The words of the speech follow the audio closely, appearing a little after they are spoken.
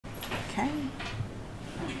Okay.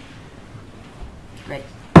 Great.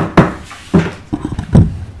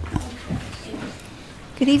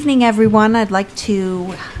 Good evening, everyone. I'd like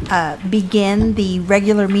to begin the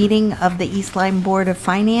regular meeting of the East Lyme Board of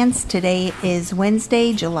Finance. Today is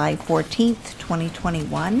Wednesday, July 14th,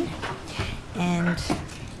 2021. And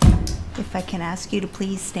if I can ask you to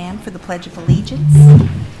please stand for the Pledge of Allegiance.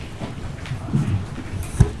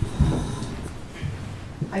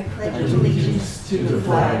 I pledge allegiance to the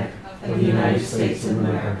flag of the United States of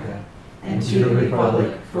America and to the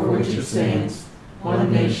republic for which it stands,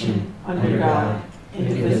 one nation, under God,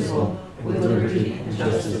 indivisible, with liberty and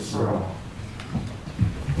justice for all.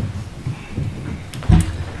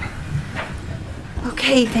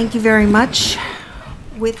 Okay, thank you very much.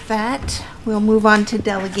 With that, we'll move on to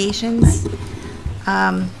delegations.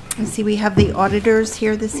 I see we have the auditors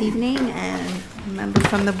here this evening and a member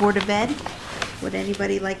from the Board of Ed. Would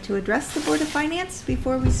anybody like to address the Board of Finance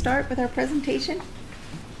before we start with our presentation?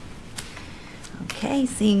 Okay,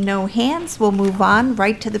 seeing no hands, we'll move on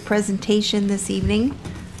right to the presentation this evening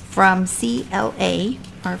from CLA,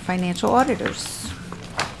 our financial auditors.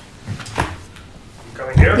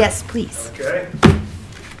 Coming here? Yes, please. Okay.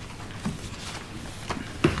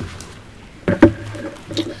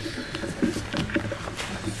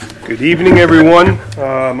 Good evening, everyone.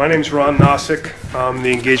 My name is Ron Nossick. I'm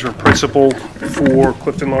the engagement principal for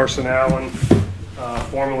Clifton Larson Allen,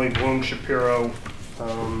 formerly Bloom Shapiro,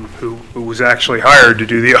 who was actually hired to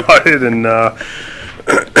do the audit, and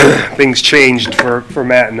things changed for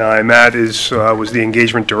Matt and I. Matt was the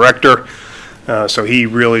engagement director, so he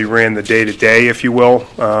really ran the day-to-day, if you will,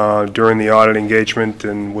 during the audit engagement,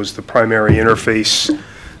 and was the primary interface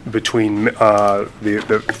between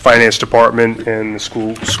the finance department and the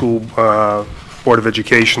school Board of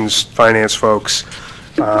Education's finance folks.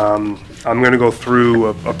 I'm going to go through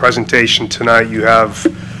a presentation tonight. You have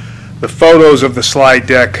the photos of the slide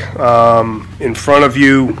deck in front of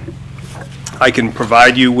you. I can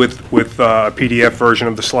provide you with a PDF version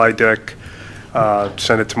of the slide deck.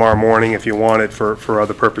 Send it tomorrow morning if you want it for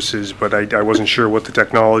other purposes, but I wasn't sure what the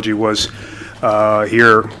technology was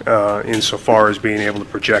here insofar as being able to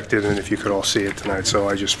project it and if you could all see it tonight, so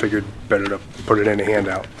I just figured better to put it in a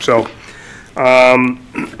handout. So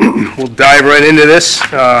we'll dive right into this.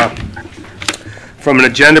 From an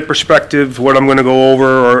agenda perspective, what I'm going to go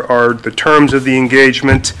over are the terms of the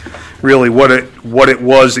engagement, really what it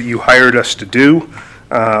was that you hired us to do,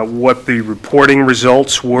 what the reporting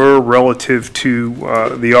results were relative to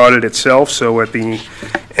the audit itself. So at the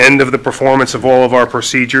end of the performance of all of our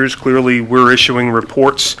procedures, clearly we're issuing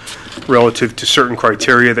reports relative to certain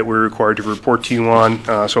criteria that we're required to report to you on.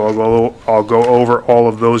 So I'll go over all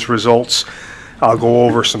of those results. I'll go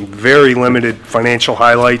over some very limited financial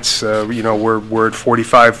highlights. We're at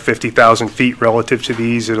 50,000 feet relative to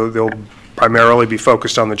these. They'll primarily be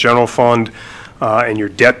focused on the general fund and your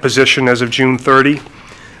debt position as of June 30.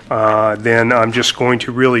 Then I'm just going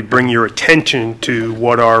to really bring your attention to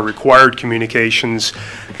what are required communications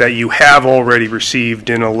that you have already received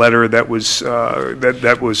in a letter that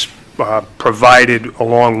was provided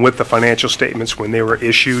along with the financial statements when they were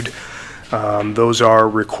issued. Those are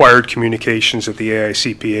required communications that the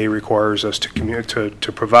AICPA requires us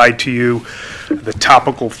to provide to you. The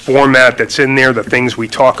topical format that's in there, the things we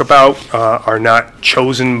talk about, are not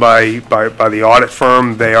chosen by the audit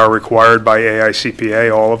firm. They are required by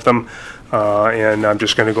AICPA, all of them. And I'm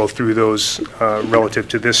just going to go through those relative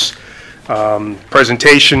to this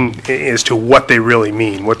presentation as to what they really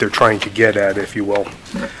mean, what they're trying to get at, if you will.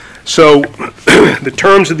 So the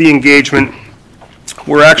terms of the engagement.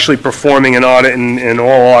 We're actually performing an audit, and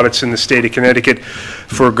all audits in the state of Connecticut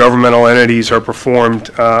for governmental entities are performed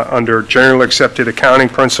under generally accepted accounting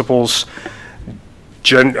principles,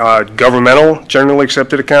 governmental generally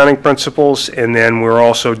accepted accounting principles, and then we're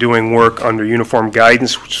also doing work under uniform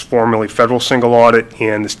guidance, which is formerly federal single audit,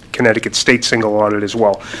 and the Connecticut state single audit as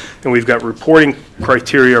well. And we've got reporting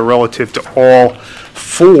criteria relative to all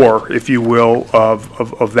four, if you will,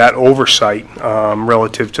 of that oversight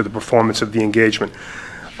relative to the performance of the engagement.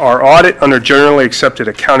 Our audit under generally accepted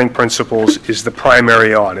accounting principles is the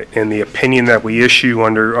primary audit, and the opinion that we issue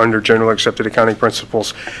under generally accepted accounting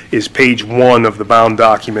principles is page 1 of the bound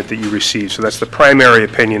document that you receive. So that's the primary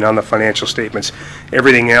opinion on the financial statements.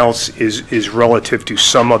 Everything else is relative to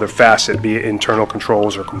some other facet, be it internal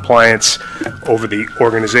controls or compliance over the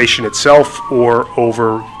organization itself or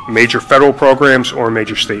over major federal programs or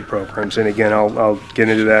major state programs. And again, I'll get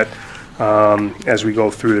into that as we go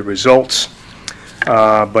through the results.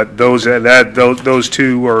 But those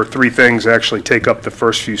two or three things actually take up the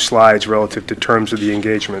first few slides relative to terms of the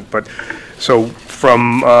engagement. But so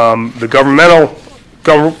from the governmental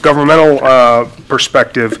governmental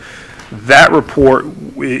perspective, that report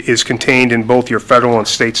is contained in both your federal and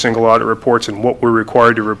state single audit reports, and what we're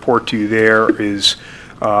required to report to you there is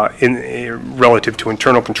relative to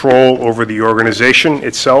internal control over the organization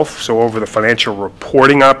itself, so over the financial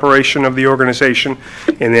reporting operation of the organization,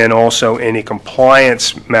 and then also any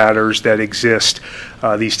compliance matters that exist.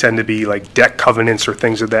 These tend to be like debt covenants or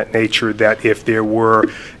things of that nature, that if there were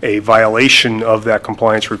a violation of that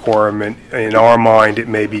compliance requirement, in our mind, it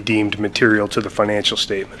may be deemed material to the financial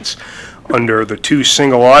statements. Under the two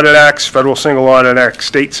single audit acts, Federal Single Audit Act,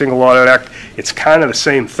 State Single Audit Act, it's kind of the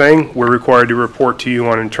same thing. We're required to report to you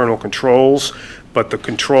on internal controls, but the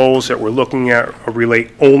controls that we're looking at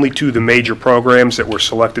relate only to the major programs that were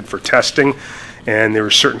selected for testing, and there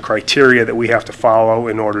are certain criteria that we have to follow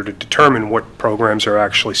in order to determine what programs are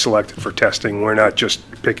actually selected for testing. We're not just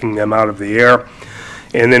picking them out of the air.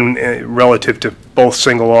 And then relative to both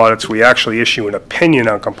single audits, we actually issue an opinion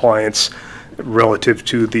on compliance relative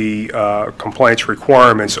to the compliance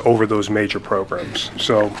requirements over those major programs.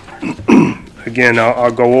 So again,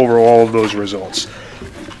 I'll go over all of those results.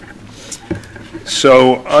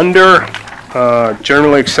 So under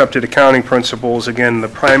generally accepted accounting principles, again, the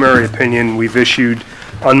primary opinion, we've issued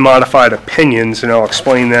unmodified opinions, and I'll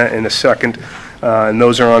explain that in a second. And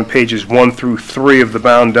those are on pages 1 through 3 of the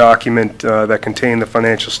bound document that contain the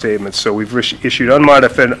financial statements. So we've issued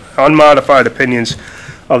unmodified opinions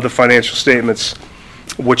of the financial statements,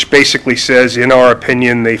 which basically says, in our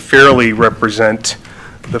opinion, they fairly represent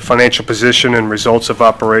the financial position and results of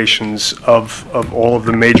operations of all of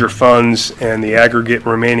the major funds and the aggregate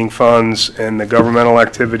remaining funds and the governmental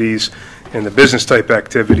activities and the business type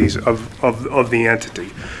activities of the entity.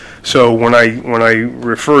 So when I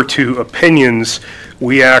refer to opinions,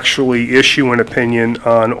 we actually issue an opinion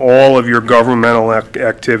on all of your governmental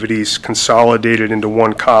activities consolidated into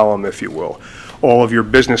one column, if you will. All of your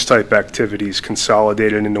business type activities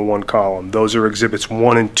consolidated into one column. Those are exhibits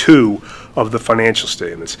 1 and 2 of the financial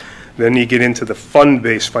statements. Then you get into the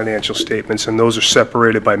fund-based financial statements, and those are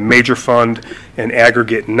separated by major fund and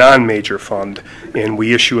aggregate non-major fund, and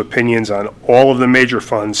we issue opinions on all of the major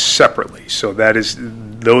funds separately. So that is,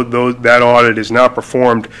 that audit is not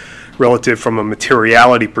performed relative from a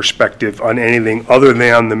materiality perspective on anything other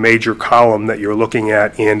than the major column that you're looking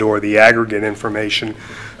at and or the aggregate information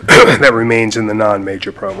that remains in the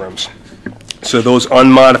non-major programs. So those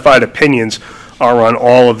unmodified opinions are on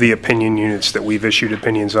all of the opinion units that we've issued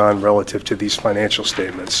opinions on relative to these financial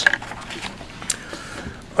statements.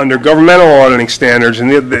 Under governmental auditing standards, and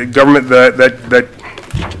the government, the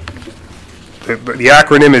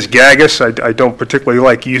acronym is GAGUS. I don't particularly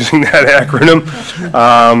like using that acronym,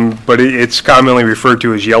 but it's commonly referred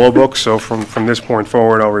to as Yellow Book, so from this point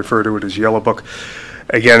forward I'll refer to it as Yellow Book.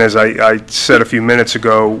 Again, as I said a few minutes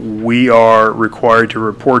ago, we are required to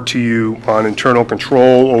report to you on internal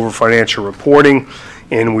control over financial reporting,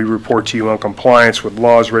 and we report to you on compliance with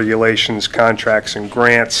laws, regulations, contracts, and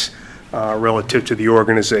grants relative to the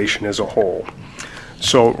organization as a whole.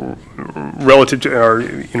 So relative to, or,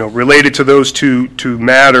 related to those two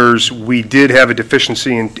matters, we did have a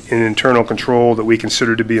deficiency in internal control that we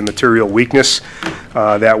consider to be a material weakness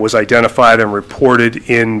that was identified and reported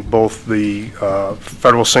in both the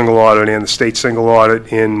federal single audit and the state single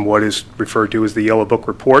audit in what is referred to as the Yellow Book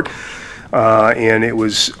report. And it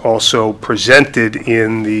was also presented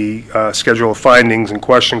in the schedule of findings and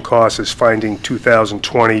question costs as finding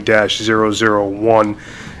 2020-001.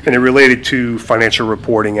 And it related to financial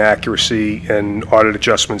reporting accuracy and audit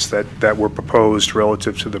adjustments that were proposed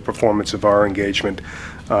relative to the performance of our engagement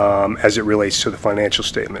as it relates to the financial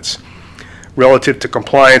statements. Relative to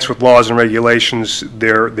compliance with laws and regulations,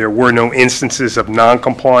 there were no instances of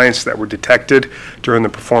non-compliance that were detected during the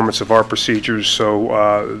performance of our procedures,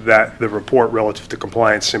 so that the report relative to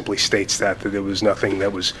compliance simply states that there was nothing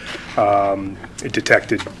that was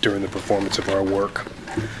detected during the performance of our work.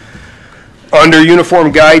 Under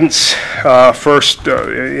uniform guidance, first,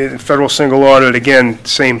 in federal single audit, again,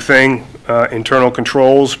 same thing, internal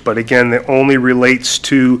controls, but again, it only relates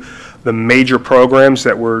to the major programs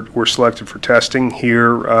that were selected for testing.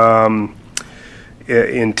 Here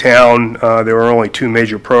in town, there were only 2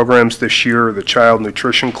 major programs this year, the child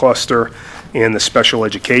nutrition cluster and the special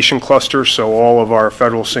education cluster, so all of our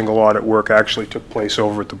federal single audit work actually took place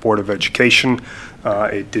over at the Board of Education.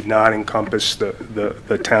 It did not encompass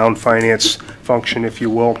the town finance function, if you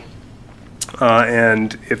will.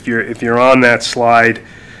 And if you're on that slide,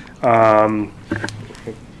 I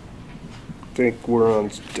think we're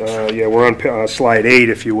on slide 8,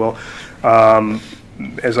 if you will.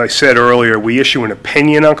 as I said earlier, we issue an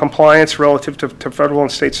opinion on compliance relative to federal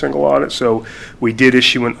and state single audit. So we did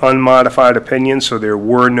issue an unmodified opinion, so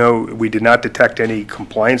we did not detect any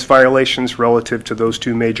compliance violations relative to those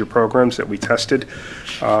two major programs that we tested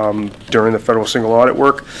during the federal single audit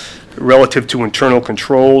work. Relative to internal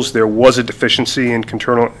controls, there was a deficiency in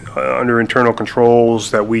under internal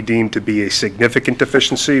controls that we deemed to be a significant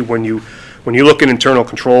deficiency. When you look at internal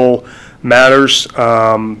control matters,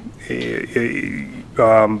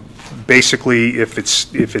 basically, if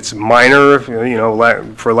it's minor,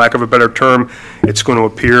 for lack of a better term, it's going to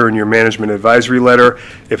appear in your management advisory letter.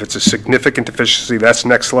 If it's a significant deficiency, that's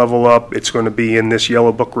next level up. It's going to be in this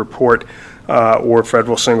yellow book report or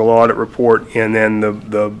federal single audit report. And then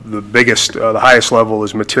the biggest, the highest level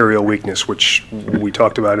is material weakness, which we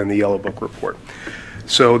talked about in the yellow book report.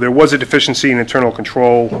 So there was a deficiency in internal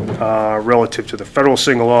control relative to the federal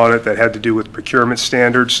single audit that had to do with procurement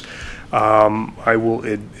standards. I will,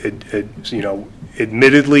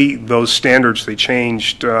 admittedly, those standards, they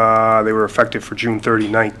changed. They were effective for June 30,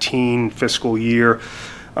 19 fiscal year.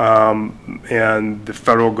 And the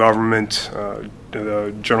federal government,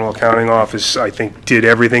 the General Accounting Office, I think, did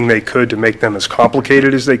everything they could to make them as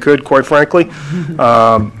complicated as they could, quite frankly.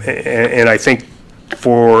 And I think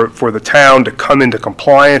for the town to come into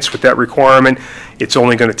compliance with that requirement, it's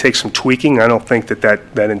only going to take some tweaking. I don't think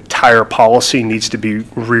that entire policy needs to be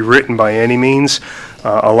rewritten by any means.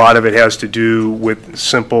 A lot of it has to do with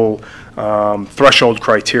simple threshold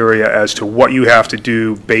criteria as to what you have to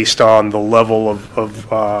do based on the level of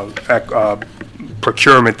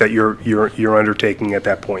procurement that you're undertaking at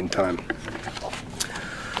that point in time.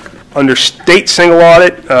 Under state single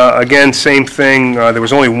audit, again, same thing. There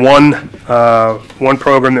was only one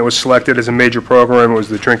program that was selected as a major program. It was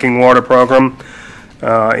the drinking water program.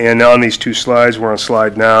 And on these two slides, we're on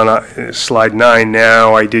slide 9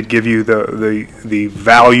 now. I did give you the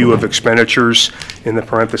value of expenditures in the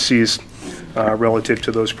parentheses relative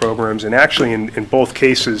to those programs. And actually, in both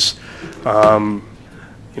cases,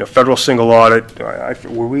 federal single audit,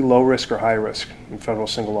 were we low risk or high risk in federal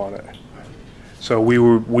single audit? So we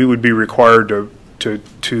would be required to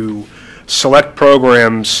select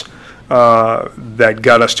programs that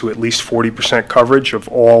got us to at least 40% coverage of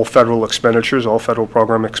all federal expenditures, all federal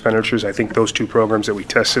program expenditures. I think those two programs that we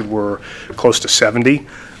tested were close to 70.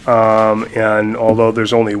 And although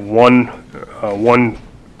there's only one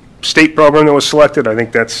state program that was selected, I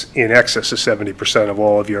think that's in excess of 70% of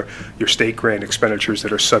all of your state grant expenditures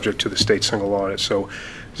that are subject to the state single audit. So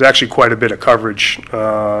there's actually quite a bit of coverage,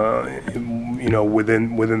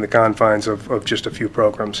 within the confines of just a few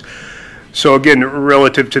programs. So again,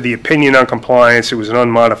 relative to the opinion on compliance, it was an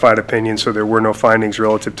unmodified opinion, so there were no findings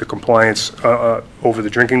relative to compliance over the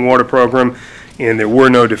drinking water program, and there were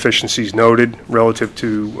no deficiencies noted relative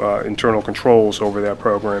to internal controls over that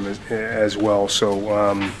program as well. So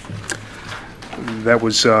that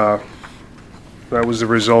was the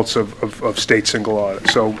results of state single audit.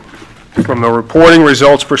 So from the reporting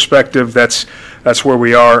results perspective, that's where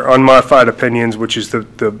we are. Unmodified opinions, which is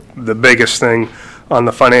the biggest thing on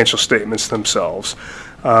the financial statements themselves.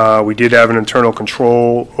 We did have an internal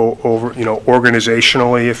control over,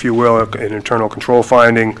 organizationally, if you will, an internal control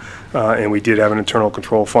finding, and we did have an internal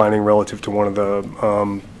control finding relative to one of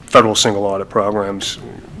the federal single audit programs.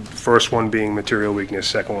 First one being material weakness,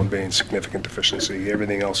 second one being significant deficiency.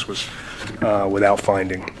 Everything else was without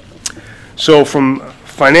finding. So from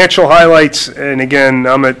financial highlights, and again,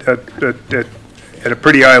 I'm at a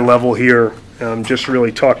pretty high level here, just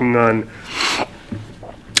really talking on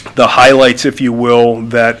the highlights, if you will,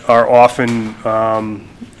 that are often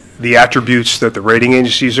the attributes that the rating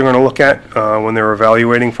agencies are going to look at when they're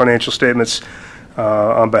evaluating financial statements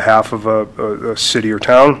on behalf of a city or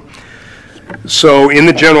town. So in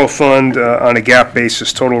the general fund, on a GAAP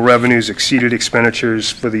basis, total revenues exceeded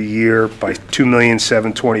expenditures for the year by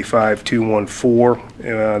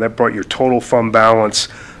 $2,725,214. That brought your total fund balance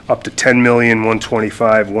up to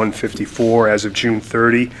 $10,125,154 as of June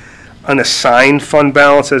 30. Unassigned fund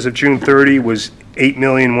balance as of June 30 was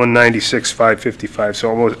 $8,196,555, so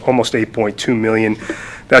almost $8.2 million.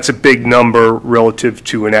 That's a big number relative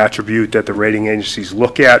to an attribute that the rating agencies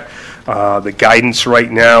look at. The guidance right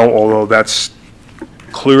now, although that's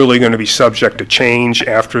clearly going to be subject to change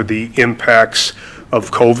after the impacts of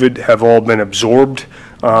COVID have all been absorbed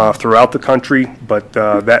throughout the country, but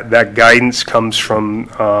that guidance comes from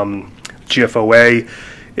GFOA.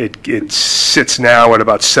 It sits now at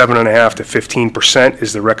about 7.5% to 15%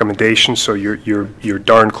 is the recommendation. So you're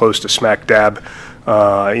darn close to smack dab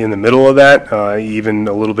in the middle of that, even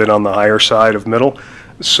a little bit on the higher side of middle.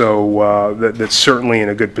 So that's certainly in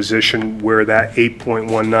a good position. Where that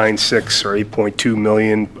 8.196 or 8.2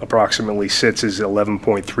 million approximately sits is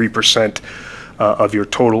 11.3% of your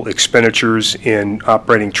total expenditures in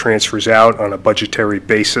operating transfers out on a budgetary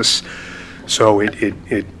basis. So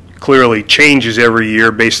it clearly changes every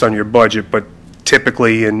year based on your budget, but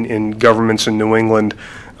typically in governments in New England,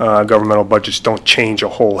 governmental budgets don't change a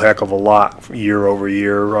whole heck of a lot year over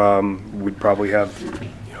year. We'd probably have,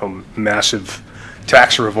 massive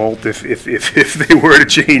tax revolt if they were to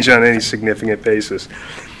change on any significant basis.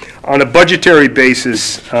 On a budgetary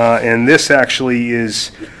basis, and this actually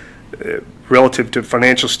is relative to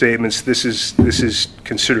financial statements, this is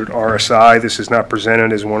considered RSI. This is not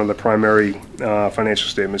presented as one of the primary financial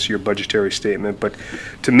statements, your budgetary statement. But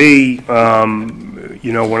to me,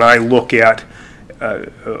 when I look at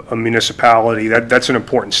a municipality, that's an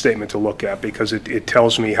important statement to look at, because it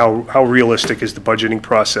tells me how realistic is the budgeting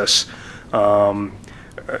process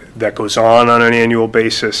that goes on an annual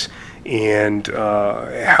basis, and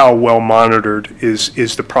how well monitored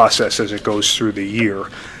is the process as it goes through the year.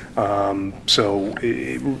 So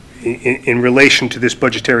in relation to this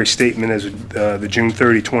budgetary statement as the June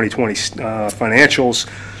 30, 2020 financials,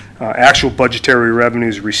 actual budgetary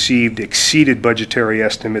revenues received exceeded budgetary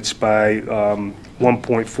estimates by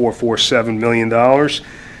 $1.447 million,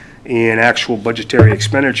 and actual budgetary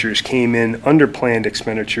expenditures came in under planned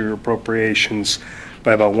expenditure appropriations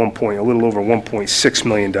by about a little over $1.6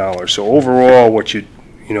 million. So overall, what you're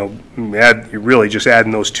really just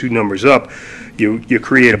adding those two numbers up, you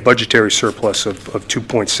create a budgetary surplus of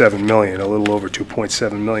 2.7 million, a little over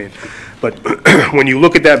 2.7 million. But when you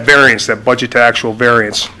look at that variance, that budget to actual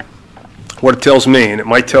variance, what it tells me, and it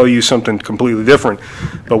might tell you something completely different,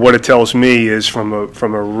 but what it tells me is from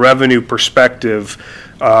a revenue perspective,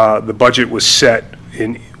 the budget was set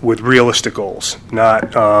with realistic goals,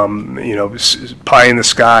 not pie in the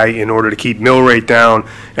sky in order to keep mill rate down,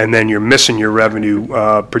 and then you're missing your revenue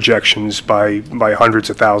projections by hundreds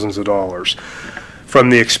of thousands of dollars. From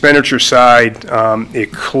the expenditure side,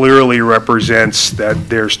 it clearly represents that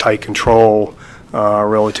there's tight control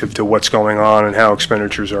relative to what's going on and how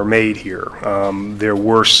expenditures are made here. There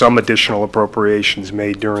were some additional appropriations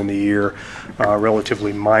made during the year,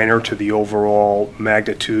 relatively minor to the overall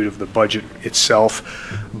magnitude of the budget itself,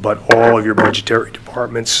 but all of your budgetary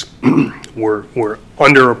departments were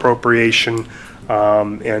under appropriation,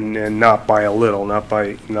 and not by a little, not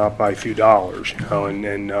by a few dollars,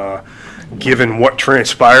 and given what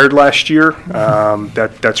transpired last year,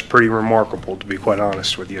 that's pretty remarkable, to be quite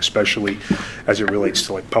honest with you, especially as it relates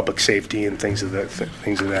to like public safety and things of that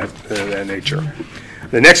nature.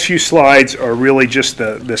 The next few slides are really just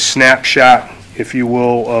the snapshot, if you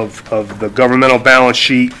will, of the governmental balance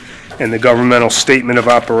sheet and the governmental statement of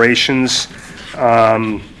operations.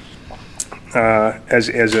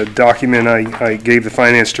 As a document I gave the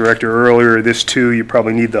finance director earlier, this too, you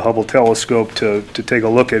probably need the Hubble telescope to take a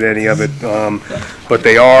look at any of it, but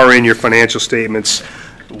they are in your financial statements.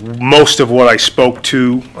 Most of what I spoke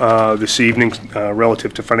to this evening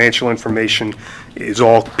relative to financial information is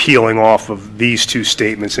all peeling off of these two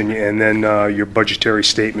statements, and then your budgetary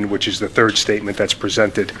statement, which is the third statement that's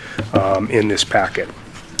presented in this packet.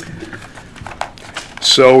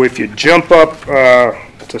 So if you jump up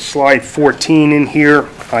to slide 14 in here,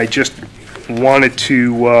 I just wanted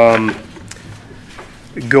to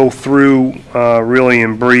go through really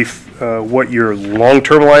in brief what your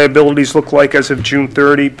long-term liabilities look like as of June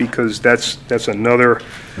 30, because that's another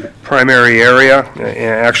primary area.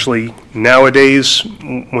 And actually, nowadays,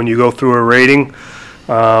 when you go through a rating,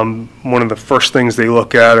 one of the first things they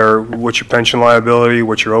look at are what's your pension liability,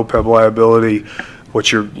 what's your OPEB liability,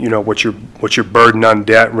 what's your burden on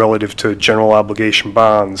debt relative to general obligation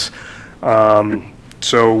bonds.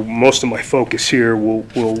 So most of my focus here will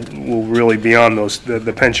really be on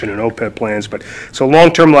the pension and OPEB plans. But so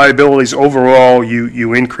long-term liabilities overall,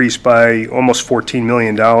 you increased by almost $14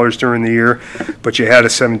 million during the year, but you had a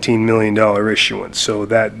 $17 million issuance. So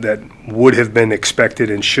that would have been expected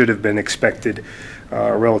and should have been expected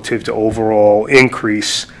relative to overall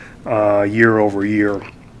increase year over year.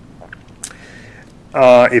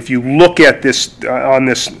 If you look at this on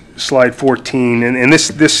this slide 14, and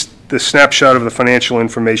the snapshot of the financial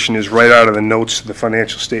information is right out of the notes of the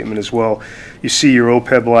financial statement as well. You see your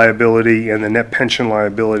OPEB liability and the net pension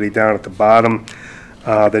liability down at the bottom.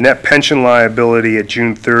 The net pension liability at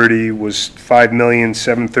June 30 was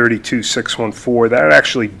 $5,732,614. That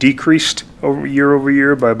actually decreased year over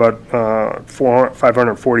year by about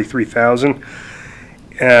 $543,000.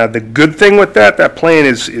 The good thing with that plan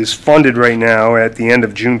is funded right now at the end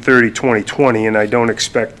of June 30, 2020, and I don't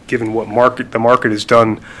expect, given what the market has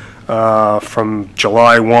done from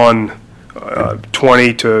July 1,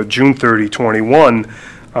 20 to June 30, 21,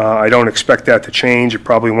 I don't expect that to change. It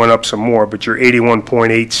probably went up some more, but you're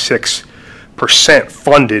 81.86%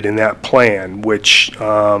 funded in that plan, which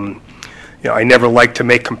I never like to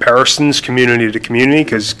make comparisons community to community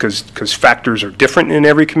because factors are different in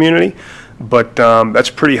every community, but that's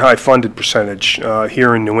a pretty high funded percentage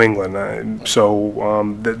here in New England,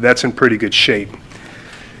 so that's in pretty good shape.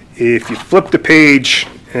 If you flip the page,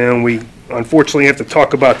 and we unfortunately have to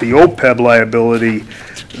talk about the OPEB liability,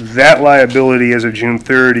 that liability as of June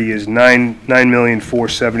 30 is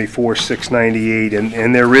 $9,474,698,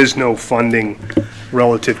 and there is no funding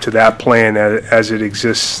relative to that plan as it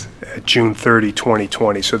exists at June 30,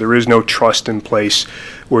 2020. So there is no trust in place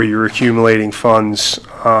where you're accumulating funds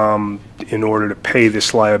in order to pay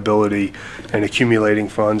this liability and accumulating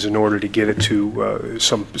funds in order to get it to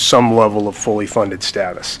some level of fully funded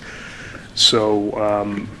status.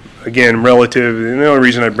 So again, relative, and the only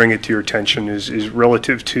reason I bring it to your attention is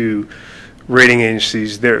relative to rating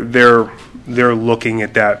agencies. They're looking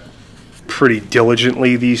at that pretty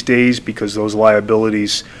diligently these days because those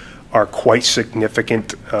liabilities are quite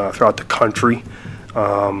significant throughout the country,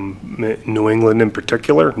 New England in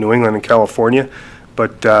particular, New England and California,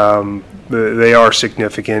 but they are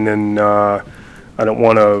significant, and I don't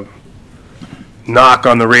want to knock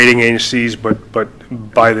on the rating agencies, but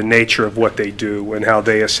by the nature of what they do and how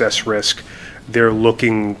they assess risk, they're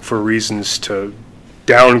looking for reasons to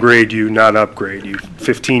downgrade you, not upgrade you.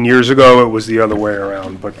 15 years ago, it was the other way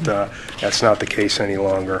around, but that's not the case any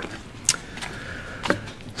longer.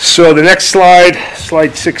 So the next slide,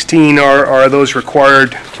 slide 16, are those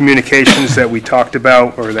required communications that we talked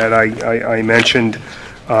about or that I mentioned.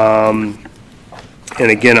 And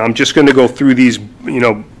again, I'm just going to go through these,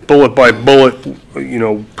 bullet by bullet,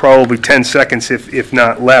 probably 10 seconds, if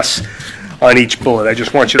not less, on each bullet. I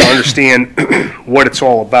just want you to understand what it's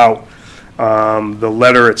all about. The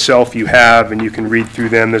letter itself you have, and you can read through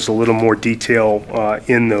them. There's a little more detail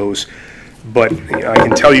in those. But I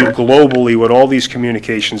can tell you globally what all these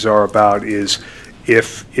communications are about is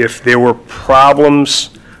if there were problems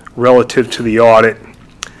relative to the audit,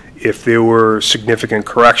 if there were significant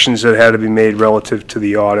corrections that had to be made relative to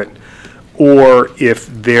the audit, or if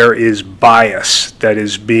there is bias that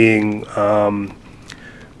is being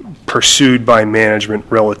pursued by management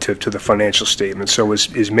relative to the financial statement. So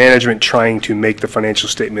is management trying to make the financial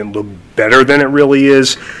statement look better than it really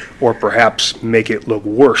is, or perhaps make it look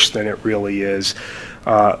worse than it really is?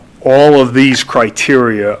 All of these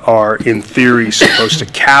criteria are, in theory, supposed to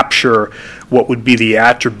capture what would be the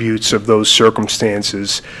attributes of those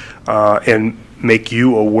circumstances and make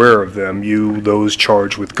you aware of them, those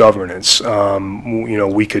charged with governance.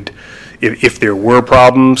 We could, if there were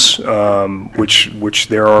problems, which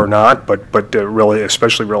there are not, but really,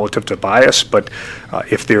 especially relative to bias, but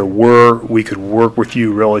if there were, we could work with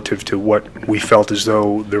you relative to what we felt as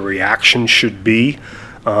though the reaction should be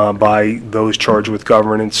by those charged with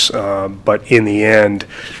governance. But in the end,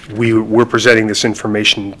 we're presenting this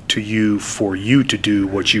information to you for you to do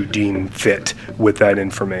what you deem fit with that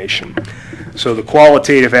information. So the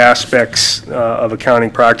qualitative aspects of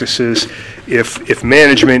accounting practices, if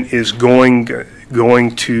management is going to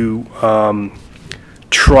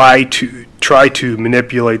try to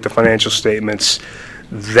manipulate the financial statements,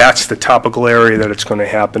 that's the topical area that it's going to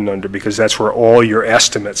happen under, because that's where all your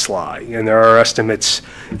estimates lie. And there are estimates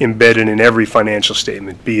embedded in every financial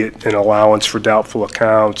statement, be it an allowance for doubtful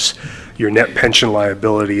accounts, your net pension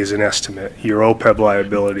liability is an estimate, your OPEB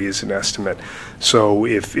liability is an estimate. So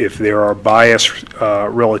if there are bias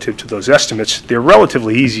relative to those estimates, they're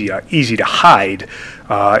relatively easy to hide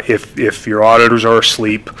if your auditors are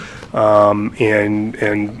asleep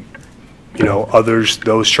and others,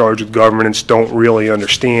 those charged with governance, don't really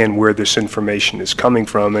understand where this information is coming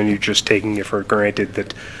from, and you're just taking it for granted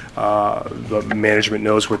that the management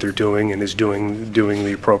knows what they're doing and is doing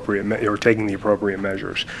the appropriate or taking the appropriate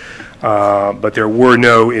measures. But there were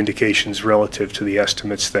no indications relative to the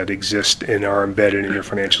estimates that exist and are embedded in your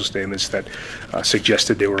financial statements that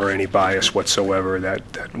suggested there were any bias whatsoever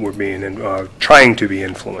that were being trying to be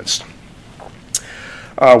influenced.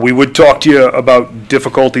 We would talk to you about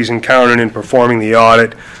difficulties encountered in performing the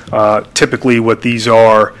audit. Typically what these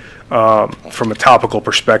are from a topical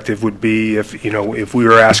perspective would be if we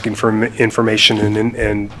were asking for information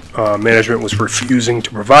and management was refusing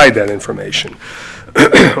to provide that information.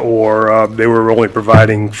 or they were only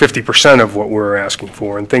providing 50% of what we're asking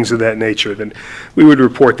for, and things of that nature, then we would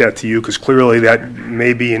report that to you, because clearly that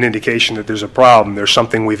may be an indication that there's a problem. There's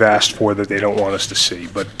something we've asked for that they don't want us to see.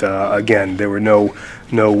 But again, there were no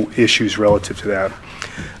issues relative to that.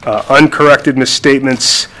 Uncorrected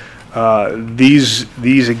misstatements,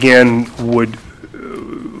 these again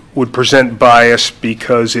would present bias,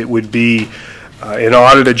 because it would be an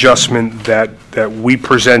audit adjustment that we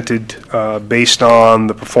presented based on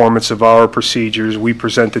the performance of our procedures. We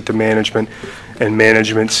presented to management, and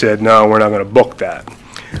management said, no, we're not going to book that.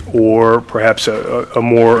 Or perhaps a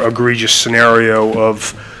more egregious scenario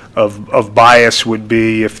of bias would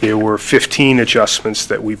be if there were 15 adjustments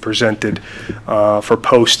that we presented for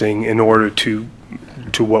posting in order to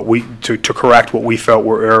correct what we felt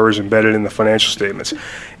were errors embedded in the financial statements,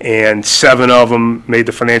 and 7 of them made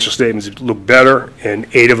the financial statements look better, and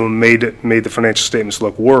 8 of them made the financial statements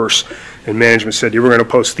look worse. And management said, you were going to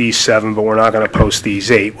post these 7, but we're not going to post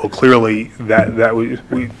these 8. Well, clearly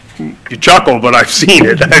you chuckle, but I've seen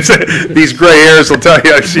it. These gray hairs will tell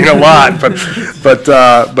you I've seen a lot, but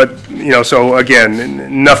so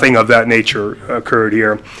again, nothing of that nature occurred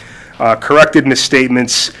here. Corrected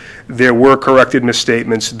misstatements. There were corrected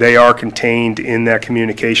misstatements. They are contained in that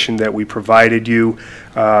communication that we provided you.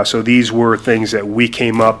 So these were things that we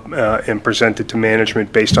came up and presented to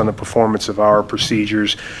management based on the performance of our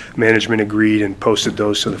procedures. Management agreed and posted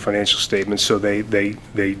those to the financial statements. So they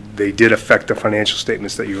did affect the financial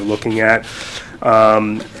statements that you're looking at.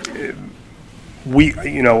 I'm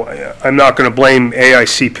not going to blame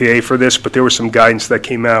AICPA for this, but there was some guidance that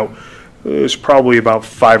came out. It was probably about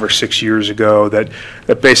 5 or 6 years ago that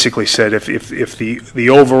basically said if the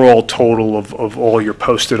overall total of all your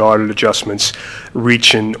posted audit adjustments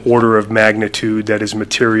reach an order of magnitude that is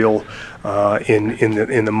material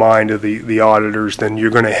in the mind of the auditors, then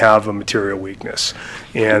you're going to have a material weakness.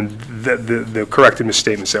 And the corrected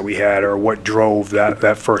misstatements that we had are what drove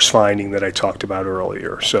that first finding that I talked about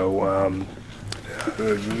earlier. So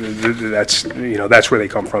that's where they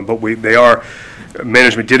come from. But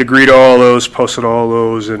management did agree to all those, posted all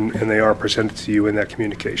those, and they are presented to you in that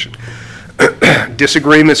communication.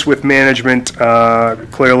 Disagreements with management,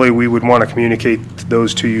 clearly we would want to communicate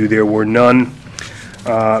those to you. There were none.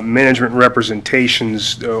 Management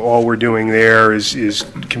representations, all we're doing there is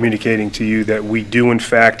communicating to you that we do in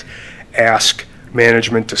fact ask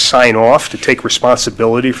management to sign off, to take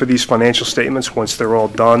responsibility for these financial statements once they're all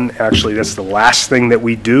done. Actually, that's the last thing that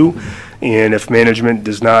we do. And if management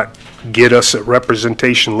does not get us a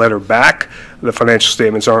representation letter back, the financial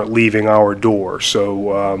statements aren't leaving our door.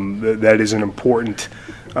 So that is an important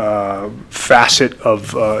facet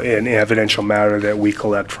of an evidential matter that we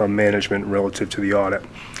collect from management relative to the audit.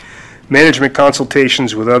 Management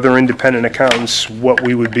consultations with other independent accountants, what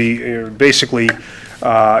we would be basically,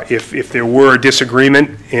 if there were a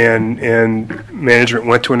disagreement and management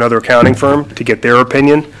went to another accounting firm to get their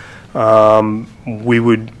opinion, we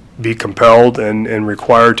would be compelled and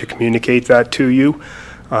required to communicate that to you.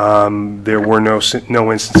 There were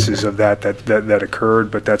no instances of that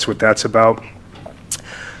occurred, but that's what that's about.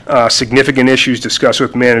 Significant issues discussed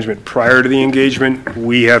with management prior to the engagement.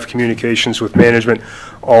 We have communications with management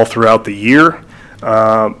all throughout the year.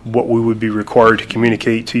 What we would be required to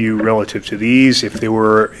communicate to you relative to these, if there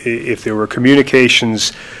were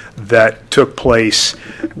communications that took place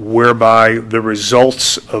whereby the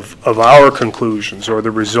results of our conclusions or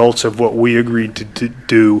the results of what we agreed to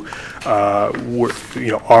do,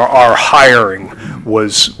 our hiring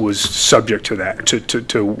was subject to that,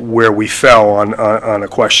 to where we fell on a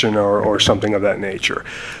question or something of that nature.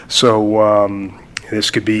 So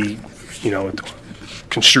this could be,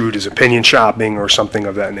 construed as opinion shopping or something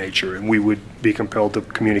of that nature, and we would be compelled to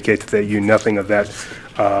communicate to you nothing of that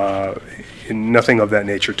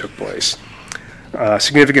nature took place.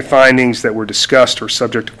 Significant findings that were discussed or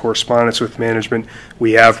subject to correspondence with management.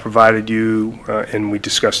 We have provided you, and we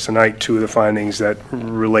discussed tonight, 2 of the findings that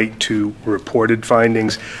relate to reported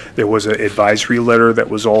findings. There was an advisory letter that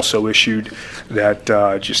was also issued that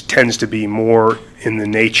just tends to be more in the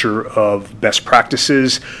nature of best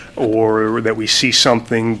practices, or that we see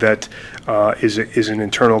something that is an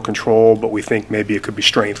internal control, but we think maybe it could be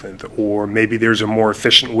strengthened, or maybe there's a more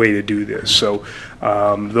efficient way to do this. So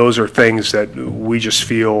those are things that we just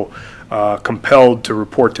feel compelled to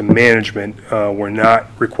report to management. We're not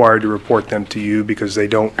required to report them to you because they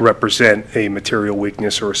don't represent a material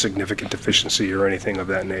weakness or a significant deficiency or anything of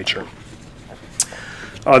that nature.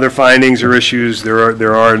 Other findings or issues, there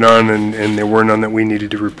are none, and there were none that we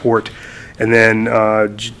needed to report. And then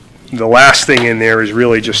the last thing in there is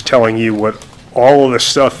really just telling you what all of the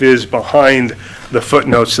stuff is behind the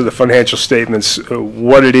footnotes to the financial statements,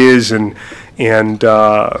 what it is and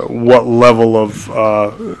what level of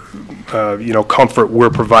comfort we're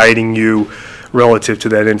providing you relative to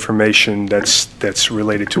that information that's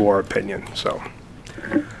related to our opinion. So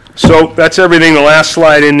that's everything. The last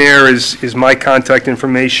slide in there is my contact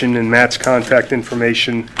information and Matt's contact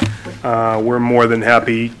information. We're more than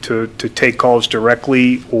happy to take calls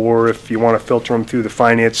directly, or if you want to filter them through the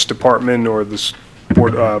finance department or the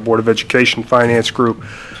Board of Education finance group,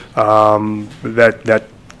 that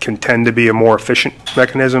can tend to be a more efficient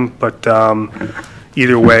mechanism, but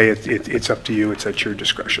either way, it's up to you. It's at your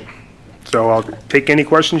discretion. So I'll take any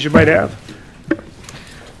questions you might have.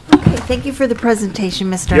 Okay, thank you for the presentation,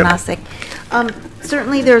 Mr. Yep. Nossick.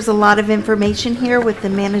 Certainly, there's a lot of information here with the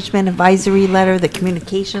management advisory letter, the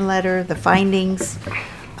communication letter, the findings.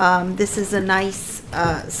 This is a nice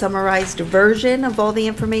summarized version of all the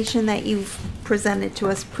information that you've presented to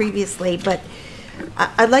us previously, but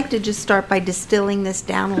I'd like to just start by distilling this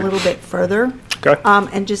down a little bit further. Okay.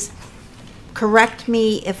 And just correct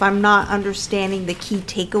me if I'm not understanding the key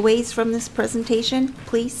takeaways from this presentation,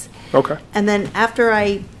 please. Okay. And then after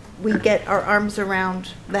we get our arms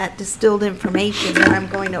around that distilled information, then I'm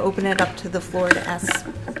going to open it up to the floor to ask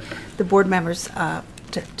the board members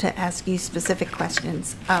to ask you specific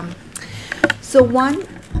questions. So one,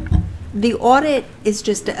 the audit is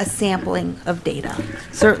just a sampling of data.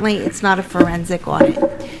 Certainly, it's not a forensic audit.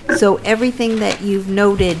 So everything that you've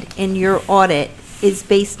noted in your audit is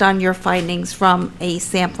based on your findings from a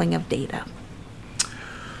sampling of data.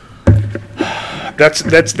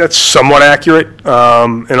 That's somewhat accurate.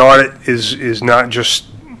 An audit is not just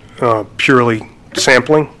purely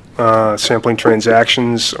sampling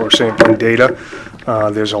transactions or sampling data.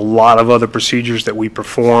 There's a lot of other procedures that we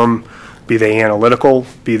perform, be they analytical,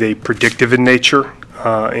 be they predictive in nature,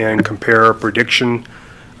 and compare a prediction.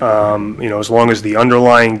 As long as the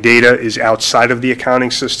underlying data is outside of the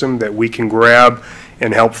accounting system that we can grab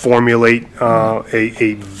and help formulate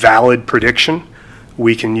a valid prediction.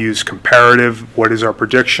 We can use comparative, what is our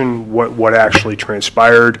prediction, what actually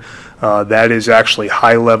transpired. That is actually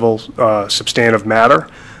high-level substantive matter.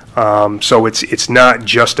 So it's not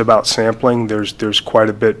just about sampling. There's quite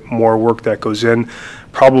a bit more work that goes in.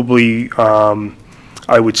 Probably,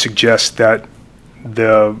 I would suggest that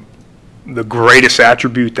the greatest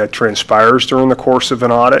attribute that transpires during the course of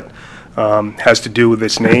an audit has to do with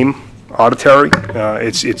its name, auditory.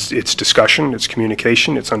 It's discussion, it's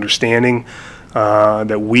communication, it's understanding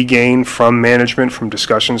that we gain from management, from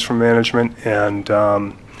discussions from management, and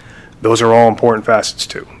those are all important facets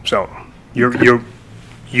too. So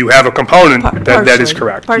you have a component that is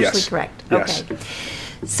correct. Partially yes. correct. Yes. Okay.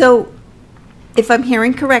 So if I'm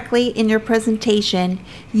hearing correctly, in your presentation,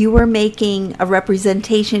 you were making a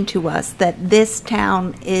representation to us that this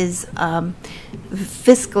town is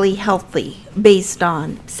fiscally healthy based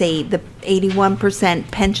on, say, the 81%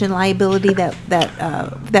 pension liability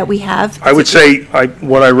that we have. I would say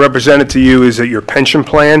what I represented to you is that your pension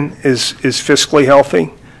plan is fiscally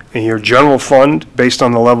healthy, and your general fund, based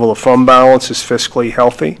on the level of fund balance, is fiscally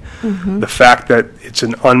healthy. Mm-hmm. The fact that it's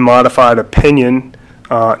an unmodified opinion,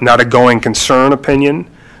 not a going concern opinion,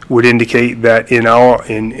 would indicate that in our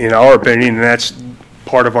opinion, and that's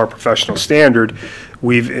part of our professional standard,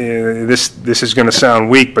 this is going to sound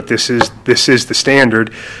weak, but this is the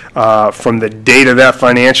standard from the date of that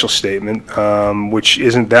financial statement, which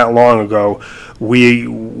isn't that long ago.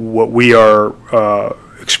 What we are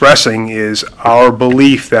expressing is our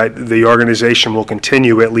belief that the organization will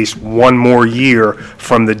continue at least one more year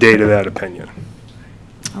from the date of that opinion.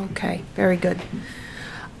 Okay, very good.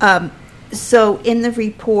 So in the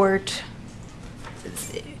report,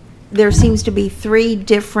 there seems to be 3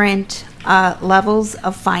 different levels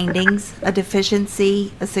of findings: a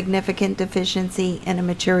deficiency, a significant deficiency, and a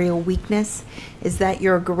material weakness. Is that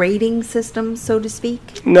your grading system, so to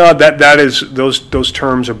speak? No, that is those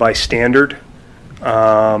terms are by standard,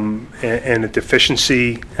 and a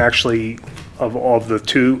deficiency actually of the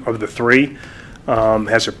 3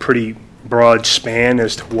 has a pretty broad span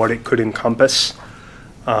as to what it could encompass.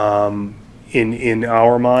 In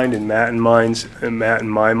our mind, in Matt and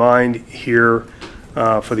my mind, here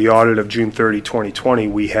for the audit of June 30, 2020,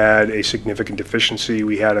 we had a significant deficiency.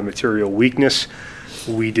 We had a material weakness.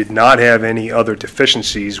 We did not have any other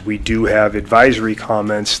deficiencies. We do have advisory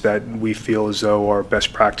comments that we feel as though are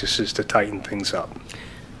best practices to tighten things up.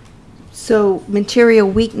 So material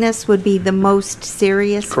weakness would be the most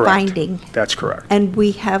serious Correct. finding? That's correct. And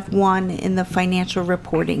we have one in the financial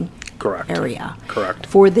reporting Correct. area. Correct.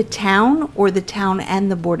 For the town, or the town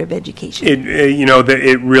and the Board of Education?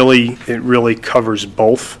 It really covers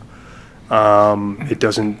both. It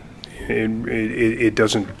doesn't, it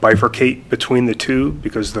doesn't bifurcate between the two,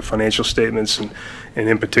 because the financial statements and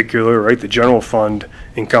in particular, right, the general fund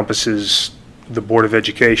encompasses the Board of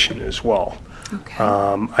Education as well. Okay.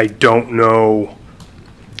 I don't know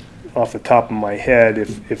off the top of my head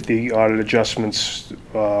if the audit adjustments,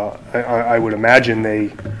 I would imagine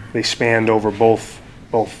they spanned over both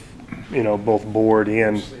board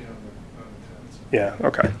and, yeah,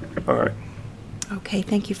 okay, all right. Okay,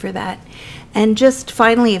 thank you for that. And just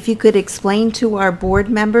finally, if you could explain to our board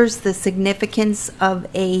members the significance of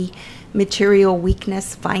a material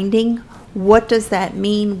weakness finding. What does that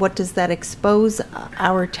mean? What does that expose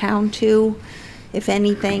our town to, if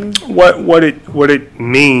anything? What it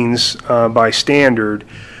means by standard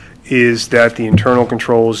is that the internal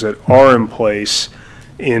controls that are in place,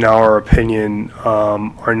 in our opinion,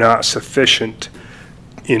 are not sufficient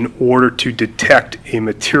in order to detect a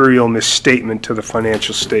material misstatement to the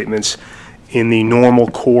financial statements in the normal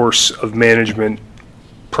course of management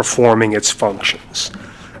performing its functions.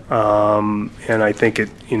 And I think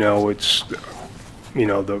it's,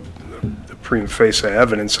 the prima facie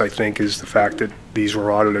evidence, I think, is the fact that these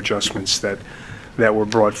were audit adjustments that were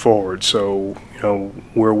brought forward. So,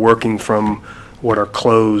 we're working from what are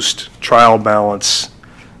closed trial balance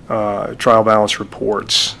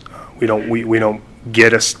reports. We don't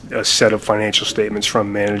get a set of financial statements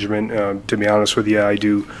from management. To be honest with you,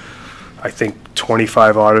 I think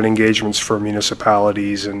 25 audit engagements for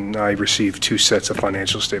municipalities, and I received 2 sets of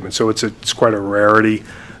financial statements. So it's quite a rarity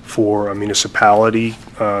for a municipality,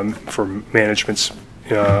 for management's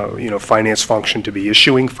finance function to be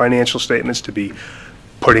issuing financial statements, to be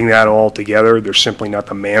putting that all together. There's simply not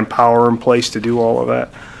the manpower in place to do all of that.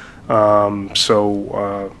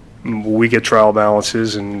 So we get trial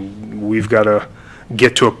balances, and we've got to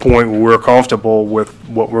get to a point where we're comfortable with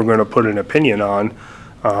what we're going to put an opinion on.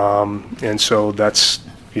 And so that's,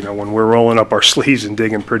 when we're rolling up our sleeves and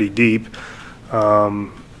digging pretty deep,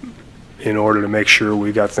 in order to make sure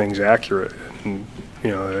we got things accurate. And,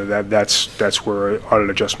 that's where audit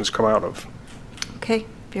adjustments come out of. Okay,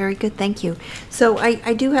 very good, thank you. So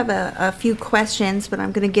I do have a few questions, but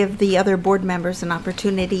I'm going to give the other board members an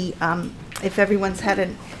opportunity. If everyone's had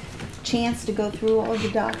a chance to go through all of the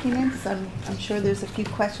documents, I'm sure there's a few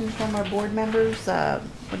questions from our board members.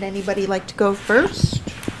 Would anybody like to go first?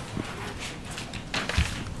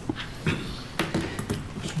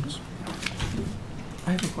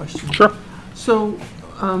 I have a question. Sure. So,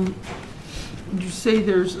 you say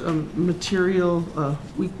there's a material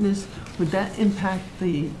weakness. Would that impact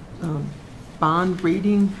the bond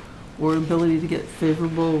rating or ability to get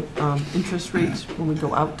favorable interest rates when we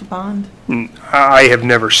go out to bond? I have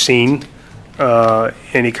never seen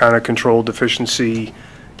any kind of control deficiency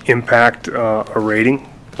impact a rating,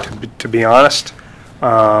 to be honest.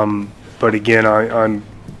 But again, I'm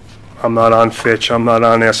not on Fitch. I'm not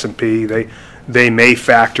on S&P. They may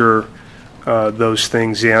factor those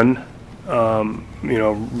things in,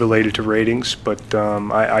 related to ratings. But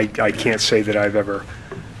I can't say that I've ever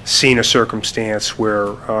seen a circumstance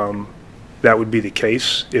where that would be the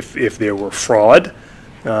case. If there were fraud,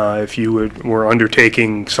 if you were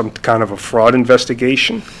undertaking some kind of a fraud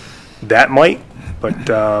investigation, that might.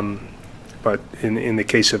 But in the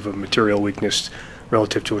case of a material weakness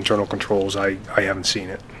relative to internal controls, I haven't seen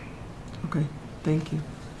it. Okay, thank you.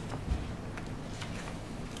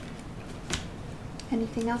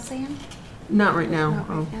 Anything else, Ann? Not right now. Not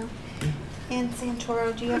right now. Ann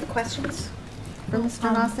Santoro, do you have questions for Mr.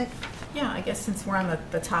 Nozick? Yeah, I guess since we're on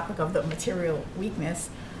the topic of the material weakness,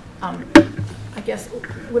 I guess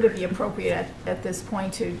would it be appropriate at this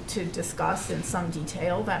point to discuss in some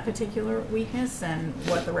detail that particular weakness and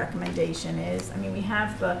what the recommendation is? I mean, we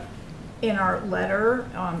have in our letter,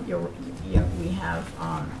 we have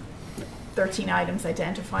 13 items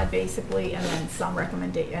identified basically, and then some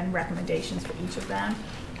recommendations for each of them.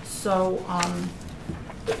 So,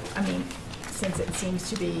 I mean, since it seems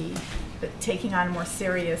to be taking on a more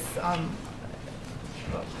serious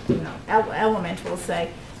element, we'll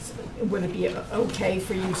say, would it be okay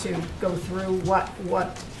for you to go through what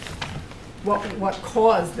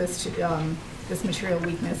caused this this material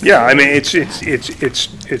weakness? Yeah, I mean, it's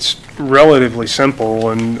relatively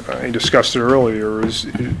simple, and I discussed it earlier. Is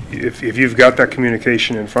if you've got that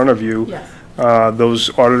communication in front of you, yes. Those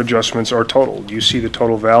audit adjustments are totaled. You see the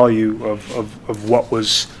total value of what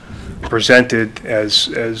was presented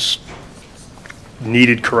as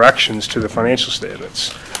needed corrections to the financial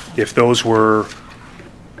statements. If those were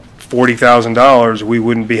 $40,000, we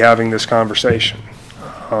wouldn't be having this conversation.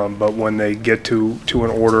 But when they get to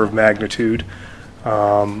an order of magnitude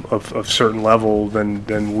of certain level,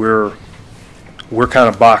 then we're kind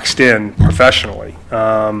of boxed in professionally.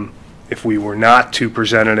 if we were not to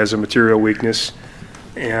present it as a material weakness,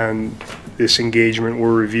 and this engagement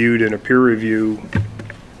were reviewed in a peer review,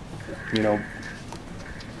 you know,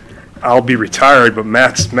 I'll be retired, but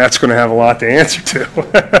Matt's going to have a lot to answer to.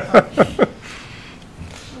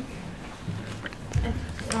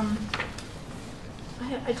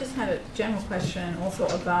 I just had a general question also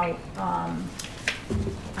about,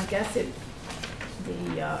 I guess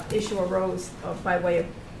the issue arose by way of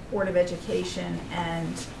Board of Education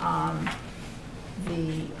and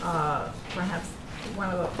perhaps one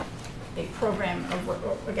of a program of,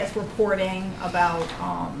 I guess, reporting about,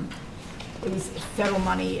 it was federal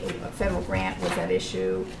money, a federal grant was at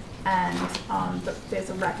issue, and there's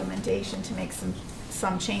a recommendation to make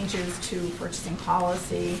some changes to purchasing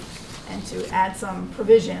policy and to add some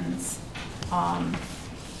provisions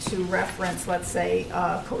to reference, let's say,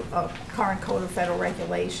 a current code of federal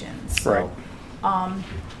regulations. Right. So,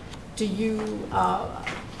 do you,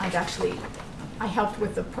 I helped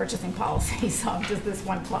with the purchasing policy, so just this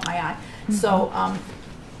one caught my eye. Mm-hmm. So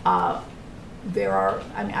there are,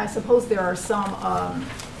 I mean, I suppose there are some,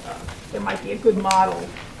 there might be a good model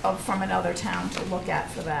from another town to look at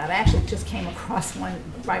for that. I actually just came across one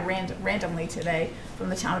randomly today from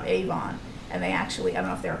the town of Avon, and they actually, I don't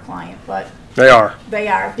know if they're a client, but They are.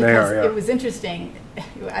 Because yeah. It was interesting.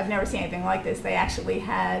 I've never seen anything like this. They actually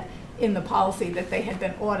had in the policy that they had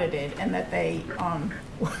been audited, and that they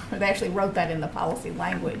actually wrote that in the policy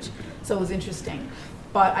language. So it was interesting.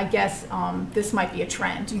 But I guess this might be a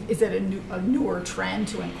trend. Is it a newer trend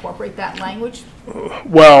to incorporate that language?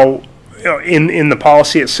 Well, you know, in the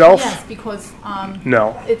policy itself? Yes, because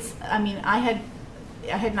no. It's. I mean, I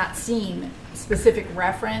had not seen specific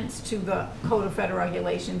reference to the Code of Federal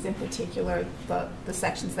Regulations, in particular the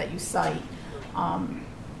sections that you cite,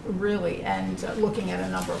 really, and looking at a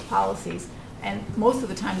number of policies. And most of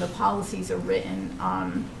the time, the policies are written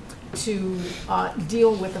to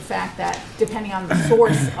deal with the fact that depending on the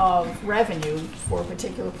source of revenue for a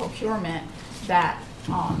particular procurement, that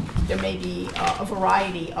there may be a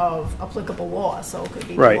variety of applicable laws. So it could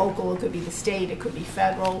be Right. the local, it could be the state, it could be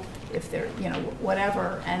federal, if they're, you know,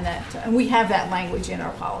 whatever. And we have that language in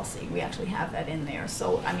our policy. We actually have that in there.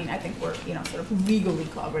 So, I mean, I think we're, you know, sort of legally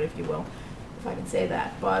covered, if you will, if I can say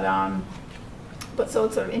that. But so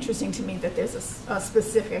it's sort of interesting to me that there's a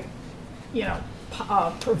specific, you know,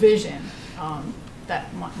 provision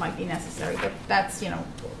that might be necessary. But that's, you know,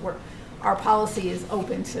 our policy is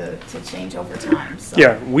open to change over time. So.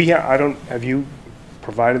 Yeah, have you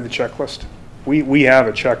provided the checklist? We have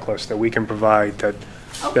a checklist that we can provide that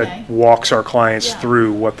walks our clients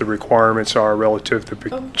through what the requirements are relative to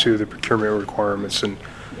the procurement requirements. And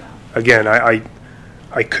again, I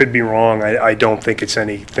could be wrong. I don't think it's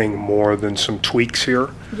anything more than some tweaks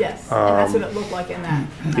here. Yes, and that's what it looked like in that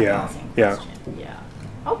policy. Yeah. Yeah.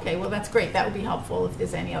 Okay, well, that's great. That would be helpful if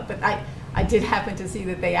there's any other. But I did happen to see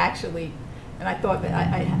that they actually, and I thought that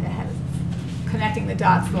I had connecting the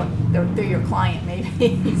dots, thought they're your client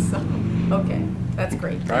maybe. So, okay, that's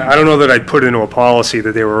great. I don't know that I'd put into a policy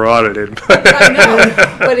that they were audited. I know,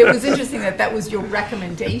 but it was interesting that was your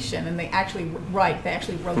recommendation, and they actually wrote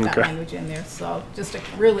that language in there. So just to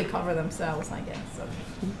really cover themselves, I guess. So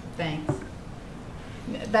thanks.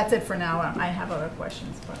 That's it for now. I have other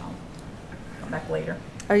questions, but I'll come back later.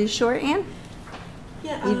 Are you sure, Ann?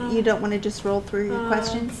 Yeah. You don't want to just roll through your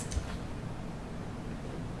questions?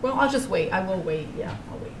 Well, I'll just wait. I will wait. Yeah,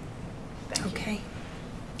 I'll wait. Thank you. Okay.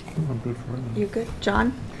 I'm good for right now. You're good.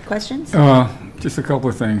 John, questions? Just a couple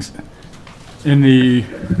of things. In the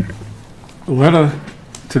letter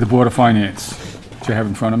to the Board of Finance, which I have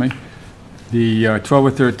in front of me, the 12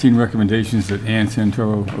 or 13 recommendations that Ann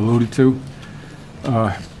Santoro alluded to,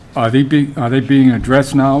 are they being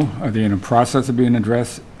addressed now? Are they in a process of being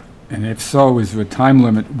addressed? And if so, is there a time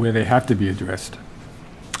limit where they have to be addressed?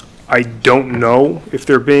 I don't know if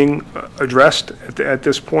they're being addressed at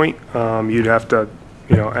this point. You'd have to,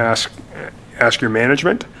 you know, ask your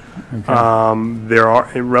management. Okay. There are,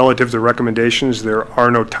 relative to recommendations, there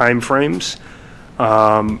are no timeframes.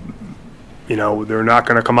 You know, they're not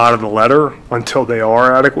going to come out of the letter until they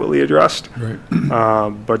are adequately addressed. Right.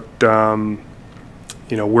 But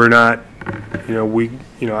you know, we're not. You know,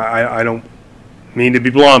 I don't mean to be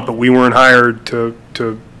blunt, but we weren't hired to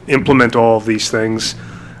implement all of these things.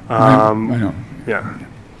 I know. Yeah.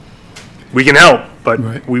 We can help, but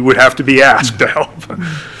Right. we would have to be asked to help.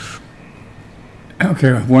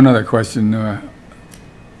 Okay, one other question.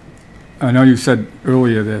 I know you said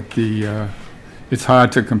earlier that it's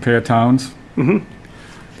hard to compare towns. Mm-hmm.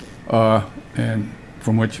 And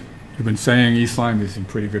from what you've been saying, East Lyme is in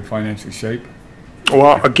pretty good financial shape.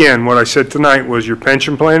 Well, again, what I said tonight was your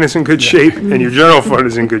pension plan is in good shape and your general fund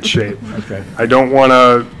is in good shape. Okay. I don't want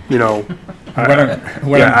to, you know,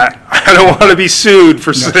 What I don't want to be sued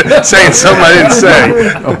for saying something I didn't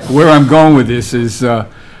say. where I'm going with this is, there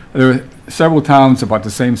are several towns about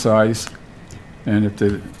the same size, and if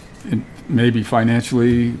they're maybe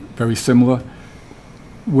financially very similar.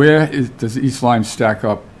 Does East Lyme stack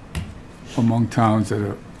up among towns that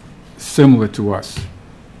are similar to us?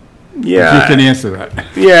 Yeah. You can answer that.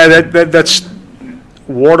 Yeah, that's,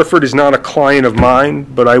 Waterford is not a client of mine,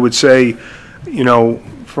 but I would say, you know,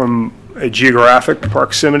 from a geographic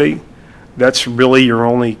proximity, that's really your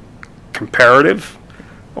only comparative.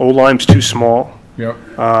 Old Lyme's too small. Yep.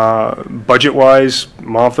 Budget-wise,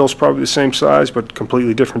 Montville's probably the same size, but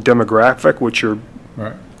completely different demographic, which you're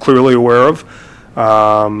Right. clearly aware of.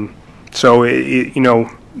 So, you know,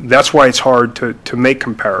 that's why it's hard to make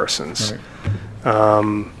comparisons.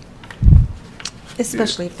 Right.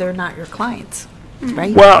 Especially if they're not your clients,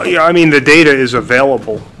 right? Well, yeah, I mean, the data is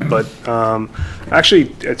available, but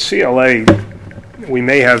actually, at CLA, we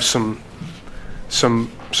may have some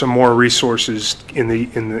more resources in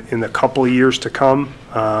the couple of years to come.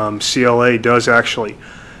 CLA does actually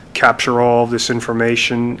capture all of this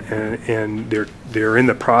information, and they're in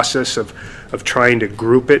the process of trying to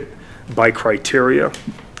group it by criteria.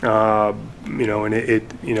 You know,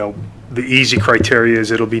 and you know, the easy criteria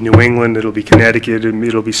is it'll be New England, it'll be Connecticut, and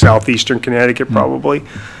it'll be southeastern Connecticut probably.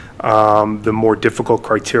 The more difficult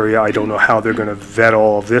criteria, I don't know how they're going to vet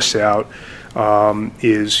all of this out,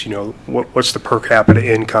 is, you know, what's the per capita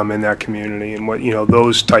income in that community, and what, you know,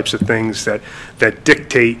 those types of things that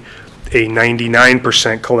dictate a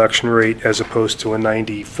 99% collection rate as opposed to a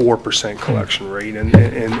 94% collection rate, and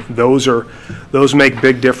those make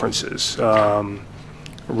big differences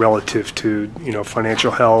relative to, you know,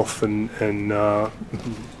 financial health and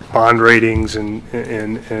bond ratings and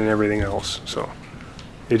everything else. So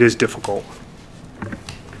it is difficult.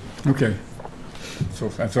 Okay. So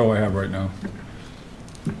that's all I have right now.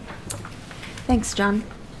 Thanks, John.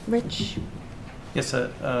 Rich? Yes,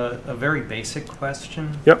 a very basic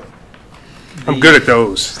question. Yep. I'm good at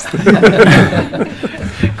those.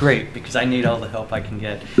 Great, because I need all the help I can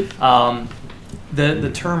get.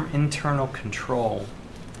 The term internal control,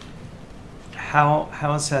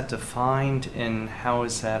 how is that defined, and how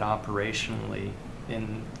is that operationally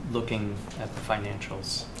in looking at the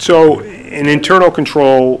financials? So an internal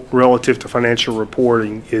control relative to financial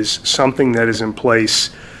reporting is something that is in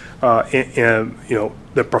place, you know,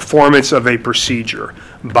 the performance of a procedure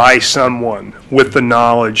by someone with the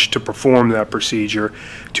knowledge to perform that procedure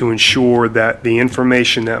to ensure that the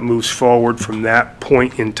information that moves forward from that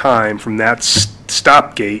point in time, from that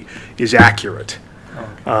stop gate, is accurate.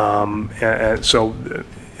 And so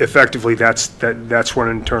effectively that's what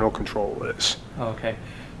an internal control is. Okay.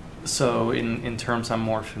 So in terms I'm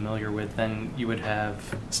more familiar with, then you would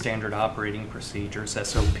have standard operating procedures,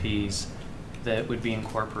 SOPs, that would be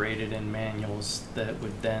incorporated in manuals that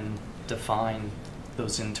would then define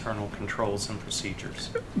those internal controls and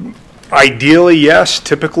procedures. Ideally, yes.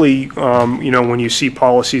 Typically, you know, when you see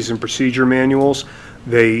policies and procedure manuals,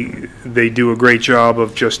 they do a great job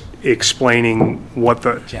of just explaining what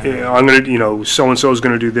the, I'm going to, you know, so-and-so is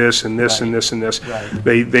going to do this and this and this and this. Right.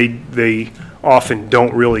 They often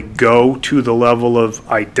don't really go to the level of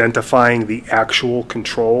identifying the actual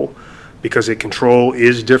control, because a control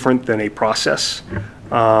is different than a process.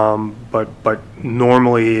 But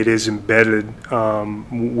normally it is embedded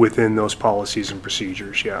within those policies and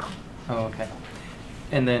procedures, yeah. Oh, okay.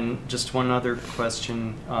 And then just one other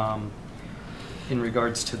question in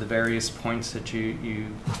regards to the various points that you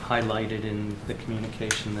highlighted in the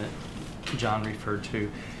communication that John referred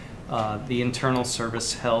to. The internal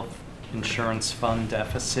service health insurance fund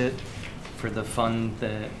deficit for the fund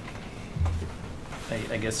that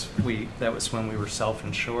I guess that was when we were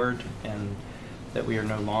self-insured, and that we are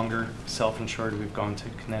no longer self-insured. We've gone to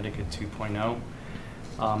Connecticut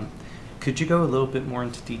 2.0. Could you go a little bit more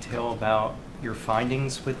into detail about your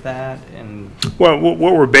findings with that? And well,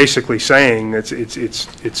 what we're basically saying,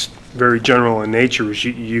 it's very general in nature, is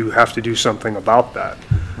you have to do something about that.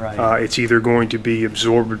 right. It's either going to be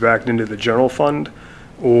absorbed back into the general fund,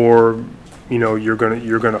 or, you know, you're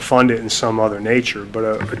gonna fund it in some other nature. But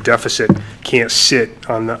a deficit can't sit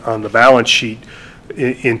on the balance sheet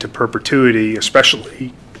into perpetuity,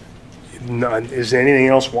 especially. Is anything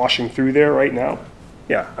else washing through there right now?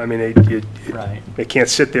 Yeah, I mean, Right. it can't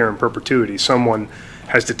sit there in perpetuity. Someone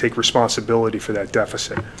has to take responsibility for that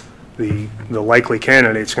deficit. The likely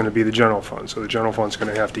candidate's going to be the general fund, so the general fund's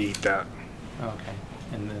going to have to eat that. Okay.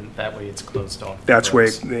 And then that way it's closed off. That's where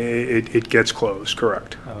Books. it gets closed,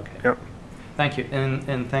 correct. Okay. Yep. Thank you,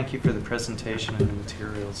 and thank you for the presentation and the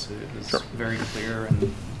materials. It was Sure. very clear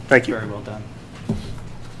and Thank you. very well done.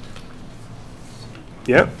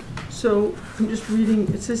 Yeah, So I'm just reading,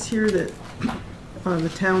 it says here that the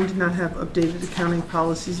town did not have updated accounting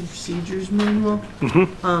policies and procedures manual.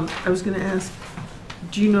 I was going to ask,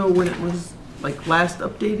 do you know when it was like last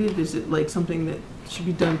updated? Is it like something that should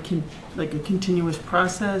be done like a continuous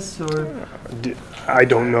process, or? I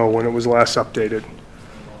don't know when it was last updated.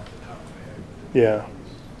 Yeah.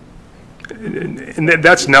 And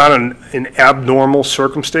that's not an abnormal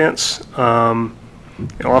circumstance.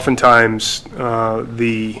 Oftentimes, all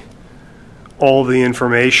the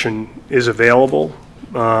information is available.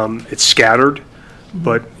 It's scattered,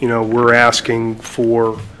 but, we're asking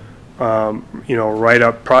for,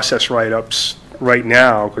 process write-ups right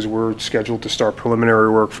now, because we're scheduled to start preliminary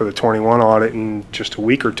work for the 21 audit in just a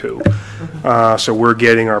week or two. So we're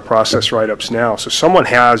getting our process write-ups now. So someone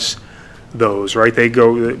has those, right? They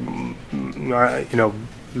go, the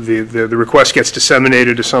request gets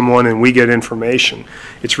disseminated to someone and we get information.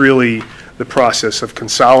 It's really the process of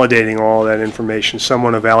consolidating all that information,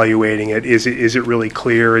 someone evaluating it. Is it really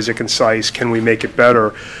clear? Is it concise? Can we make it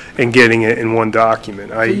better? And getting it in one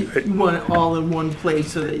document. So you want it all in one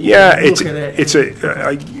place so that you Yeah, can look at it?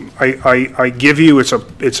 I give you, it's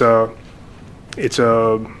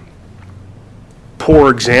a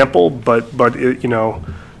poor example, but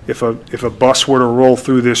if a bus were to roll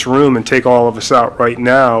through this room and take all of us out right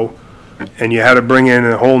now, and you had to bring in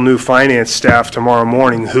a whole new finance staff tomorrow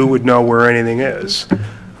morning, who would know where anything is?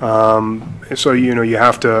 And so, you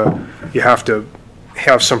have to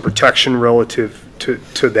have some protection relative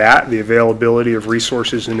to that, the availability of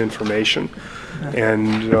resources and information.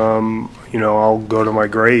 And, I'll go to my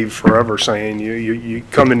grave forever saying you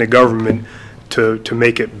come into government to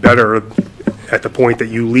make it better at the point that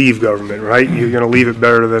you leave government, right? You're going to leave it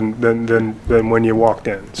better than when you walked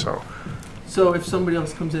in, so. So if somebody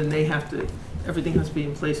else comes in, everything has to be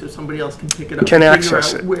in place so somebody else can pick it up. Can and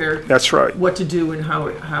access figure out it. where, That's right. what to do and how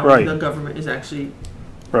Right. the government is actually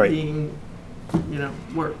Right. being,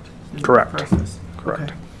 worked in Correct. the process.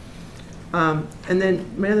 Correct. Okay. And then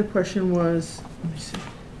my other question was, let me see.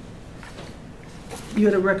 You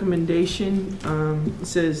had a recommendation, it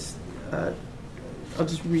says, I'll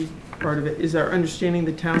just read part of it. Is our understanding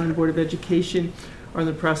the town and Board of Education are in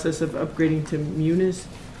the process of upgrading to Munis?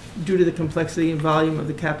 Due to the complexity and volume of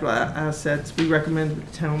the capital assets, we recommend that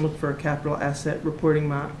the town look for a capital asset reporting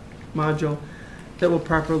module that will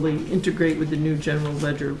properly integrate with the new general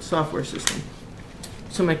ledger software system.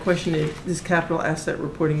 So my question is, this capital asset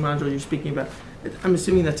reporting module you're speaking about, I'm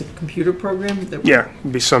assuming that's a computer program? Yeah,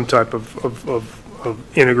 it'd be some type of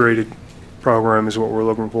integrated program is what we're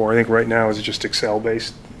looking for. I think right now it's just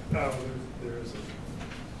Excel-based. There is a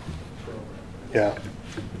program. Yeah. It's not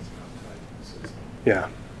tied to the system. Yeah.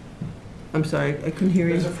 I'm sorry, I couldn't hear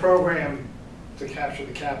There's you. a program to capture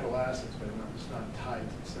the capital assets, but it's not tied,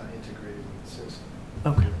 it's not integrated with the system.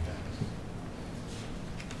 Okay,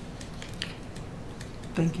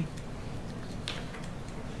 thank you.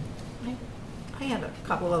 I had a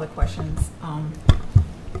couple of other questions.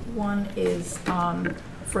 One is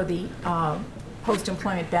for the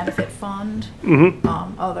post-employment benefit fund,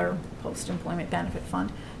 other post-employment benefit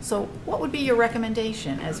fund. So what would be your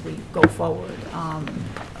recommendation as we go forward,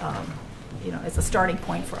 as a starting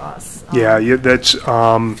point for us? Yeah, that's,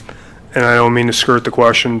 and I don't mean to skirt the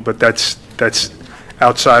question, but that's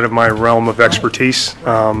outside of my realm of expertise.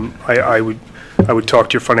 I would talk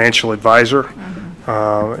to your financial advisor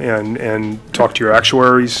and talk to your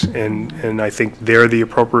actuaries, and I think they're the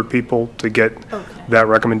appropriate people to get that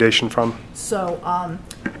recommendation from. So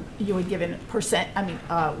you would give a percent,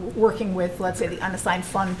 working with, let's say, the unassigned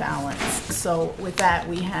fund balance. So with that,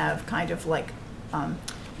 we have kind of like,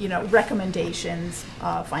 recommendations,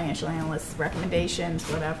 financial analysts' recommendations,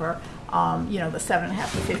 whatever, the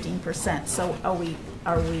 7.5 to 15%. So are we,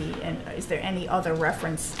 and is there any other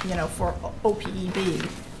reference, for OPEB,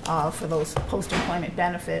 for those post-employment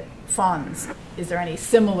benefit funds? Is there any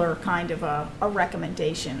similar kind of a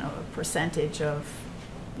recommendation of a percentage of,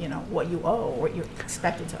 what you owe, what you're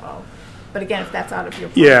expected to owe? But again, if that's out of your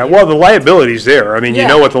purview. Yeah, well, the liability's there. I mean, you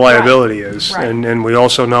know what the right, liability is, right. and we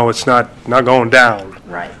also know it's not going down.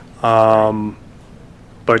 Right.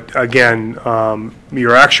 But again,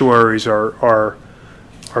 your actuaries are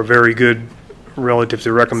very good relative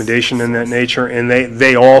to recommendation in that nature, and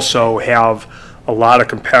they also have a lot of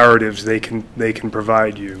comparatives they can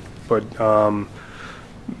provide you. But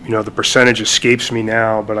the percentage escapes me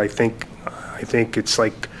now, but I think it's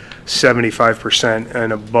like 75%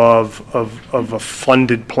 and above of a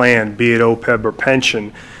funded plan, be it OPEB or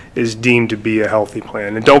pension, is deemed to be a healthy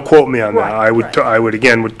plan. And don't quote me on that. Right, right. I would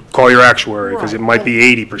again, would call your actuary, because it Right, might be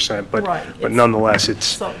 80%, but Right, but it's- nonetheless, it's.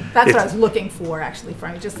 So that's what I it's- was looking for, actually,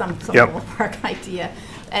 Frank, just some Yep. ballpark idea,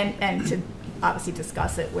 and to obviously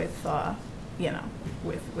discuss it with, you know,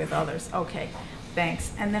 with others. Okay,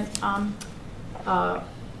 thanks. And then,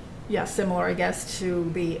 yeah, similar, I guess,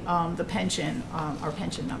 to the pension, our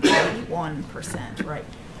pension number, 81%, right?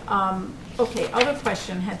 Okay, other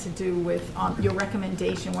question had to do with your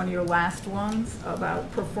recommendation, one of your last ones,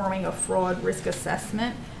 about performing a fraud risk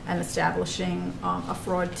assessment and establishing a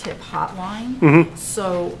fraud tip hotline.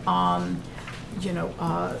 So, you know,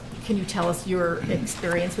 can you tell us your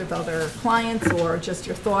experience with other clients, or just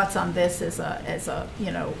your thoughts on this as a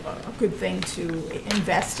you know, a good thing to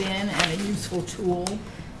invest in and a useful tool?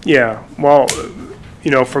 Yeah, well, you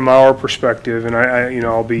know, from our perspective, and I you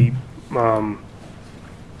know, I'll be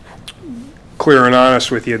clear and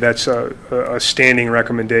honest with you, that's a standing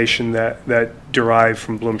recommendation that derived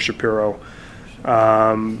from Bloom Shapiro.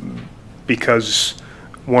 Because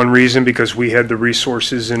one reason, because we had the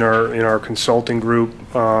resources in our consulting group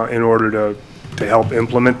in order to help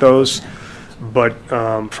implement those. But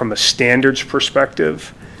from a standards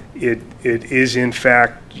perspective, it is in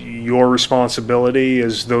fact your responsibility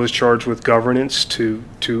as those charged with governance to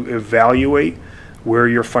evaluate where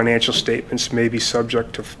your financial statements may be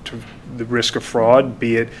subject to the risk of fraud,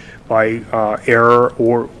 be it by error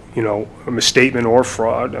or, you know, a misstatement or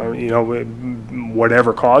fraud, you know,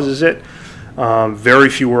 whatever causes it. Very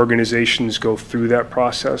few organizations go through that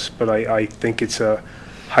process, but I think it's a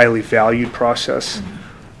highly valued process.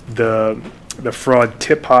 The fraud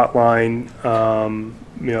tip hotline,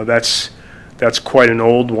 you know, that's quite an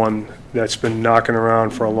old one that's been knocking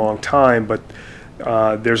around for a long time, but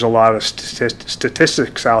there's a lot of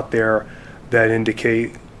statistics out there that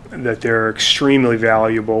indicate that they're extremely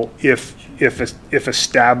valuable if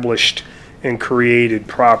established and created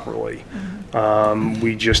properly.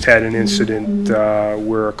 We just had an incident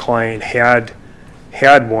where a client had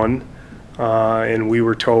one, and we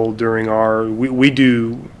were told during we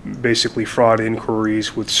do basically fraud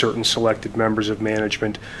inquiries with certain selected members of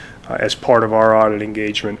management as part of our audit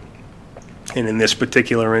engagement. And in this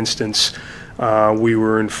particular instance, we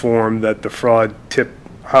were informed that the fraud tip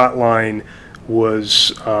hotline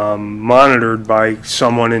was monitored by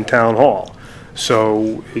someone in town hall.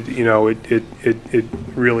 So it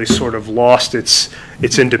really sort of lost its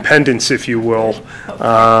independence, if you will,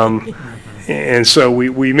 and so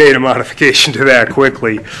we made a modification to that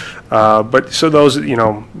quickly. But so those,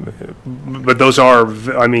 but those are,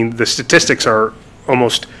 I mean, the statistics are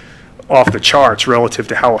almost off the charts relative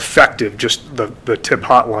to how effective just the tip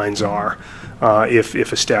hotlines are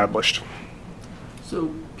if established.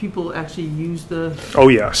 So people actually use the Oh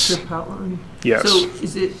yes. tip hotline? Yes. So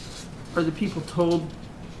are the people told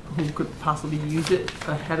who could possibly use it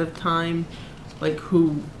ahead of time, like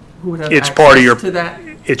who would have It's access part of your, to that?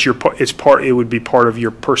 It would be part of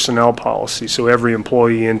your personnel policy. So every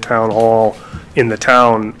employee in town hall in the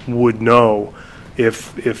town would know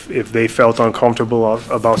if they felt uncomfortable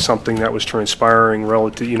about something that was transpiring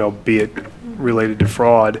relative, be it related to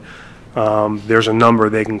fraud. There's a number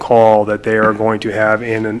they can call that they are going to have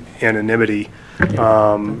anonymity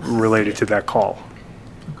related to that call.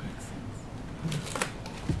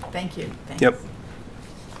 Thank you. Thanks. Yep.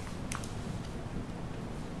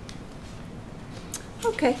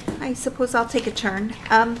 Okay, I suppose I'll take a turn.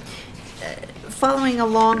 Following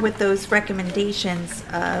along with those recommendations,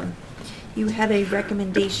 you had a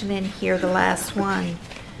recommendation in here, the last one,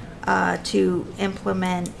 to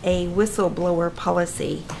implement a whistleblower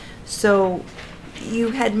policy. So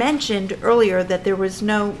you had mentioned earlier that there was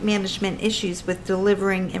no management issues with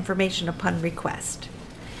delivering information upon request.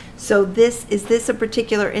 So is this a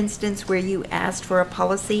particular instance where you asked for a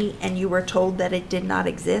policy and you were told that it did not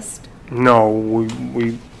exist? No,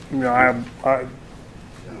 we yeah. I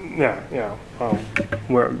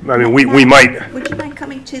mean, we might. Would you mind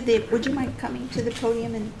coming to the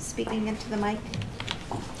podium and speaking into the mic?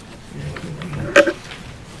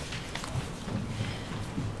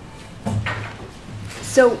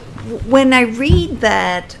 So when I read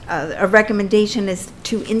that a recommendation is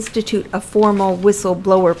to institute a formal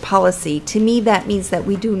whistleblower policy, to me that means that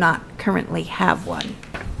we do not currently have one.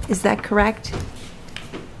 Is that correct?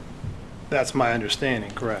 That's my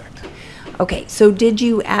understanding, correct. Okay, so did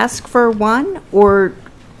you ask for one, or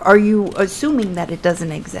are you assuming that it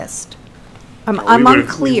doesn't exist? I'm We would've-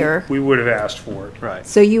 unclear. We would have asked for it. Right.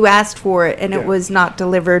 So you asked for it and Yeah. it was not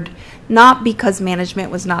delivered, not because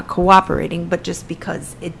management was not cooperating, but just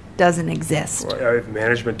because it doesn't exist. If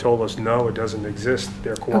management told us, no, it doesn't exist,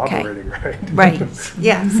 they're cooperating, right? Right,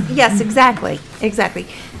 yes, yes, exactly, exactly.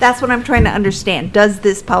 That's what I'm trying to understand. Does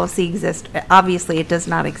this policy exist? Obviously, it does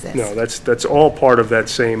not exist. No, that's all part of that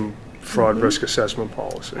same fraud risk assessment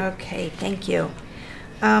policy. Okay, thank you.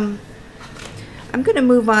 I'm going to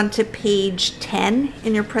move on to page 10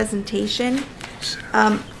 in your presentation.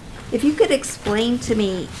 If you could explain to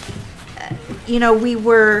me, we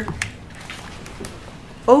were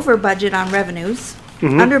over budget on revenues,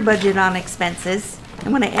 under budget on expenses,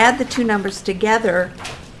 and when I add the two numbers together,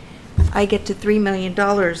 I get to $3 million,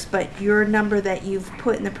 but your number that you've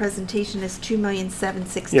put in the presentation is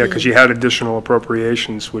 $2,716,000. Yeah, because you had additional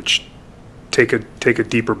appropriations which take a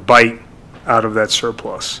deeper bite out of that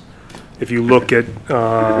surplus. If you look at,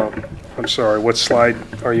 I'm sorry, what slide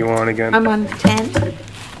are you on again? I'm on 10.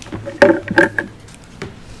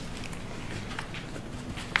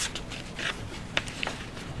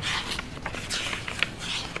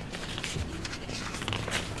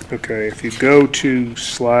 Okay, if you go to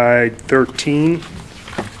slide 13,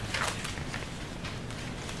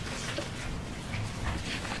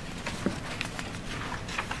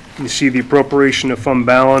 you see the appropriation of fund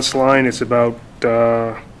balance line. It's about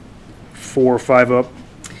 4 or 5 up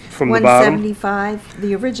from the bottom. 175,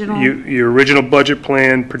 the original. Your original budget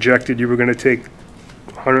plan projected you were going to take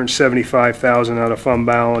 175,000 out of fund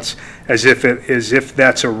balance as if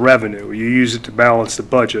that's a revenue. You use it to balance the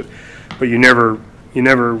budget, but you never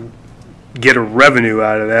get a revenue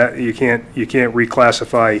out of that. You can't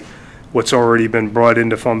reclassify what's already been brought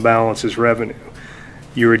into fund balance as revenue.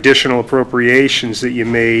 Your additional appropriations that you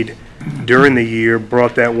made during the year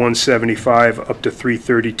brought that 175 up to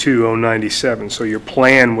 332,097. So your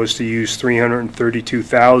plan was to use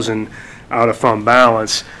 332,000 out of fund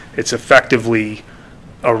balance. It's effectively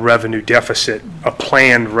a revenue deficit, a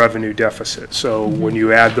planned revenue deficit. So when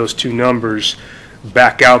you add those two numbers,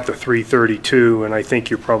 back out the 332, and I think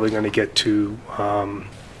you're probably going to get to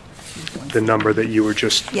the number that you were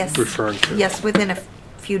just Yes. referring to. Yes, within a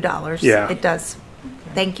few dollars. Yeah. It does.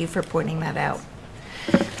 Thank you for pointing that out.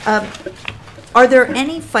 Are there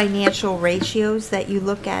any financial ratios that you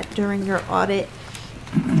look at during your audit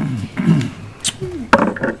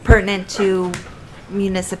pertinent to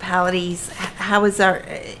municipalities? How is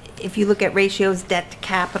if you look at ratios, debt to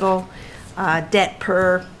capital, debt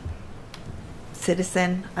per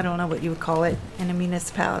citizen, I don't know what you would call it in a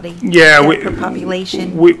municipality. Yeah, debt per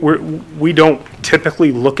population. we don't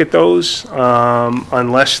typically look at those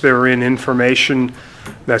unless they're in information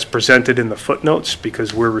that's presented in the footnotes,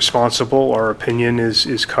 because we're responsible. Our opinion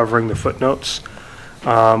is covering the footnotes.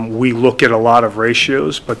 We look at a lot of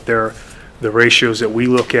ratios, but the ratios that we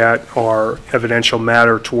look at are evidential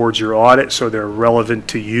matter towards your audit, so they're relevant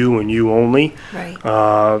to you and you only. Right.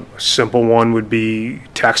 A simple one would be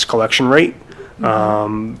tax collection rate. We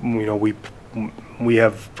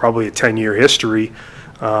have probably a 10-year history,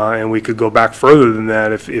 and we could go back further than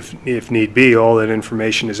that if need be. All that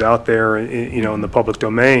information is out there, in the public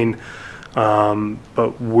domain.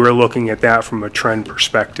 But we're looking at that from a trend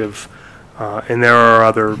perspective. And there are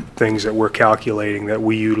other things that we're calculating that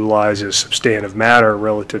we utilize as substantive matter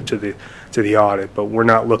relative to the audit. But we're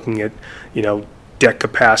not looking at, debt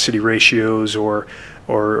capacity ratios or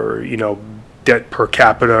debt per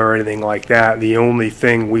capita or anything like that. The only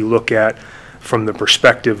thing we look at from the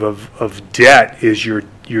perspective of debt is your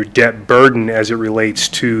debt burden as it relates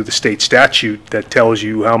to the state statute that tells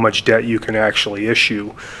you how much debt you can actually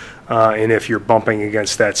issue, and if you're bumping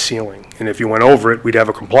against that ceiling. And if you went over it, we'd have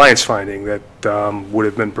a compliance finding that would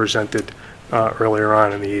have been presented earlier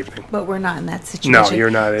on in the evening. But we're not in that situation. No,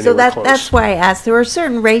 you're not anywhere So close. that's why I asked. There are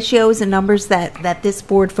certain ratios and numbers that this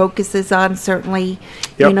board focuses on. Certainly,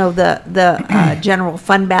 Yep. the general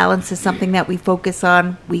fund balance is something that we focus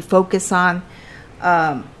on. We focus on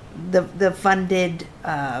the funded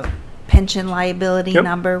pension liability Yep.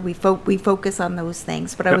 number. We focus on those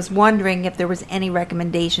things. But I Yep. was wondering if there was any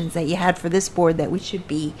recommendations that you had for this board that we should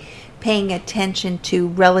be paying attention to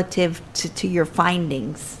relative to your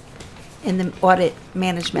findings in the audit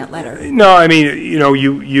management letter. No, I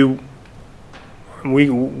mean,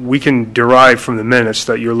 we can derive from the minutes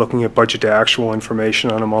that you're looking at budget to actual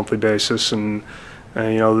information on a monthly basis, and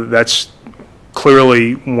that's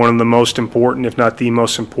clearly one of the most important, if not the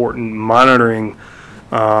most important, monitoring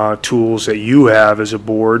tools that you have as a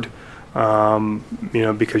board.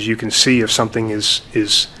 Because you can see if something is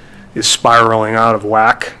spiraling out of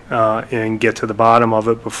whack and get to the bottom of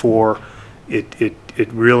it before it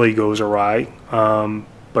really goes awry.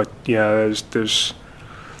 But yeah,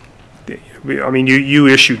 I mean, you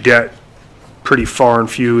issue debt pretty far and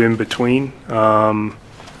few in between.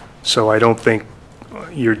 So I don't think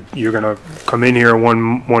you're going to come in here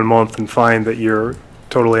one month and find that you're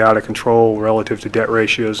totally out of control relative to debt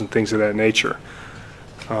ratios and things of that nature.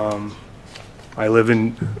 I live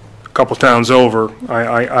in a couple towns over.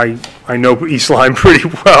 I know East Lyme pretty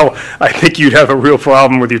well. I think you'd have a real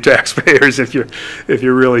problem with your taxpayers if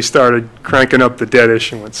you really started cranking up the debt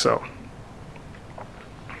issuance. So.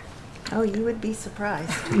 Oh, you would be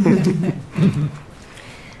surprised.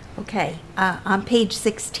 Okay, on page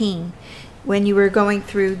 16, when you were going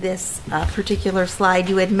through this particular slide,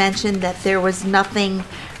 you had mentioned that there was nothing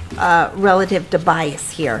relative to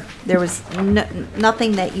bias here. There was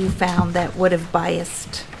nothing that you found that would have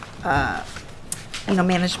biased,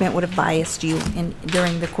 management would have biased you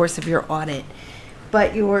during the course of your audit.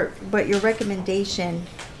 But your recommendation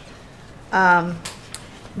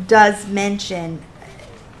does mention,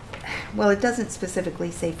 well, it doesn't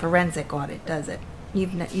specifically say forensic audit, does it? You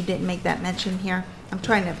didn't make that mention here? I'm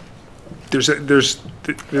trying to. Just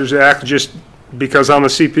because I'm a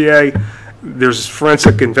CPA, there's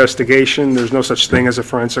forensic investigation. There's no such thing as a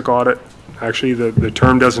forensic audit. Actually, the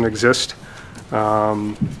term doesn't exist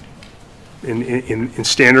in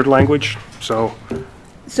standard language. So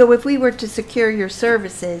if we were to secure your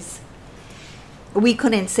services, we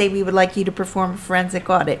couldn't say we would like you to perform a forensic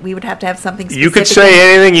audit. We would have to have something specific. You could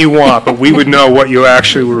say anything you want, but we would know what you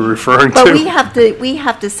actually were referring to. But we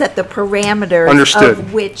have to set the parameters Understood.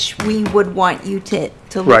 Of which we would want you to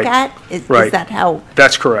look Right. at. Is that how?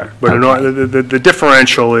 That's correct. But Okay. the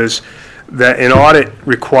differential is that an audit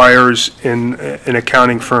requires an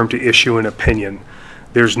accounting firm to issue an opinion.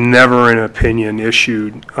 There's never an opinion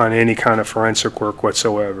issued on any kind of forensic work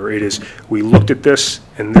whatsoever. It is, we looked at this,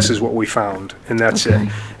 and this is what we found, and that's it.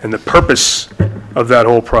 And the purpose of that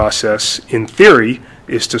whole process, in theory,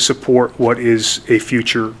 is to support what is a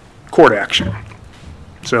future court action.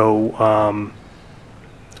 So,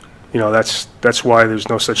 that's why there's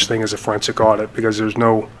no such thing as a forensic audit, because there's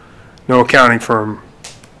no accounting firm,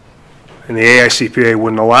 and the AICPA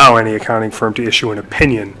wouldn't allow any accounting firm to issue an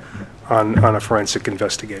opinion on a forensic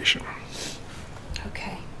investigation.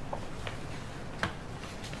 Okay.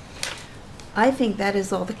 I think that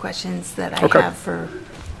is all the questions that I Okay. have for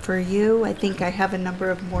you. I think I have a number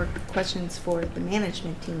of more questions for the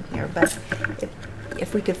management team here, but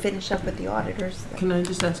if we could finish up with the auditors. Can I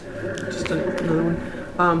just ask another one?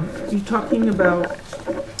 You talking about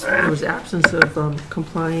there was absence of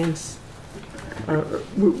compliance.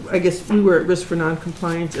 I guess we were at risk for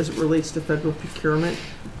non-compliance as it relates to federal procurement.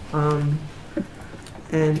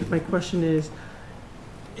 And my question is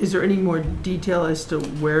there any more detail as to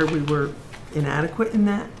where we were inadequate in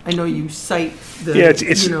that? I know you cite the,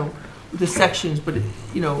 the sections, but,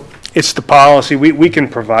 It's the policy. We can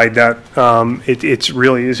provide that. It's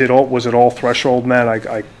really, was it all threshold met?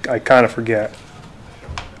 I kind of forget.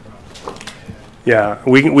 Yeah,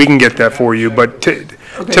 we can get that for you, but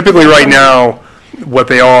typically right now, what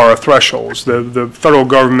they are thresholds. The federal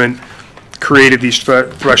government created these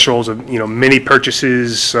thresholds of, mini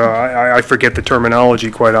purchases. I forget the terminology,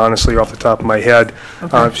 quite honestly, off the top of my head.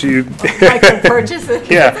 Micro purchases?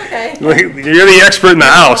 Yeah. Okay. You're the expert in the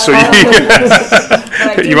house, so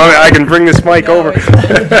I can bring this mic over.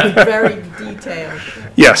 It's very detailed.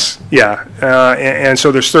 Yes, yeah. And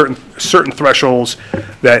so there's certain thresholds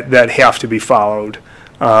that have to be followed.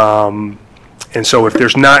 And so if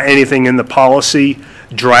there's not anything in the policy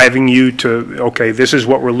driving you to, okay, this is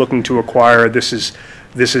what we're looking to acquire, this is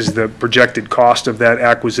the projected cost of that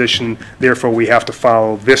acquisition, therefore we have to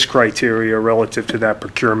follow this criteria relative to that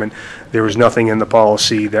procurement, there was nothing in the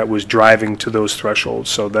policy that was driving to those thresholds.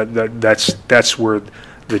 So that's where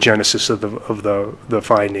the genesis of the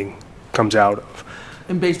finding comes out of.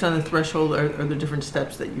 and based on the threshold, are there different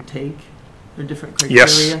steps that you take? Or different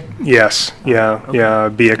criteria? Yes, yeah, Okay. yeah,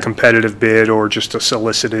 be a competitive bid or just a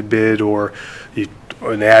solicited bid, or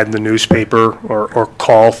an ad in the newspaper, or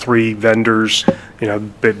call 3 vendors,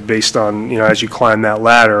 based on, as you climb that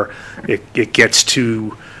ladder, it gets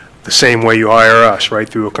to the same way you hire us, right,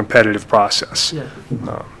 through a competitive process. Yeah.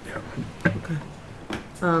 Yeah. Okay.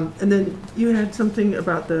 And then you had something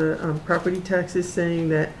about the property taxes, saying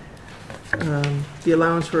that the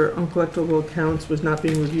allowance for uncollectible accounts was not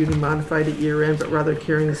being reviewed and modified at year end, but rather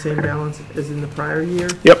carrying the same balance as in the prior year.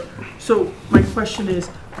 Yep. So my question is,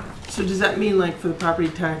 so does that mean, like, for the property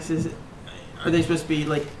taxes, are they supposed to be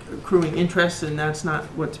like accruing interest, and that's not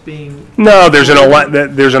what's being? No, there's an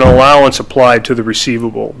allowance applied to the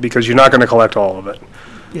receivable, because you're not going to collect all of it.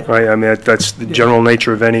 Yeah. Right, I mean, that's the general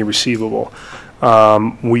nature of any receivable.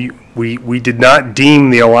 we did not deem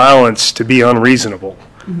the allowance to be unreasonable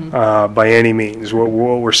by any means. What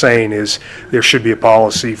we're saying is there should be a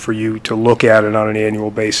policy for you to look at it on an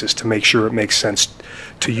annual basis to make sure it makes sense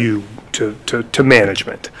to you, to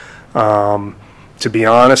management. To be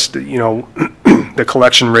honest, you know, the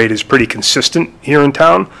collection rate is pretty consistent here in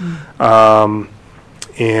town.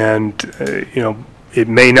 You know, it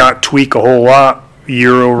may not tweak a whole lot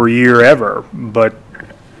year over year ever, but,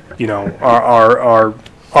 you know, our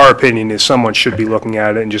opinion is someone should be looking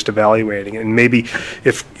at it and just evaluating it. And maybe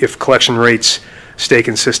if collection rates stay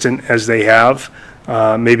consistent as they have,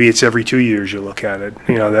 maybe it's every 2 years you look at it.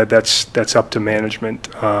 You know, that's up to management.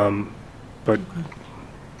 But,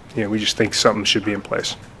 you know, we just think something should be in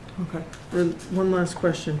place. Okay. And one last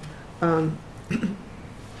question.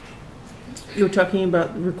 You were talking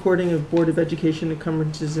about the recording of Board of Education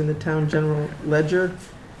encumbrances in the town general ledger,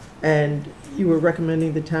 and you were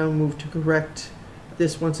recommending the town move to correct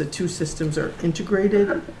this once the two systems are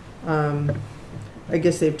integrated. I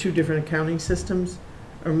guess they have two different accounting systems,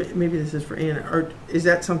 or maybe this is for Anna. Or is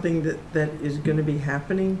that something that is going to be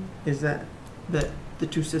happening? Is that the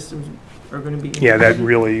two systems are going to be integrated? Yeah, that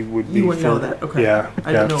really would be. You wouldn't know that, okay. Yeah.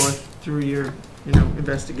 I don't know if through your,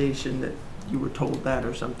 investigation that you were told that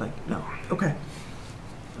or something. No, okay.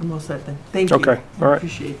 I'm all set then. Thank you. Okay, all right.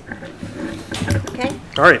 Appreciate it. Okay,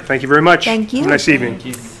 All right, thank you very much. Thank you. Have a nice evening.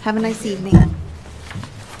 Thank you. have a nice evening.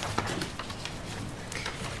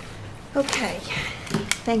 Okay,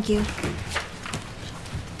 thank you.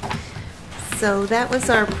 So that was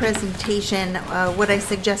our presentation. What I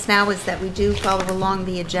suggest now is that we do follow along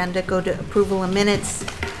the agenda, go to approval of minutes,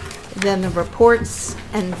 then the reports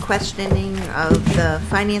and questioning of the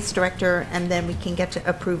finance director, and then we can get to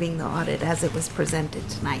approving the audit as it was presented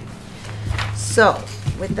tonight. So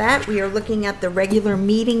with that, we are looking at the regular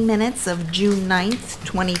meeting minutes of June 9th,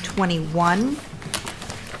 2021.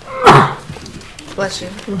 Bless you.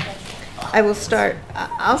 I'll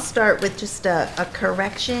start with just a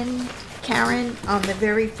correction, Karen, on the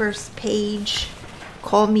very first page,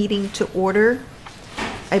 call meeting to order.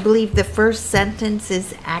 I believe the first sentence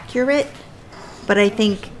is accurate, but I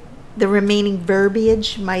think the remaining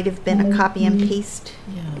verbiage might have been a copy and paste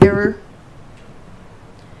error.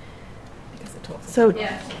 So,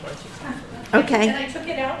 Yeah. okay. And I took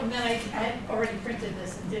it out, and then I had already printed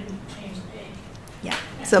this and didn't change the page. Yeah,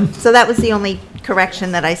 so that was the only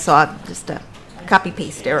correction that I saw, just a copy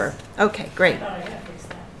paste error. Okay, great. I thought I had fixed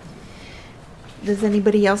that. Does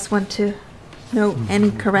anybody else want to note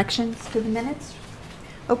any corrections to the minutes?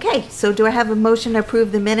 Okay, so do I have a motion to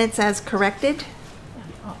approve the minutes as corrected?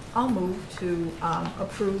 I'll move to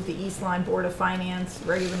approve the East Lyme Board of Finance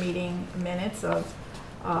regular meeting minutes of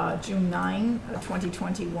June 9,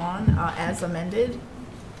 2021, as amended.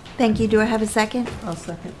 Thank you. Do I have a second? I'll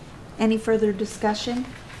second. Any further discussion?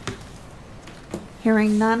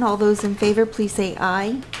 Hearing none, all those in favor, please say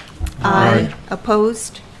aye. Aye.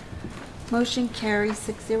 Opposed? Motion carries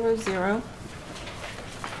 600.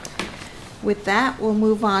 With that, we'll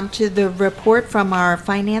move on to the report from our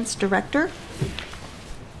finance director.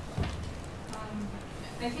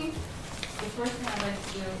 I think the first thing I'd like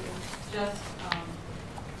to do is just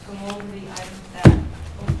go over the items that,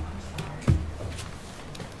 oh, I'm sorry.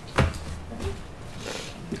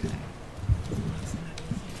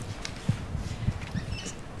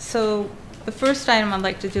 So the first item I'd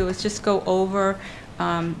like to do is just go over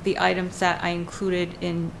the items that I included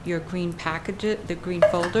in your green packages, the green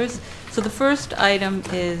folders. So the first item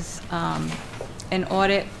is an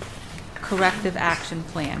audit corrective action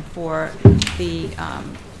plan for the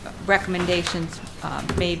recommendations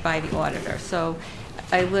made by the auditor. So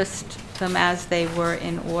I list them as they were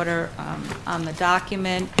in order on the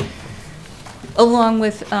document, along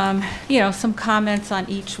with some comments on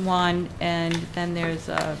each one, and then there's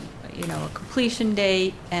a completion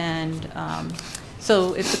date, and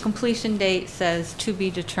so if the completion date says to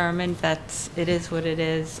be determined, it is what it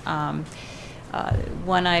is.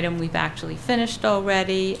 One item we've actually finished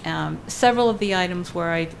already. Several of the items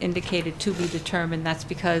where I indicated to be determined, that's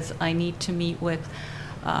because I need to meet with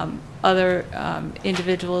other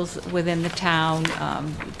individuals within the town,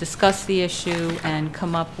 discuss the issue, and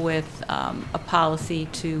come up with a policy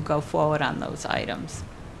to go forward on those items.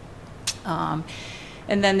 And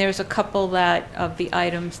then there's a couple of the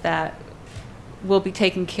items that will be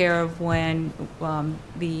taken care of when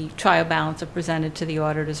the trial balance are presented to the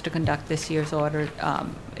auditors to conduct this year's audit,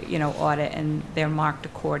 and they're marked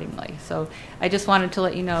accordingly. So I just wanted to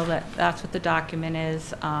let you know that that's what the document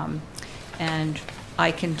is, and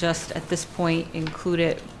I can just at this point include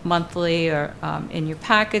it monthly or in your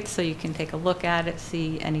packets, so you can take a look at it,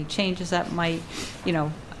 see any changes that might,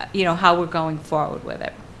 how we're going forward with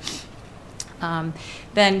it.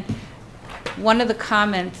 Then one of the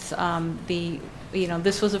comments,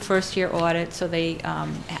 this was a first-year audit, so they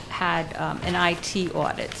had an IT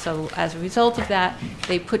audit. So as a result of that,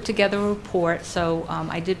 they put together a report. So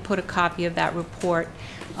I did put a copy of that report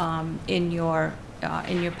in your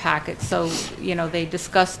packet. So, they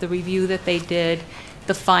discussed the review that they did,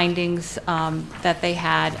 the findings that they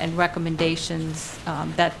had, and recommendations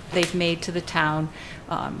that they've made to the town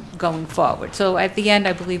going forward. So at the end,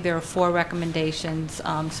 I believe there are 4 recommendations.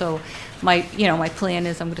 So my plan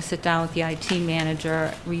is I'm going to sit down with the IT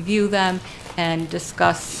manager, review them, and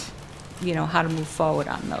discuss, how to move forward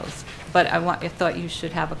on those. But I thought you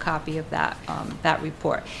should have a copy of that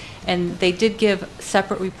report. And they did give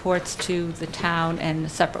separate reports to the town and a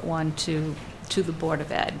separate one to the Board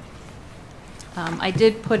of Ed. I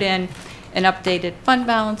did put in an updated fund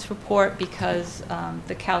balance report because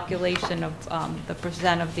the calculation of the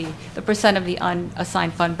percent of the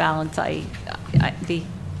unassigned fund balance, I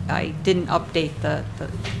didn't update the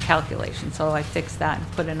calculation, so I fixed that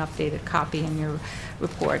and put an updated copy in your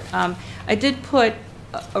report. I did put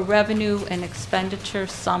a revenue and expenditure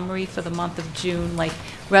summary for the month of June, like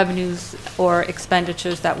revenues or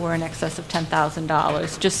expenditures that were in excess of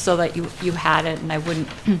 $10,000, just so that you had it and I wouldn't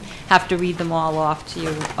have to read them all off to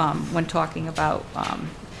you when talking about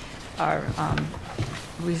our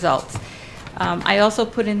results. I also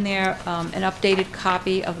put in there an updated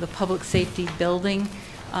copy of the public safety building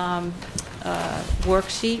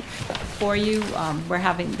worksheet for you.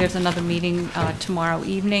 There's another meeting tomorrow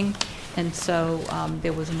evening, and so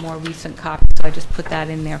there was a more recent copy, so I just put that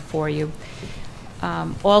in there for you.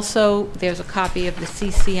 Also, there's a copy of the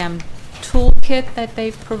CCM toolkit that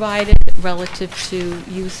they've provided relative to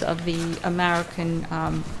use of the American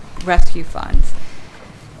Rescue Funds.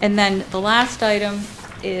 And then the last item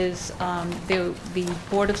is the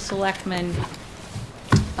Board of Selectmen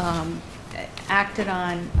acted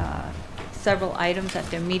on several items at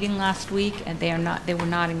their meeting last week, and they were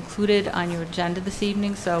not included on your agenda this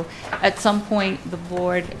evening. So at some point, the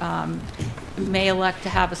board may elect to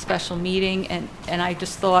have a special meeting, and I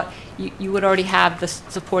just thought you would already have the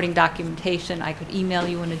supporting documentation. I could email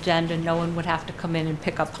you an agenda. No one would have to come in and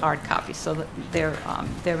pick up hard copies, so that they're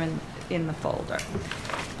in the folder.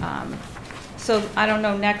 So I don't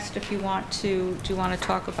know, next, if you want to, do you want to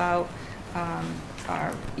talk about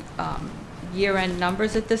our year-end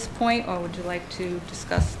numbers at this point, or would you like to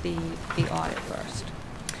discuss the audit first?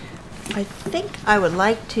 I think I would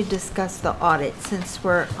like to discuss the audit since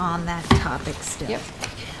we're on that topic still. Yep.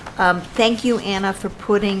 Thank you, Anna, for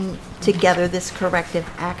putting together this corrective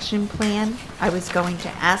action plan. I was going to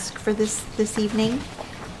ask for this evening,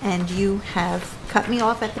 and you have cut me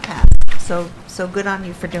off at the pass. So good on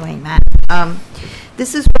you for doing that.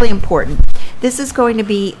 This is really important. This is going to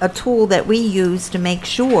be a tool that we use to make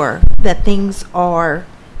sure that things are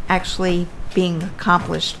actually being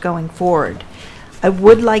accomplished going forward. I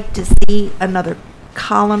would like to see another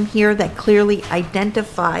column here that clearly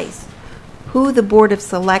identifies who the Board of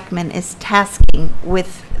Selectmen is tasking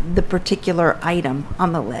with the particular item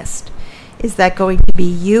on the list. Is that going to be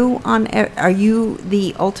you are you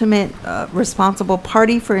the ultimate responsible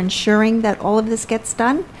party for ensuring that all of this gets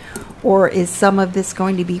done? Or is some of this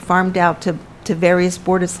going to be farmed out to various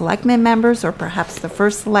Board of Selectmen members, or perhaps the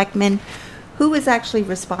first selectman? Who is actually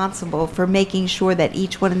responsible for making sure that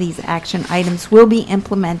each one of these action items will be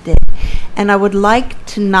implemented? And I would like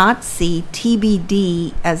to not see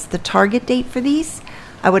TBD as the target date for these.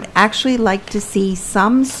 I would actually like to see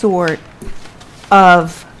some sort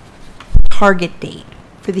of target date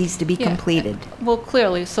for these to be completed. Well,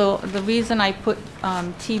 clearly, so the reason I put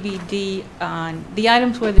TBD on, the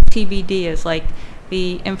items where the TBD is, like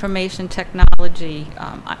the information technology,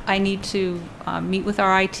 I need to meet with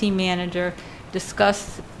our IT manager,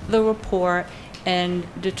 discuss the report, and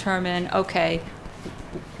determine, okay,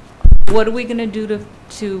 what are we going to do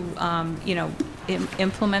to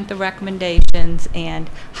implement the recommendations, and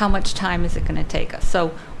how much time is it going to take us?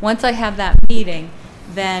 So once I have that meeting,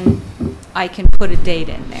 then I can put a date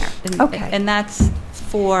in there. Okay. And that's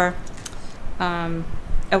for,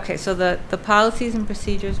 okay, so the policies and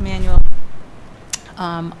procedures manual,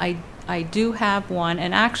 I do have one,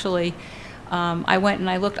 and actually, I went and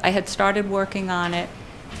I looked. I had started working on it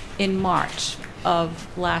in March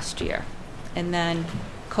of last year, and then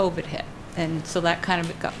COVID hit, and so that kind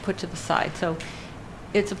of got put to the side. So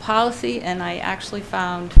it's a policy, and I actually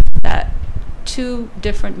found that 2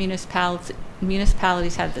 different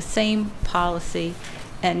municipalities had the same policy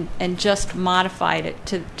and I modified it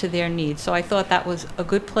to their needs. So I thought that was a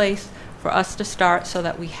good place for us to start, so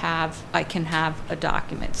that I can have a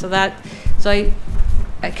document. So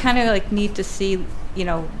I kind of like need to see,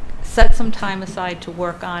 set some time aside to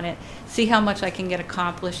work on it, see how much I can get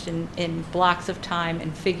accomplished in blocks of time,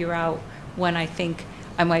 and figure out when I think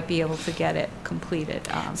I might be able to get it completed.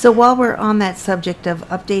 So while we're on that subject of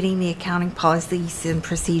updating the accounting policies and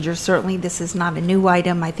procedures, certainly this is not a new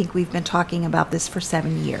item. I think we've been talking about this for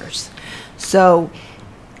 7 years. So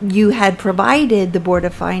you had provided the Board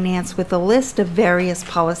of Finance with a list of various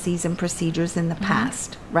policies and procedures in the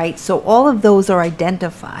past, right? So all of those are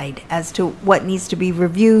identified as to what needs to be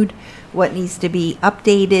reviewed, what needs to be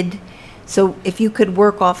updated. So if you could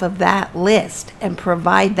work off of that list and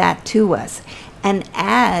provide that to us, and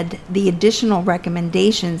add the additional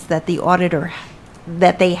recommendations that the auditor,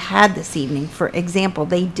 that they had this evening. For example,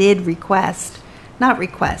 they did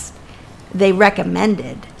they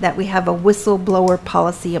recommended that we have a whistleblower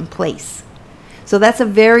policy in place. So that's a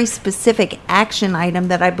very specific action item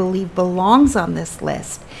that I believe belongs on this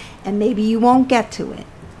list. And maybe you won't get to it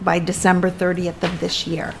by December 30th of this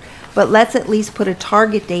year. But let's at least put a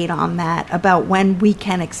target date on that about when we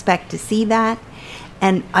can expect to see that,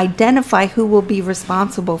 and identify who will be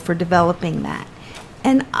responsible for developing that.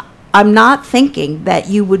 And I'm not thinking that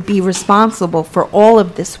you would be responsible for all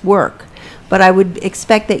of this work, but I would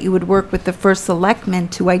expect that you would work with the first selectman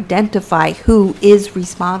to identify who is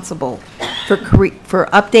responsible for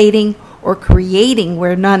updating or creating,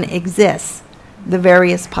 where none exists, the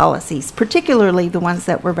various policies, particularly the ones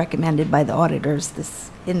that were recommended by the auditors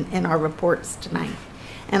in our reports tonight.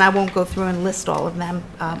 And I won't go through and list all of them.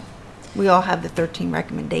 We all have the 13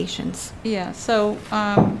 recommendations. Yeah, so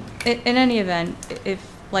in any event, if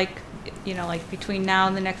like between now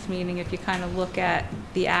and the next meeting, if you kind of look at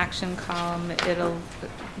the action column, it'll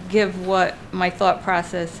give what my thought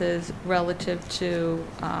process is relative to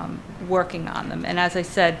working on them. And as I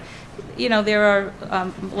said, there are,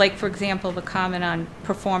 like for example, the comment on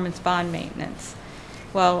performance bond maintenance.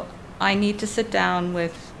 Well, I need to sit down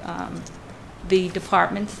with the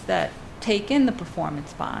departments that take in the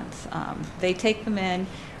performance bonds. They take them in,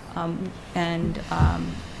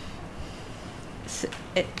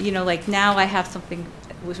 like now I have something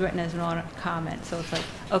that was written as an audit comment, so it's like,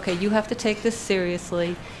 okay, you have to take this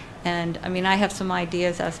seriously, and I mean, I have some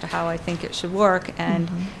ideas as to how I think it should work,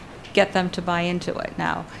 and get them to buy into it.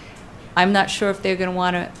 Now, I'm not sure if they're going to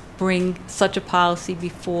want to bring such a policy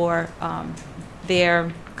before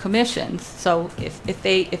their commissions, so if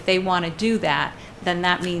they want to do that, then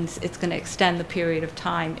that means it's going to extend the period of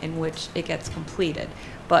time in which it gets completed.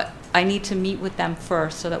 But I need to meet with them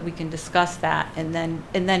first so that we can discuss that and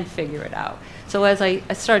then figure it out. So as I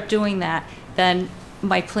start doing that, then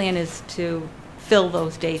my plan is to fill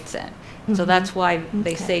those dates in. So that's why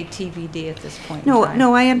they say TBD at this point in time.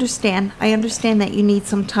 No, I understand. I understand that you need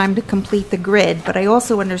some time to complete the grid, but I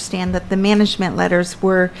also understand that the management letters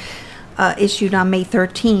were issued on May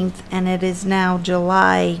 13th, and it is now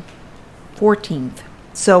July 14th.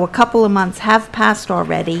 So a couple of months have passed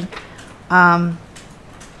already. And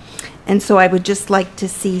so I would just like to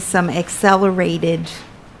see some accelerated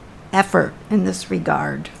effort in this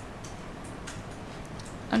regard.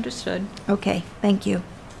 Understood. Okay, thank you.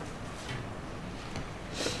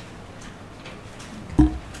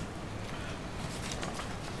 And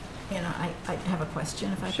I have a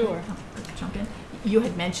question, if I Sure. could jump in. You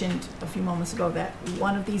had mentioned a few moments ago that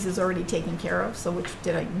one of these is already taken care of, so which,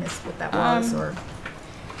 did I miss what that was, or?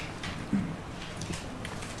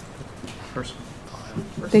 Personal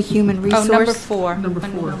file. The human resource. Oh, number 4. Number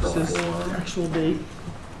 4 Number says four. actual date.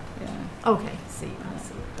 Yeah. Okay, I see,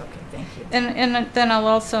 okay, thank you. And then I'll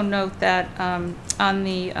also note that on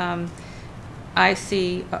the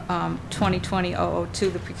IC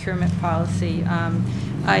 2020-002, the procurement policy,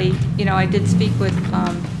 I did speak with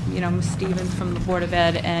Ms. Stevens from the Board of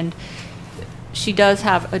Ed, and she does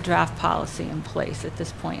have a draft policy in place at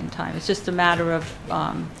this point in time. It's just a matter of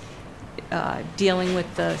dealing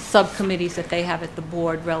with the subcommittees that they have at the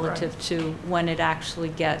board relative to when it actually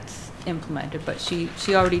gets implemented. But she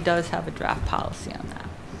already does have a draft policy on that.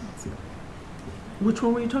 Which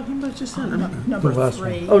one were you talking about just then? Number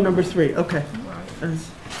 3. Oh, number 3, okay. Right.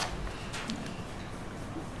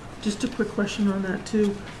 Just a quick question on that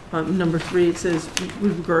too. Number 3, it says,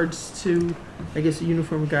 with regards to, I guess, a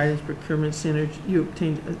uniform guidance procurement standard, you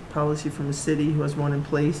obtained a policy from a city who has one in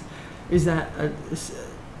place. Is that a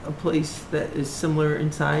place that is similar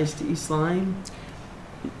in size to East Lyme?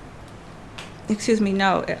 Excuse me,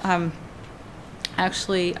 no.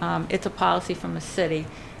 Actually, it's a policy from a city.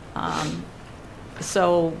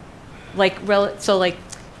 So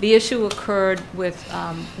the issue occurred with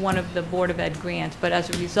one of the Board of Ed grants, but as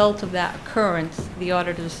a result of that occurrence, the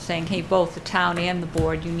auditors are saying, hey, both the town and the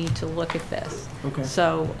board, you need to look at this. Okay.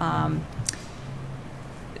 So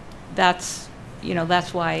that's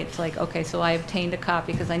that's why it's like, okay, so I obtained a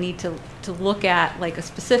copy because I need to look at like a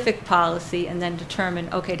specific policy and then determine,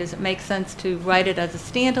 okay, does it make sense to write it as a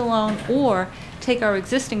standalone or take our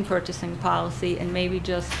existing purchasing policy and maybe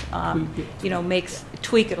just,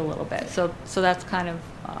 tweak it a little bit. So that's kind of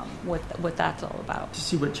what that's all about. To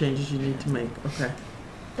see what changes you need to make, okay.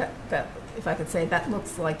 That, if I could say, that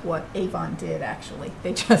looks like what Avon did, actually.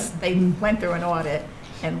 They went through an audit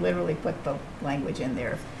and literally put the language in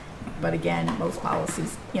there. But again, most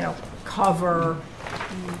policies, cover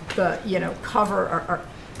the,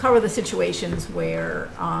 cover the situations where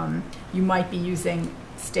you might be using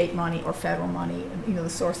state money or federal money, and, the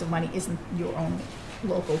source of money isn't your own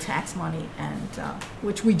local tax money, and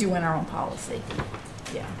which we do in our own policy.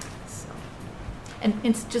 Yeah. So, and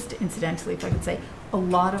it's just incidentally, if I could say, a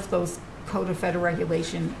lot of those Code of Federal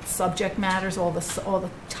Regulation subject matters, all the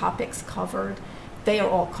topics covered, they are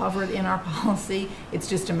all covered in our policy. It's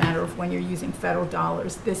just a matter of when you're using federal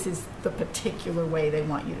dollars, this is the particular way they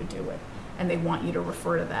want you to do it, and they want you to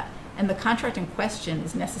refer to that. And the contract in question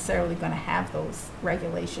is necessarily going to have those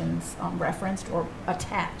regulations referenced or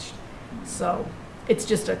attached. So it's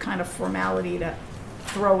just a kind of formality to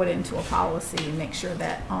throw it into a policy and make sure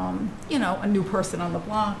that, a new person on the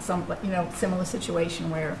block, similar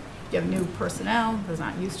situation where you have new personnel who's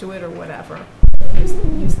not used to it or whatever,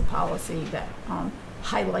 use the policy that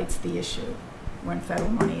highlights the issue when federal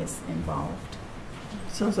money is involved.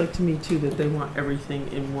 Sounds like to me too that they want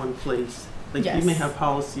everything in one place. Like Yes. you may have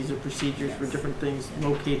policies or procedures for different things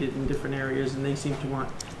located in different areas, and they seem to want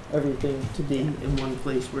everything to be in one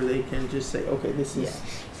place where they can just say, okay, this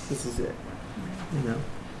is it.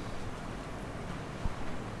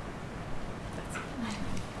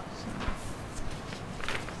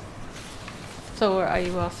 So are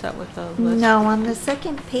you all set with the list? No, on the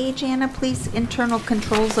second page, Anna, please, internal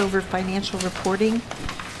controls over financial reporting.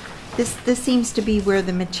 This seems to be where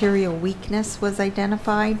the material weakness was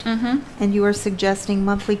identified. Mm-hmm. And you are suggesting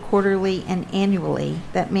monthly, quarterly, and annually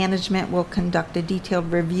that management will conduct a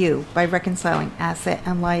detailed review by reconciling asset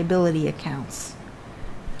and liability accounts.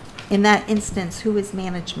 In that instance, who is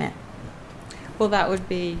management? Well, that would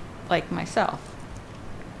be like myself.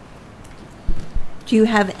 Do you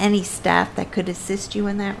have any staff that could assist you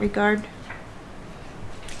in that regard?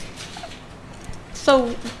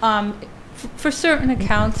 So, for certain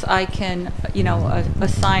accounts, I can,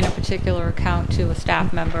 assign a particular account to a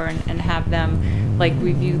staff member and have them,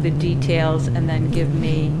 review the details and then give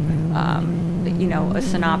me, a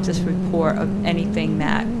synopsis report of anything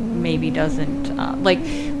that maybe doesn't,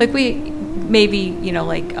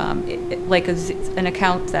 an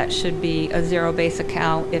account that should be a zero-base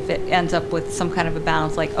account, if it ends up with some kind of a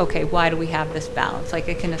balance, okay, why do we have this balance? I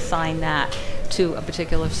can assign that to a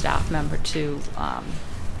particular staff member to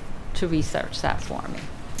research that for me.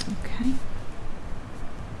 Okay.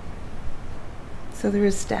 So there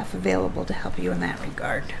is staff available to help you in that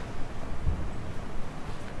regard.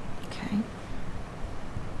 Okay.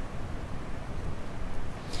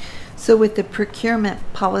 So with the procurement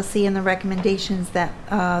policy and the recommendations that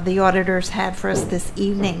the auditors had for us this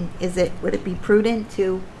evening, would it be prudent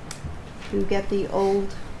to get the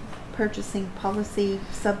old purchasing policy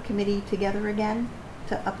subcommittee together again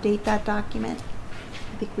to update that document?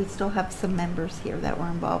 I think we still have some members here that were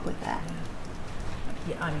involved with that.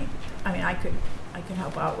 Yeah, I mean, I could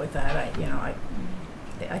help out with that.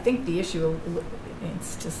 I think the issue,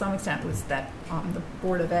 to some extent, was that the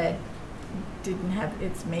Board of Ed didn't have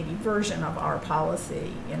its maybe version of our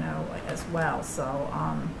policy, as well. So,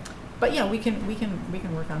 but yeah, we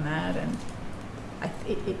can work on that, and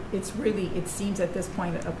it seems at this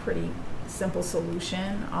point a pretty simple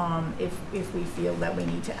solution. If we feel that we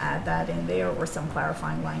need to add that in there or some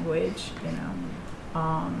clarifying language,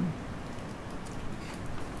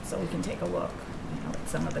 so we can take a look, at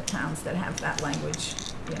some of the towns that have that language,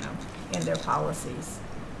 in their policies.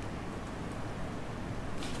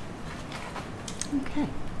 Okay.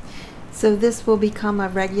 So this will become a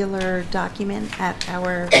regular document at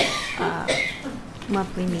our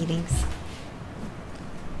monthly meetings.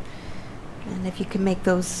 And if you can make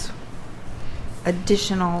those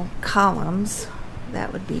additional columns,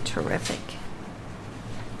 that would be terrific.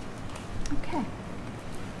 Okay.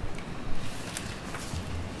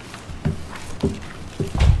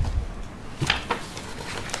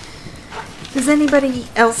 Does anybody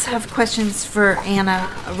else have questions for Anna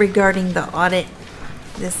regarding the audit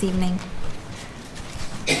this evening?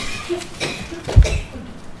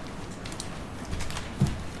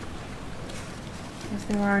 If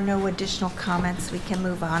there are no additional comments, we can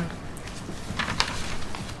move on.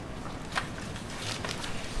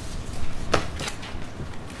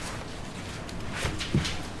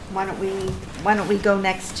 why don't we go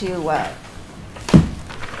next to,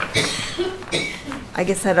 I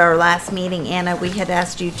guess at our last meeting, Anna, we had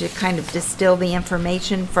asked you to kind of distill the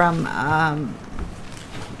information from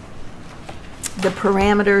the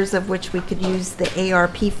parameters of which we could use the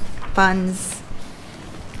ARP funds.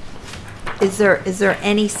 Is there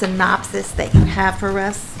any synopsis that you have for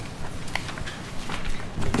us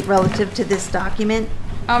relative to this document?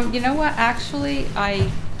 You know what, actually, I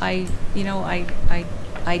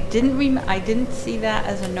didn't see that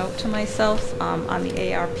as a note to myself on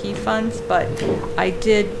the ARP funds, but I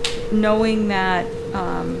did, knowing that,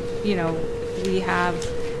 we have,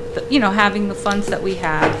 having the funds that we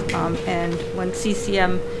have, and when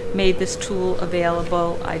CCM made this tool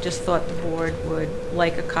available, I just thought the board would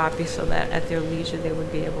like a copy so that at their leisure they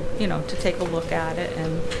would be able, to take a look at it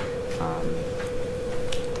and,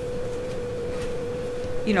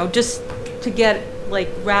 just to get,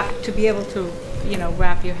 to be able to,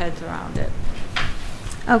 wrap your heads around it.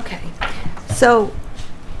 Okay, so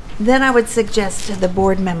then I would suggest to the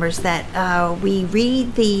board members that we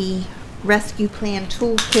read the rescue plan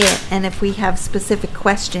toolkit, and if we have specific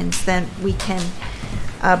questions, then we can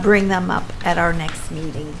bring them up at our next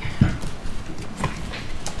meeting.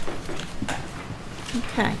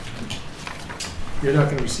 Okay. You're not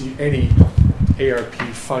going to receive any ARP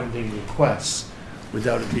funding requests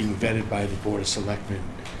without it being vetted by the Board of Selectmen.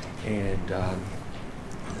 And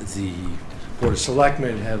the Board of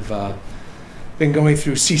Selectmen have been going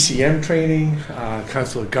through CCM training,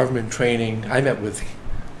 Council of Government training. I met with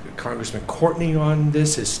Congressman Courtney on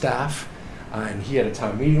this, his staff, and he had a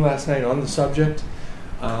town meeting last night on the subject.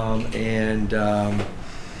 And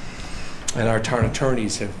our town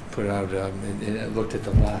attorneys have put out and looked at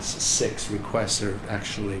the last 6 requests that are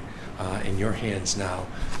actually in your hands now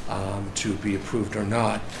to be approved or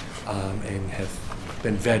not, and have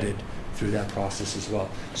been vetted through that process as well.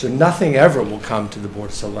 So nothing ever will come to the Board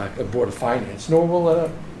of Finance, nor will it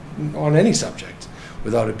on any subject,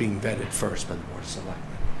 without it being vetted first by the Board of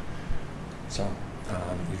Selectmen. So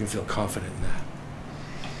you can feel confident in that.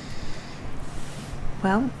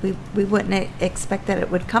 Well, we wouldn't expect that it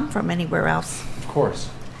would come from anywhere else. Of course.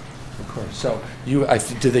 So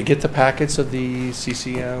did they get the packets of the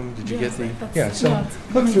CCM? Did you get the? Yeah. So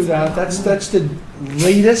look through that. That's the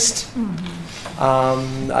latest.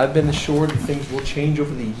 Mm-hmm. I've been assured that things will change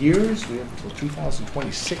over the years. We have until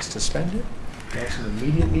 2026 to spend it. We have some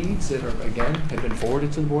immediate needs that are have been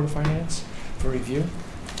forwarded to the Board of Finance for review.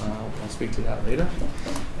 I'll speak to that later,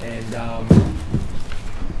 and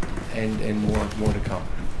more to come.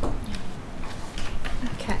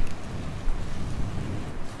 Okay.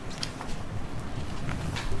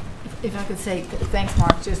 If I could say, thanks,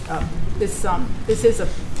 Mark, just this is a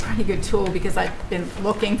pretty good tool because I've been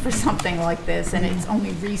looking for something like this, and it's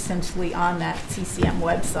only recently on that CCM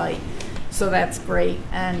website, so that's great.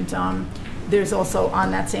 And there's also on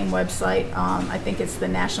that same website, I think it's the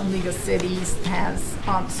National League of Cities has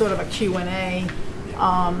sort of a Q&A,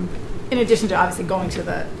 in addition to obviously going to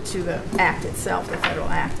the act itself, the federal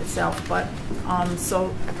act itself, but a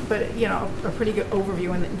pretty good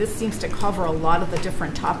overview, and this seems to cover a lot of the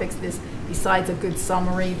different topics. Besides a good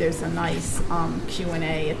summary, there's a nice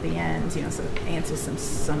Q&A at the end, so it answers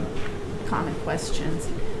some common questions.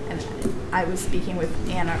 And I was speaking with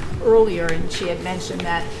Anna earlier, and she had mentioned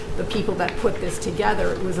that the people that put this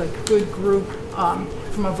together, it was a good group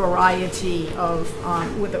from a variety of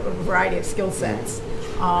with a variety of skill sets.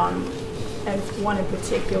 And one in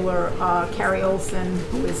particular, Carrie Olson,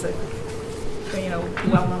 who is a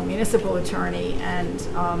well-known municipal attorney, and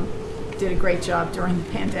did a great job during the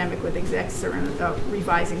pandemic with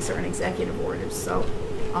revising certain executive orders. So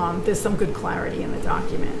there's some good clarity in the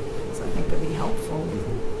document, so I think that'll be helpful.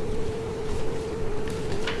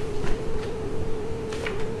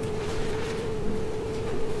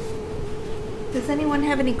 Does anyone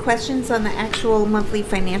have any questions on the actual monthly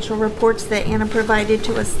financial reports that Anna provided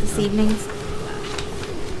to us this evening?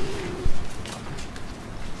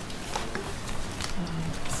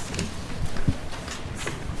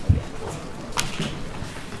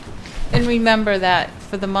 And remember that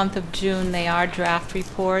for the month of June, they are draft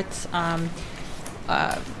reports.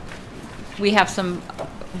 We have some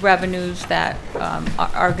revenues that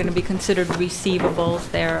are going to be considered receivables.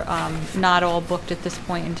 They're not all booked at this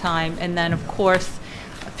point in time. And then, of course,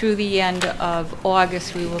 through the end of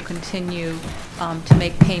August, we will continue to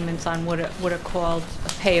make payments on what are called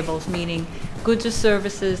payables, meaning goods or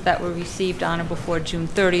services that were received on or before June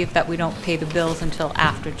 30th that we don't pay the bills until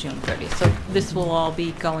after June 30th. So this will all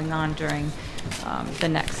be going on during the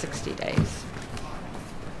next 60 days.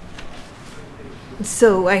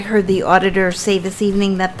 So I heard the auditor say this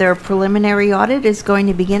evening that their preliminary audit is going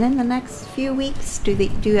to begin in the next few weeks. Do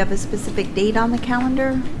you have a specific date on the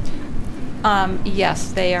calendar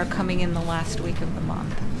Yes, they are coming in the last week of the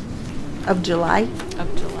month of July?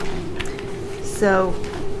 of July. So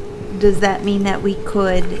does that mean that we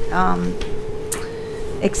could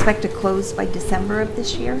expect to close by December of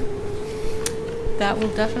this year? That will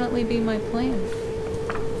definitely be my plan.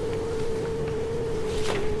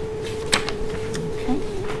 Okay.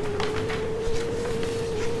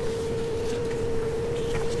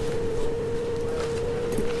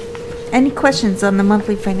 Any questions on the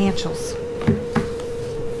monthly financials?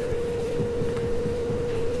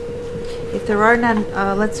 If there are none,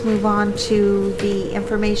 let's move on to the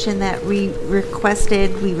information that we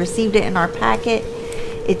requested. We received it in our packet.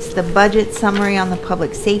 It's the budget summary on the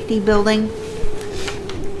public safety building.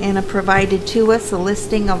 Anna provided to us a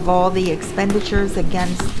listing of all the expenditures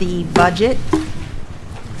against the budget.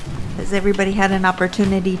 Has everybody had an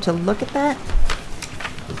opportunity to look at that?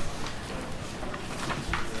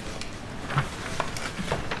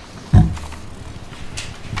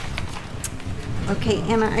 Okay,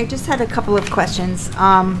 Anna, I just had a couple of questions.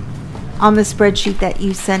 On the spreadsheet that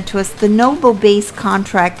you sent to us, the Noble base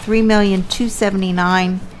contract,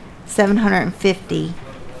 $3,279,750.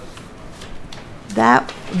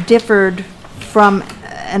 That differed from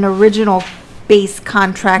an original base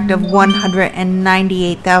contract of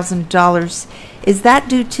 $198,000. Is that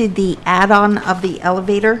due to the add-on of the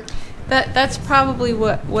elevator? That's probably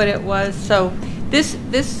what it was. So the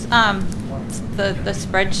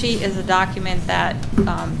spreadsheet is a document that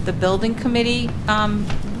the building committee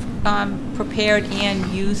prepared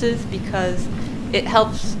and uses because it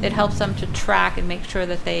helps them to track and make sure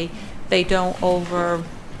that they don't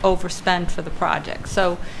overspend for the project.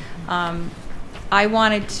 So I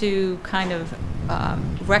wanted to kind of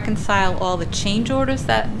reconcile all the change orders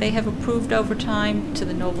that they have approved over time to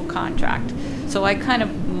the Noble contract. So I kind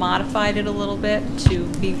of modified it a little bit to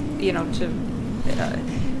be,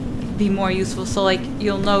 be more useful. So like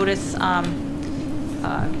you'll notice in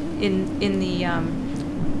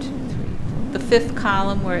the fifth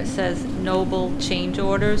column where it says Noble change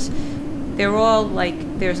orders, they're all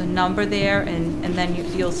like, there's a number there, and then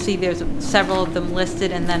you'll see there's several of them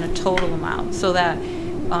listed and then a total amount, so that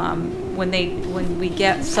when we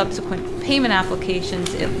get subsequent payment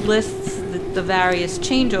applications, it lists the various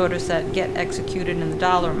change orders that get executed in the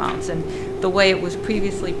dollar amounts. And the way it was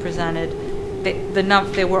previously presented,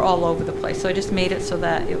 they were all over the place. So I just made it so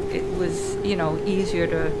that it was, easier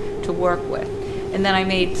to work with. And then I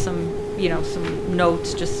made some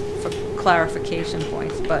notes just for clarification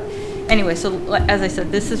points. But anyway, so as I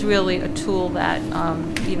said, this is really a tool that,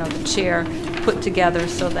 the chair put together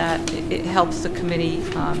so that it helps the committee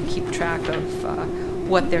keep track of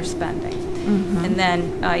what they're spending. Mm-hmm. And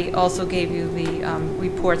then I also gave you the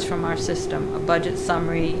reports from our system, a budget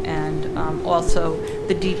summary, and also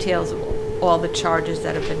the details of all the charges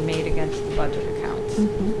that have been made against the budget accounts.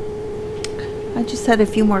 Mm-hmm. I just had a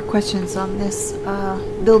few more questions on this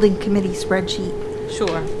building committee spreadsheet.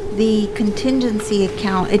 Sure. The contingency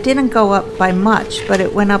account, it didn't go up by much, but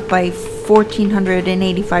it went up by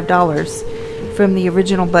 $1,485 from the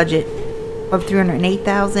original budget of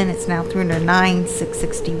 $308,000. It's now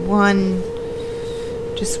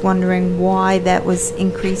 $309,661. Just wondering why that was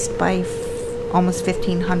increased by almost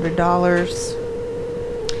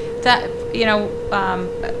 $1,500. That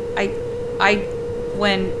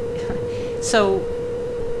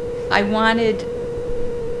I wanted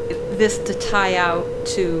this to tie out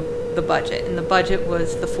to the budget, and the budget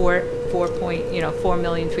was the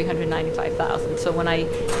 $4,395,000. So when I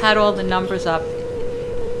had all the numbers up,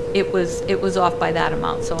 it was off by that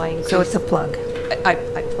amount. So I increased. So it's a plug. I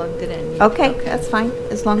plugged it in. Okay, that's fine.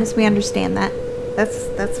 As long as we understand that,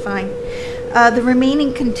 that's fine. The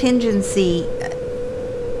remaining contingency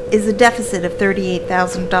is a deficit of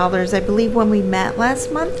 $38,000. I believe when we met last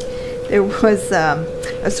month, there was a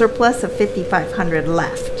surplus of $5,500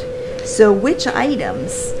 left. So which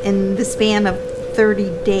items in the span of 30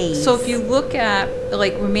 days? So if you look at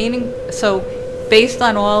remaining, so based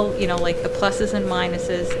on all, like the pluses and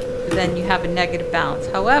minuses, then you have a negative balance.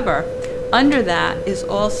 However, under that is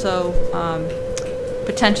also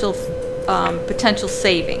potential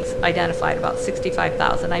savings identified, about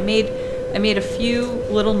 $65,000. I made a few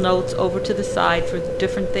little notes over to the side for the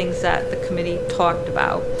different things that the committee talked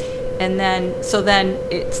about. And then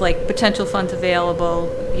it's like potential funds available,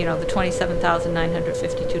 the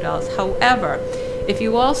 $27,952. However, if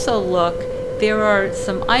you also look, there are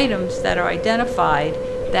some items that are identified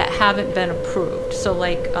that haven't been approved. So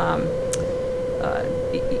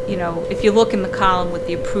if you look in the column with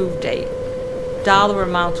the approved date, dollar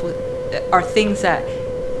amounts are things that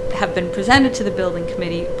have been presented to the building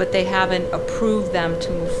committee, but they haven't approved them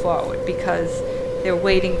to move forward because they're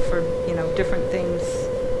waiting for, different things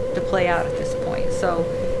to play out at this point. So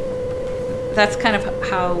that's kind of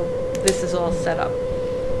how this is all set up,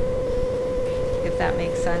 if that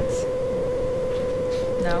makes sense.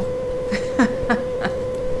 No?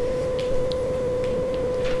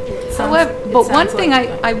 However, but one thing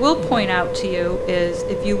I will point out to you is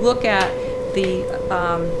if you look at the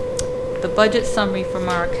budget summary from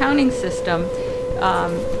our accounting system,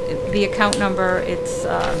 the account number, it's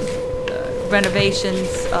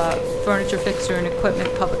renovations, furniture, fixture, and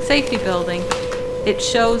equipment, public safety building, it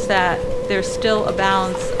shows that there's still a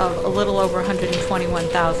balance of a little over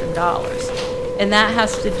 $121,000. And that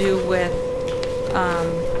has to do with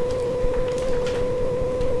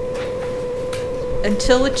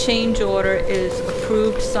until a change order is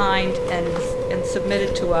approved, signed, and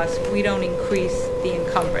submitted to us, we don't increase the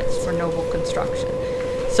encumbrance for Noble Construction.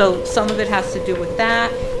 So some of it has to do with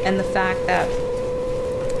that and the fact that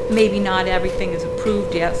maybe not everything is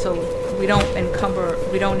approved yet, so we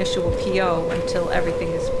don't issue a PO until everything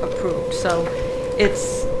is approved. So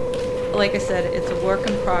it's, like I said, it's a work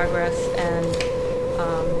in progress, and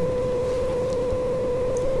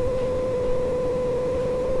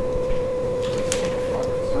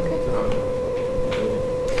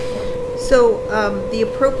So the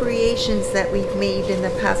appropriations that we've made in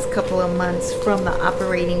the past couple of months from the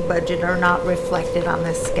operating budget are not reflected on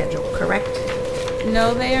this schedule, correct?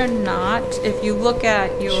 no, they are not. If you look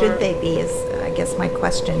at your... Should they be, is I guess my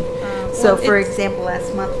question. So well, for it's- example,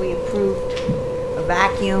 last month we approved a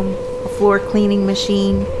vacuum, a floor cleaning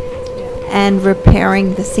machine, and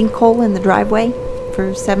repairing the sinkhole in the driveway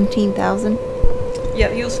for $17,000. Yeah,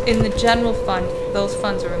 in the general fund, those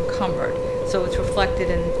funds are encumbered, so it's reflected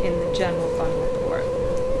in the general fund report.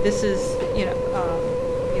 This is,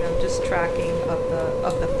 just tracking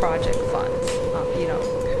of the project funds,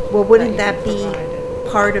 Well, wouldn't that that you be provided.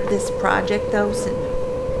 part of this project though?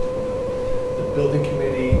 The building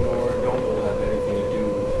committee nor Noble have anything to do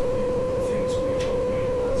with the things we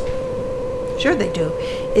appropriated last time. Sure they do.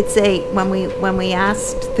 It's when we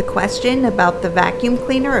asked the question about the vacuum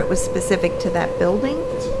cleaner, it was specific to that building.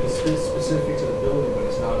 It's specific to the building, but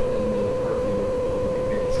it's not in the purview of the building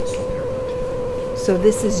committee. It's not their budget. So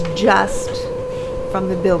this is just from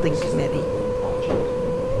the building committee. Project.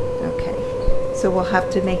 Okay. So we'll have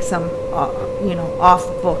to make some,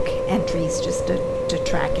 off-book entries just to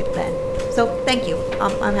track it then. So thank you.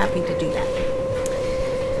 I'm happy to do that.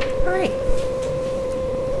 All right.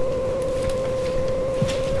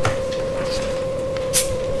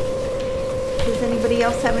 Does anybody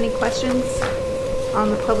else have any questions on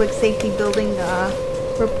the public safety building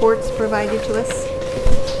reports provided to us?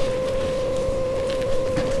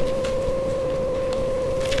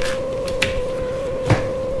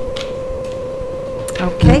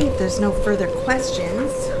 Okay, if there's no further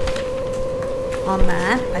questions on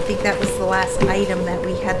that, I think that was the last item that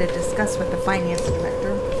we had to discuss with the finance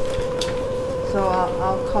director. So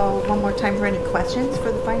I'll call one more time for any questions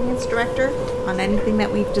for the finance director on anything that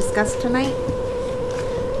we've discussed tonight.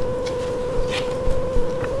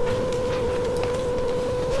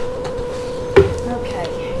 Okay,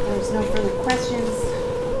 if there's no further questions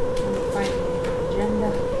on the finance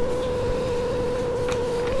agenda.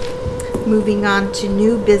 Moving on to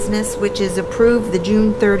new business, which is approve the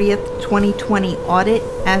June 30th, 2020 audit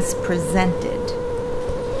as presented.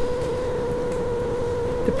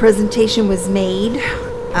 The presentation was made.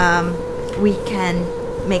 We can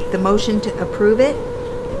make the motion to approve it,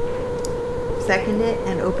 second it,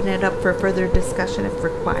 and open it up for further discussion if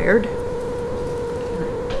required.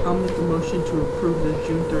 I'll make a motion to approve the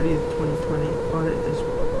June 30th, 2020 audit as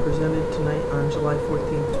presented tonight on July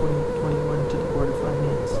 14th, 2021 to the Board of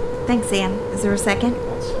Finance. Thanks, Ann. Is there a second?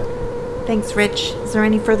 I'll second. Thanks, Rich. Is there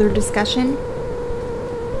any further discussion?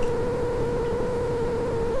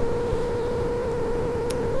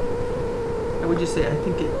 I would just say, I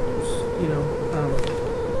think it's,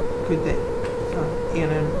 good that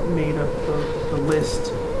Anna made up the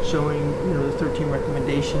list showing, the 13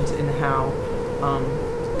 recommendations and how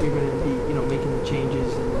you're going to be, making the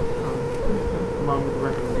changes and along with the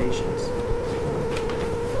recommendations.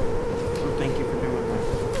 So thank you for doing that.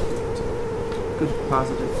 It's a good,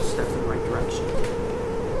 positive step in the right direction.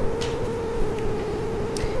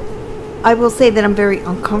 I will say that I'm very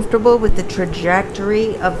uncomfortable with the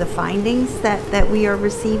trajectory of the findings that we are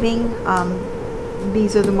receiving.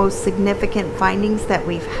 These are the most significant findings that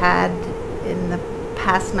we've had in the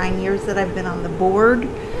past 9 years that I've been on the board.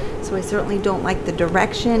 So I certainly don't like the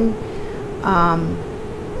direction.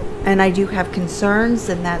 and I do have concerns,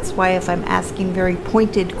 and that's why if I'm asking very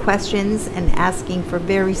pointed questions and asking for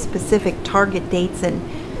very specific target dates and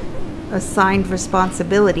assigned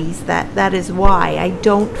responsibilities, that is why I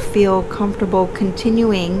don't feel comfortable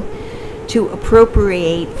continuing to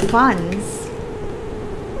appropriate funds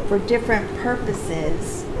for different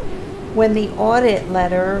purposes when the audit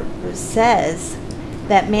letter says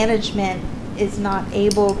that management is not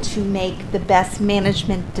able to make the best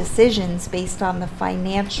management decisions based on the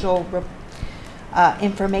financial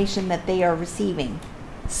information that they are receiving.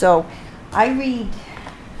 So I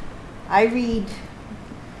read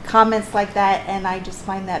comments like that, and I just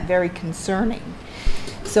find that very concerning.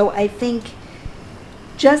 So I think,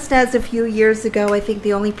 just as a few years ago, I think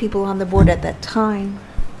the only people on the board at that time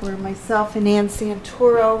were myself and Ann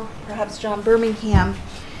Santoro, perhaps John Birmingham.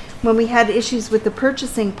 When we had issues with the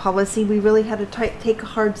purchasing policy, we really had to take a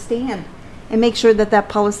hard stand and make sure that that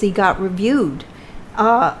policy got reviewed,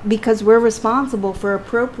 because we're responsible for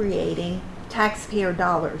appropriating taxpayer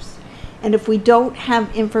dollars. And if we don't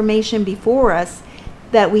have information before us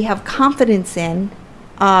that we have confidence in,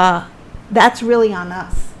 that's really on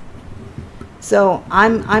us. So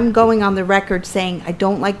I'm going on the record saying I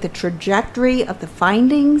don't like the trajectory of the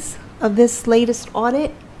findings of this latest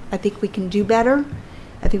audit. I think we can do better.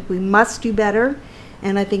 I think we must do better.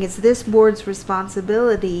 And I think it's this board's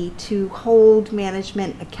responsibility to hold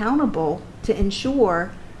management accountable to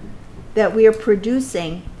ensure that we are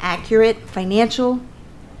producing accurate financial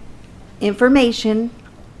information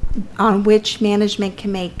on which management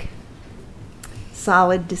can make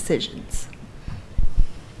solid decisions.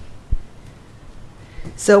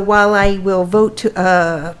 So while I will vote to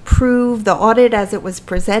approve the audit as it was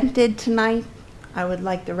presented tonight, I would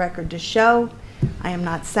like the record to show I am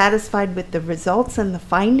not satisfied with the results and the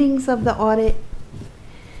findings of the audit,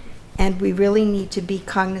 and we really need to be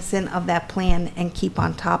cognizant of that plan and keep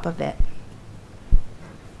on top of it.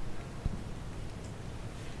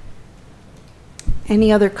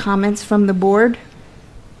 Any other comments from the board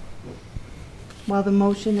while the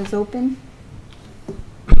motion is open?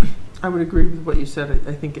 I would agree with what you said.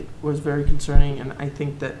 I think it was very concerning, and I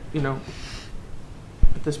think that, you know,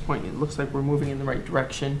 at this point, it looks like we're moving in the right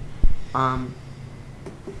direction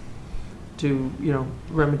to, you know,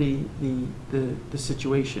 remedy the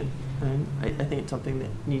situation. And I think it's something that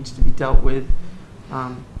needs to be dealt with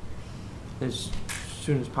as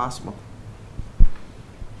soon as possible.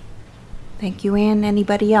 Thank you, Ann.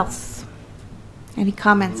 Anybody else? Any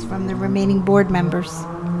comments from the remaining board members?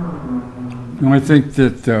 No, I think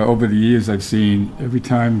that over the years I've seen every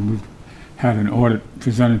time we've had an audit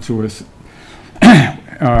presented to us,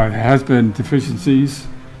 there has been deficiencies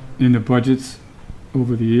in the budgets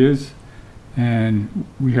over the years, and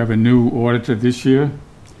we have a new auditor this year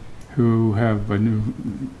who have a new,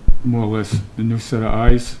 more or less, a new set of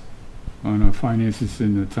eyes on our finances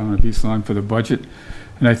in the town of East Lyme for the budget.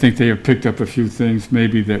 And I think they have picked up a few things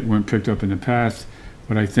maybe that weren't picked up in the past,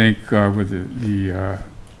 but I think with the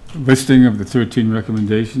listing of the 13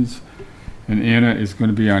 recommendations, and Anna is going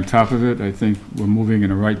to be on top of it, I think we're moving in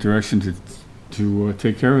the right direction to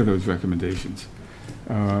take care of those recommendations.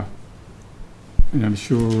 And I'm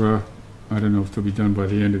sure, I don't know if they'll be done by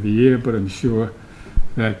the end of the year, but I'm sure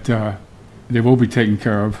that they will be taken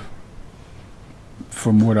care of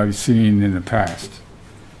from what I've seen in the past.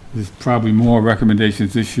 There's probably more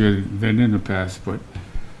recommendations this year than in the past, but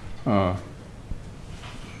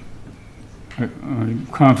I'm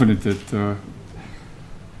confident that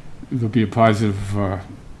there'll be a positive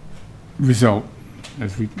result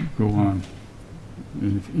as we go on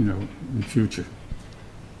in, you know, in the future.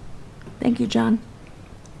 Thank you, John.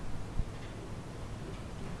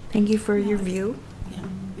 Thank you for your view. Yeah.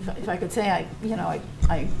 If I could say,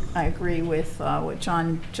 I agree with what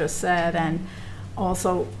John just said, and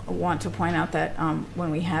also want to point out that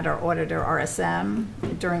when we had our auditor RSM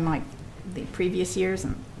during the previous years,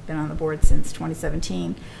 and been on the board since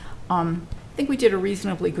 2017, I think we did a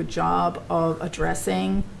reasonably good job of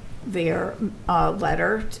addressing their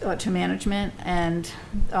letter to management, and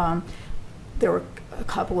there were a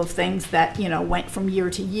couple of things that, you know, went from year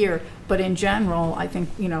to year, but in general, I think,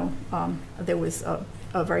 you know, there was a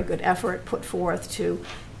very good effort put forth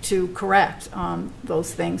to correct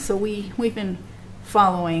those things. So we've been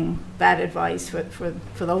following that advice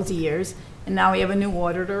for those years, and now we have a new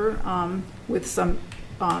auditor with some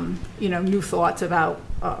you know, new thoughts about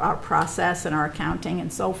our process and our accounting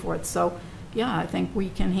and so forth. So yeah, I think we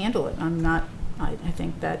can handle it. I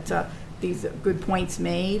think that these are good points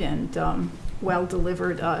made, and well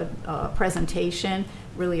delivered presentation.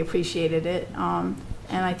 Really appreciated it, and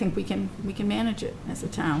I think we can manage it as a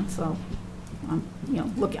town. So you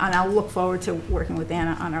know, and I'll look forward to working with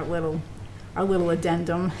Anna on our little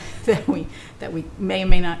addendum that we may or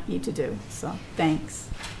may not need to do. So thanks.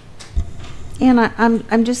 Anna,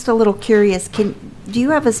 I'm just a little curious. Do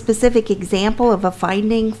you have a specific example of a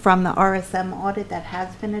finding from the RSM audit that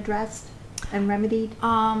has been addressed and remedied?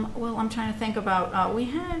 Well, I'm trying to think about, we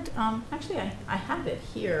had, actually, I have it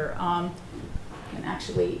here. And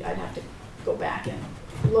actually, I'd have to go back and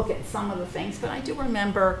look at some of the things, but I do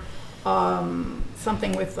remember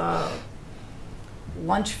something with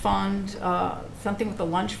lunch fund, something with the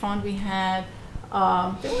lunch fund we had.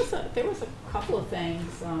 There was a couple of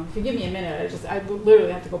things. If you give me a minute, I would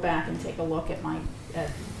literally have to go back and take a look at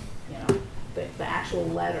the actual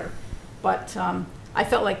letter. But I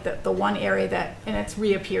felt like the one area that, and it's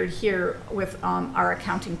reappeared here with our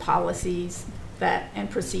accounting policies and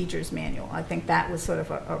procedures manual. I think that was sort of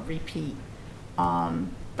a repeat.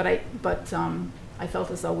 But I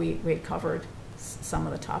felt as though we had covered some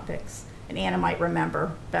of the topics, and Anna might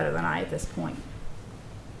remember better than I at this point.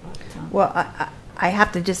 But, Well, I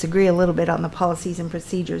have to disagree a little bit on the policies and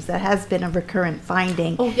procedures. That has been a recurrent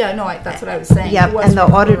finding. oh yeah, no, that's what I was saying. Yeah, It was and the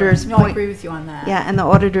recurring. auditors No, I point- agree with you on that. Yeah, and the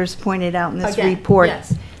auditors pointed out in this Again, report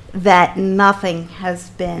yes. that nothing has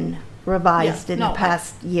been revised Yeah, in no, the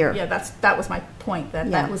past year. Yeah, that was my point. That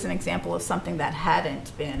Yeah. was an example of something that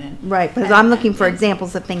hadn't been. And, Right, because and- I'm looking for and-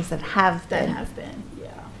 examples of things that have that been. have been. Yeah,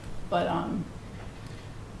 but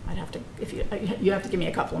I'd have to, if you have to give me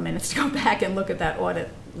a couple of minutes to go back and look at that audit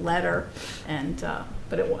letter, and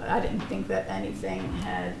but I didn't think that anything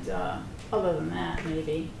had other than that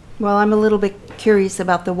maybe. Well, I'm a little bit curious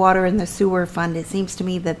about the water and the sewer fund. It seems to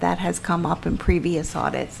me that has come up in previous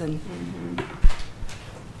audits, and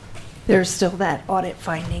there's still that audit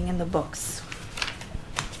finding in the books.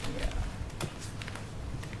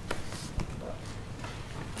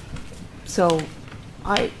 So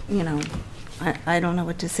I don't know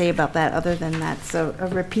what to say about that other than that's a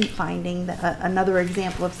repeat finding, another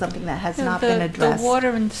example of something that has not been addressed. The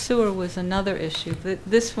water and sewer was another issue.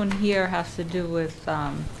 This one here has to do with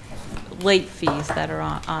late fees that are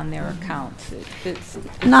on their accounts. It's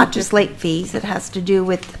Not just late fees, it has to do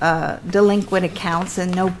with delinquent accounts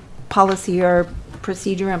and no policy or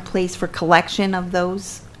procedure in place for collection of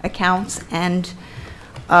those accounts. And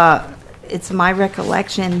it's my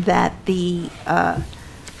recollection that the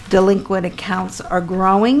delinquent accounts are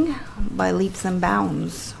growing by leaps and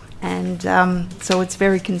bounds. And so it's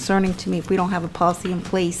very concerning to me if we don't have a policy in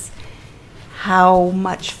place, how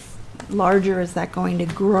much larger is that going to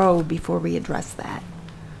grow before we address that?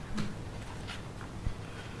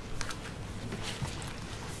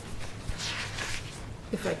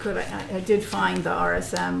 If I could, I did find the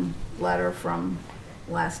RSM letter from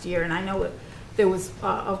last year, and I know there was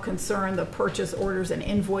of concern the purchase orders and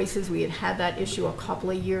invoices. We had that issue a couple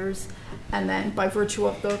of years, and then by virtue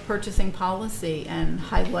of the purchasing policy and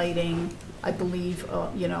highlighting, I believe,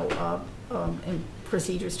 in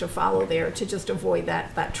procedures to follow there to just avoid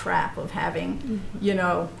that trap of having,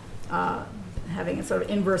 having a sort of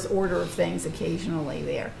inverse order of things occasionally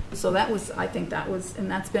there. So I think that was, and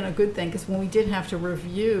that's been a good thing, because when we did have to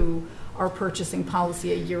review our purchasing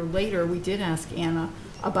policy a year later, we did ask Anna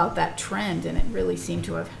about that trend, and it really seemed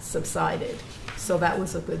to have subsided. So that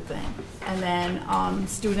was a good thing. And then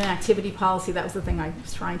student activity policy, that was the thing I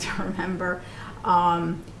was trying to remember.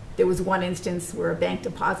 There was one instance where a bank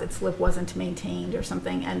deposit slip wasn't maintained or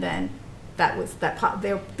something, and then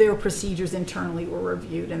their procedures internally were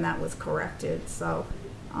reviewed, and that was corrected. So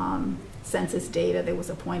census data, there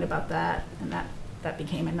was a point about that, and that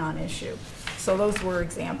became a non-issue. So those were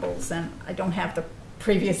examples, and I don't have the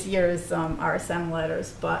previous year's RSM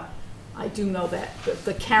letters, but I do know that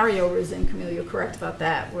the carryovers in Camille, you're correct about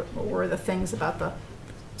that, were the things about the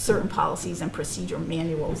certain policies and procedure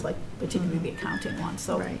manuals, like particularly the accounting one.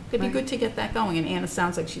 So it'd be good to get that going, and Anna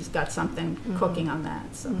sounds like she's got something cooking on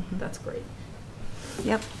that, so that's great.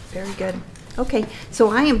 Yep, very good. Okay, so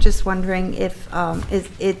I am just wondering if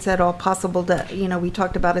it's at all possible to, we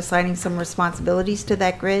talked about assigning some responsibilities to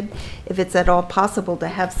that grid, if it's at all possible to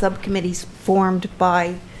have subcommittees formed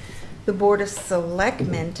by the Board of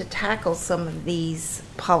Selectmen to tackle some of these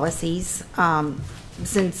policies,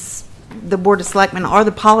 since the Board of Selectmen are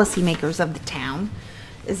the policymakers of the town.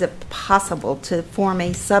 Is it possible to form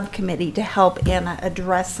a subcommittee to help Anna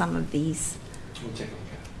address some of these? We'll take a look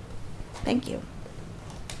at it. Thank you.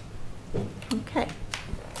 Okay.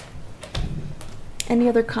 Any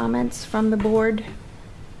other comments from the board?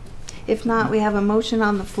 If not, we have a motion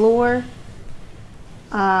on the floor.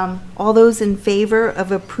 All those in favor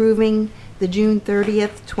of approving the June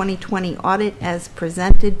 30th, 2020 audit as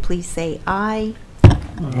presented, please say aye.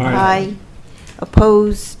 Aye.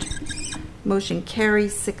 Opposed? Motion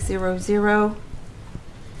carries 600.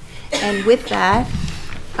 And with that,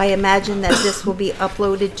 I imagine that this will be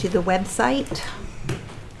uploaded to the website.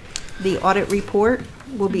 The audit report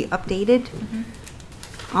will be updated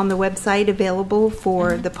on the website, available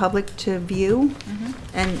for the public to view.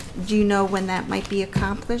 And do you know when that might be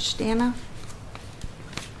accomplished, Anna?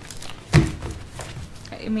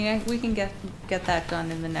 I mean, we can get that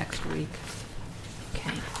done in the next week.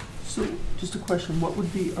 Okay. So, just a question, what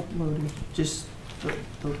would be uploaded? Just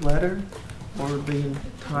the letter or the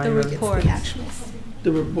entire? The report.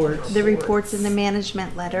 The reports? The reports and the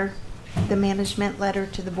management letter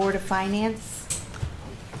to the Board of Finance.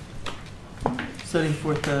 Setting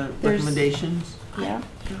forth the There's- recommendations? Yeah.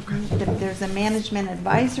 There's a management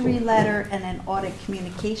advisory letter and an audit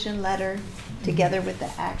communication letter, together with the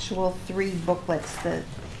actual 3 booklets, the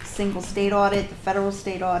single state audit, the federal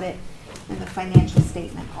state audit, and the financial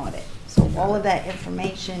statement audit. So all of that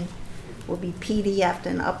information will be PDF'd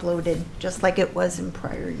and uploaded, just like it was in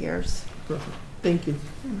prior years. Perfect. Thank you.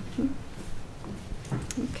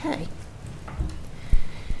 Okay.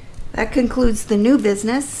 That concludes the new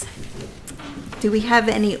business. Do we have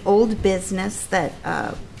any old business that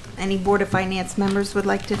any Board of Finance members would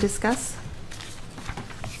like to discuss?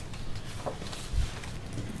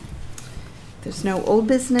 There's no old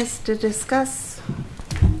business to discuss.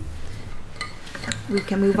 We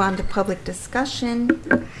can move on to public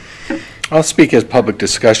discussion. I'll speak as public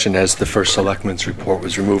discussion as the first selectman's report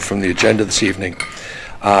was removed from the agenda this evening,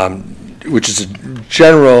 which is a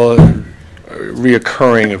general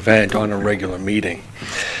reoccurring event on a regular meeting.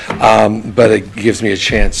 But it gives me a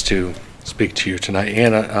chance to speak to you tonight.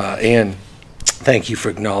 Ann, thank you for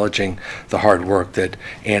acknowledging the hard work that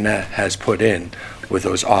Anna has put in with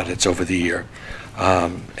those audits over the year,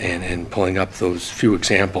 and pulling up those few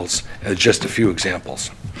examples, just a few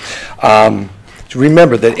examples.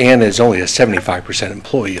 Remember that Anna is only a 75%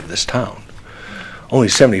 employee of this town. Only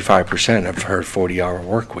 75% of her 40-hour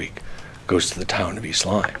work week goes to the town of East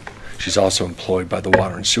Lyme. She's also employed by the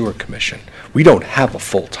Water and Sewer Commission. We don't have a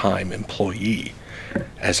full-time employee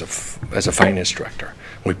as a finance director.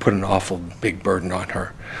 We put an awful big burden on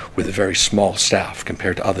her with a very small staff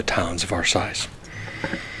compared to other towns of our size.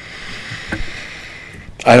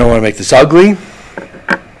 I don't want to make this ugly,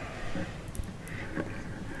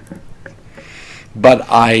 but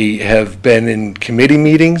I have been in committee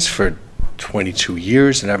meetings for 22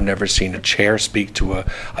 years, and I've never seen a chair speak to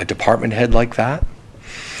a department head like that.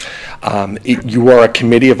 You are a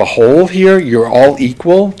committee of a whole here. You're all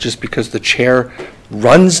equal. Just because the chair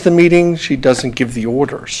runs the meeting, she doesn't give the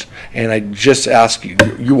orders. And I just ask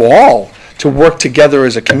you all to work together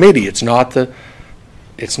as a committee. It's not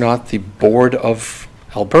the Board of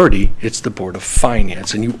Alberti, it's the Board of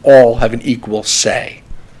Finance, and you all have an equal say.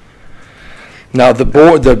 Now, the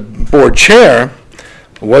board chair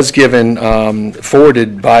was given,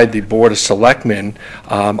 forwarded by the Board of Selectmen,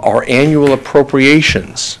 our annual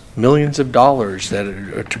appropriations, millions of dollars that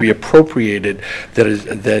are to be appropriated,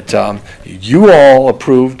 that you all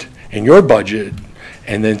approved in your budget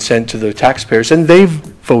and then sent to the taxpayers, and they've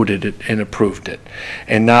voted it and approved it.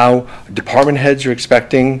 And now department heads are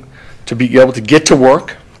expecting to be able to get to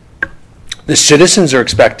work. The citizens are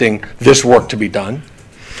expecting this work to be done.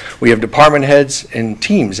 We have department heads and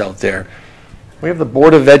teams out there. We have the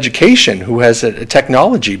Board of Education, who has a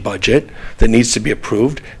technology budget that needs to be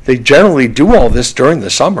approved. They generally do all this during the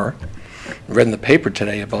summer. I read in the paper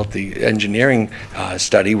today about the engineering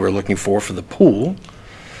study we're looking for the pool.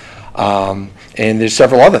 And there's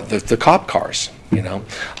several other, the cop cars, you know,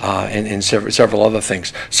 and several other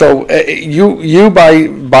things. So you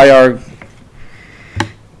by our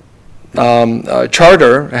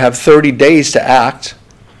charter have 30 days to act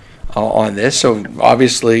on this. So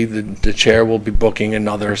obviously the chair will be booking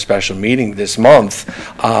another special meeting this month.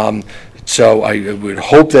 So I would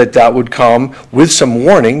hope that would come with some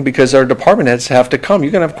warning, because our department heads have to come.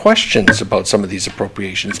 You're going to have questions about some of these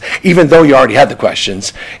appropriations, even though you already had the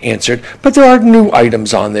questions answered. But there are new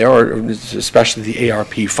items on there, or especially the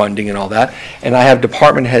ARP funding and all that. And I have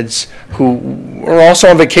department heads who are also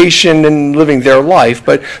on vacation and living their life,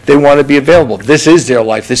 but they want to be available. This is their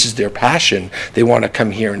life. This is their passion. They want to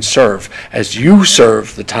come here and serve. As you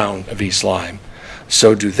serve the town of East Lyme,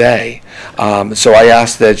 so do they. So I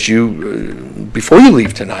ask that you, before you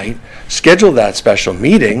leave tonight, schedule that special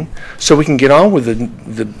meeting so we can get on with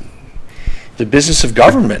the business of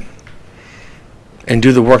government and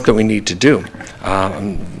do the work that we need to do.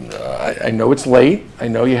 I know it's late. I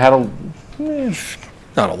know you had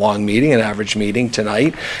not a long meeting, an average meeting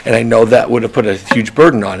tonight, and I know that would have put a huge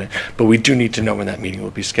burden on it, but we do need to know when that meeting will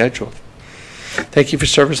be scheduled. Thank you for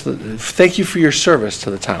service. Thank you for your service to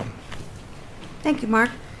the town. Thank you, Mark.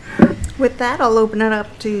 With that, I'll open it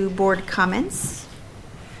up to board comments.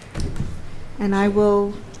 And I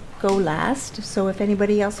will go last, so if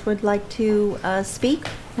anybody else would like to speak,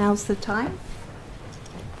 now's the time.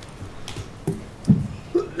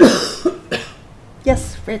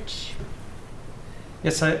 Yes, Rich.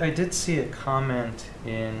 Yes, I did see a comment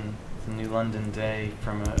in the New London Day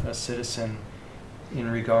from a citizen in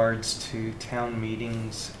regards to town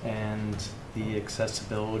meetings and the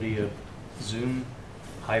accessibility of Zoom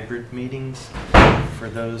hybrid meetings for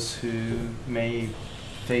those who may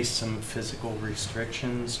face some physical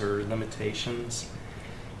restrictions or limitations.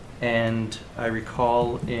 And I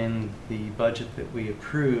recall in the budget that we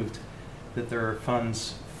approved that there are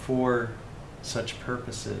funds for such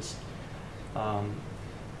purposes.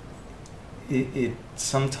 It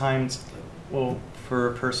sometimes, well, for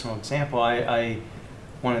a personal example, I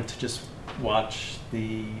wanted to just watch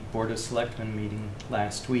the Board of Selectmen meeting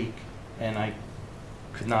last week, and I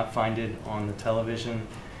could not find it on the television.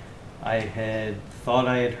 I had thought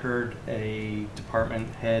I had heard a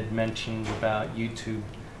department head mention about YouTube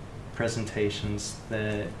presentations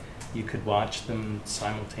that you could watch them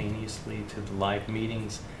simultaneously to the live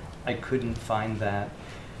meetings. I couldn't find that.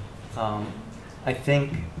 I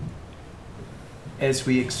think as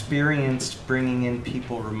we experienced bringing in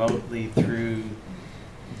people remotely through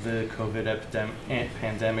the COVID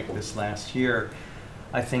pandemic this last year,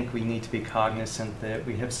 I think we need to be cognizant that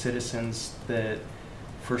we have citizens that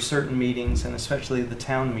for certain meetings, and especially the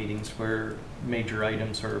town meetings where major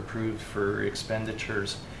items are approved for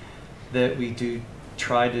expenditures, that we do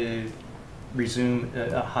try to resume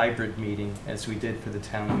a hybrid meeting as we did for the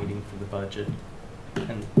town meeting for the budget.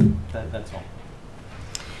 And that's all.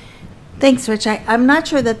 Thanks, Rich. I'm not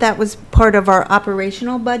sure that that was part of our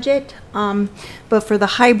operational budget, but for the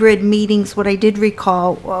hybrid meetings, what I did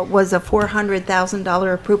recall was a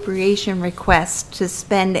 $400,000 appropriation request to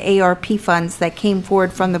spend ARP funds that came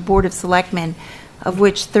forward from the Board of Selectmen, of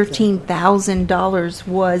which $13,000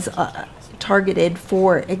 was targeted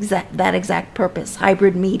for that exact purpose,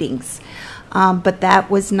 hybrid meetings. But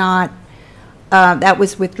that was not. That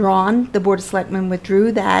was withdrawn. The Board of Selectmen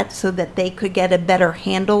withdrew that so that they could get a better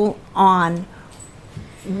handle on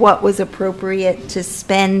what was appropriate to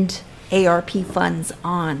spend ARP funds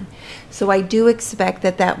on. So I do expect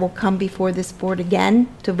that that will come before this board again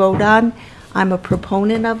to vote on. I'm a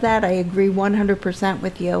proponent of that. I agree 100%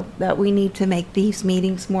 with you that we need to make these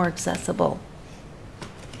meetings more accessible.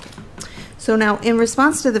 So now, in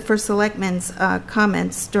response to the First Selectman's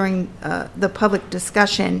comments during the public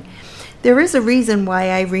discussion, there is a reason why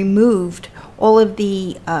I removed all of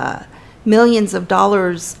the millions of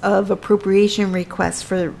dollars of appropriation requests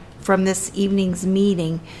from this evening's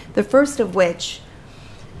meeting. The first of which,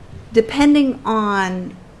 depending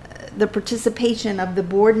on the participation of the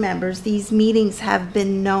board members, these meetings have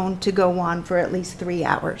been known to go on for at least 3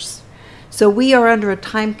 hours. So we are under a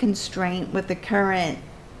time constraint with the current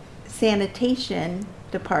sanitation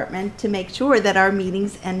department to make sure that our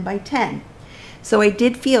meetings end by 10. So I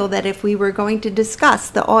did feel that if we were going to discuss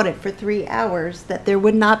the audit for 3 hours, that there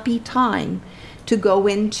would not be time to go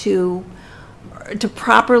into, to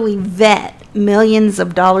properly vet millions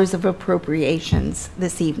of dollars of appropriations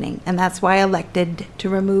this evening. And that's why I elected to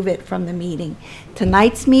remove it from the meeting.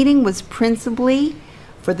 Tonight's meeting was principally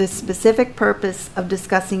for the specific purpose of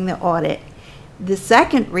discussing the audit. The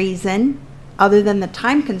second reason, other than the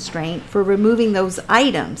time constraint, for removing those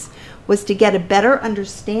items was to get a better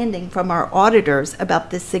understanding from our auditors about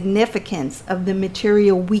the significance of the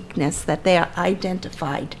material weakness that they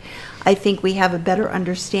identified. I think we have a better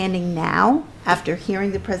understanding now, after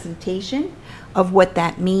hearing the presentation, of what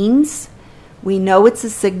that means. We know it's a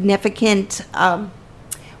significant, a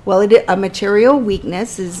material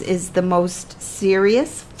weakness is the most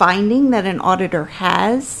serious finding that an auditor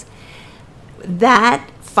has. That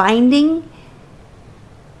finding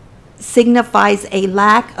signifies a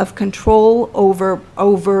lack of control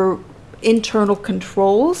over internal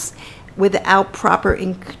controls. Without proper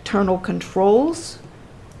internal controls,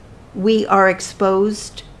 we are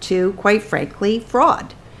exposed to, quite frankly,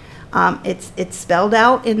 fraud. It's spelled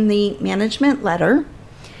out in the management letter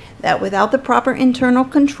that without the proper internal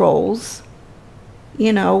controls,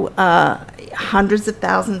 hundreds of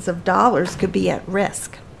thousands of dollars could be at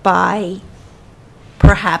risk by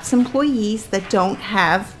perhaps employees that don't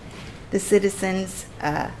have the citizens'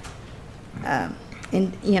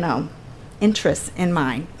 interests in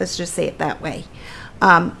mind. Let's just say it that way.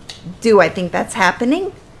 Do I think that's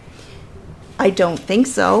happening? I don't think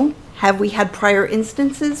so. Have we had prior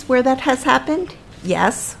instances where that has happened?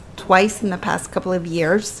 Yes, twice in the past couple of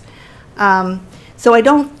years. So I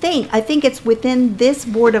think it's within this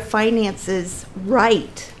Board of Finance's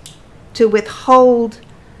right to withhold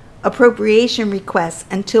appropriation requests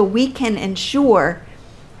until we can ensure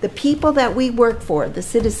the people that we work for, the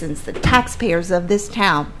citizens, the taxpayers of this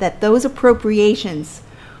town, that those appropriations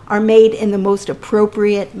are made in the most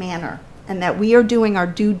appropriate manner, and that we are doing our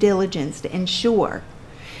due diligence to ensure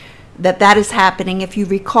that that is happening. If you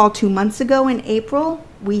recall, 2 months ago in April,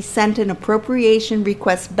 we sent an appropriation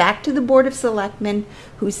request back to the Board of Selectmen,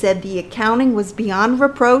 who said the accounting was beyond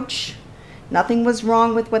reproach. Nothing was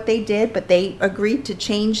wrong with what they did, but they agreed to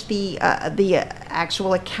change the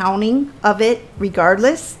actual accounting of it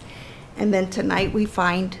regardless. And then tonight we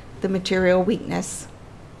find the material weakness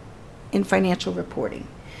in financial reporting.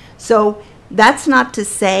 So that's not to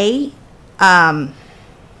say,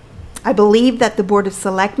 I believe that the Board of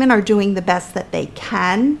Selectmen are doing the best that they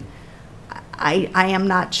can. I am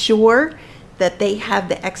not sure that they have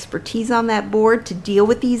the expertise on that board to deal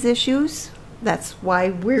with these issues. That's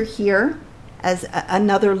why we're here as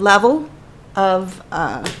another level of,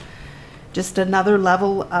 just another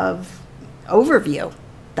level of overview.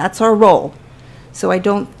 That's our role. So I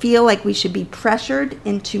don't feel like we should be pressured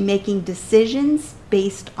into making decisions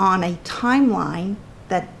based on a timeline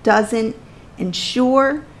that doesn't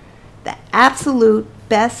ensure the absolute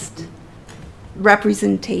best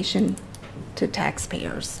representation to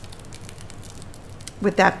taxpayers.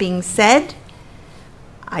 With that being said,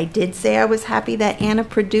 I did say I was happy that Anna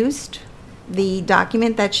produced the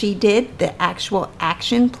document that she did, the actual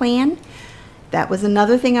action plan. That was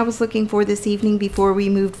another thing I was looking for this evening before we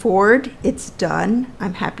moved forward. It's done.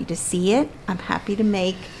 I'm happy to see it. I'm happy to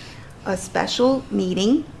make a special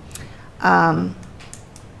meeting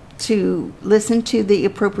to listen to the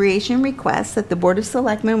appropriation requests that the Board of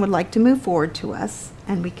Selectmen would like to move forward to us,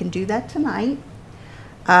 and we can do that tonight.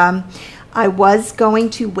 I was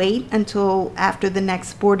going to wait until after the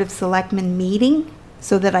next Board of Selectmen meeting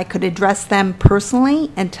so that I could address them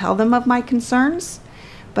personally and tell them of my concerns,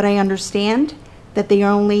 but I understand that they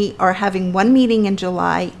only are having one meeting in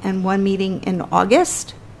July and one meeting in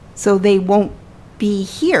August, so they won't be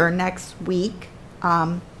here next week.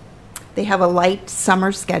 They have a light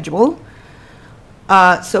summer schedule,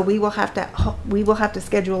 so we will have to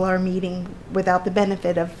schedule our meeting without the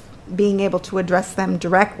benefit of being able to address them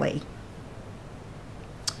directly.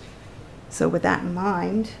 So with that in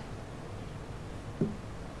mind,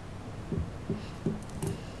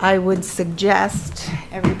 I would suggest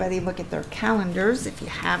everybody look at their calendars if you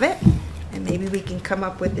have it, and maybe we can come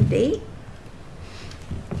up with a date.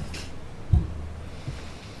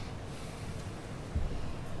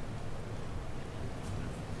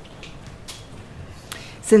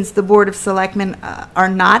 Since the Board of Selectmen are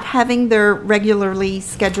not having their regularly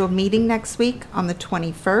scheduled meeting next week on the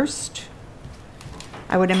 21st,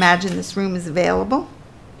 I would imagine this room is available.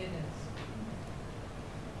 It is.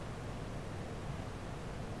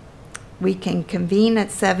 We can convene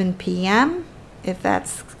at 7 p.m. if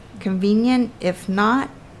that's convenient. If not,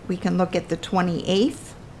 we can look at the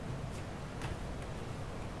 28th.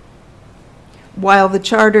 While the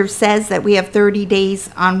charter says that we have 30 days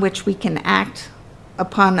on which we can act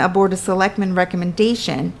upon a Board of Selectmen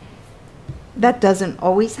recommendation, that doesn't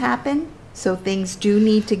always happen, so things do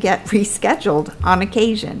need to get rescheduled on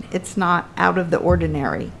occasion. It's not out of the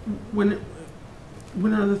ordinary. When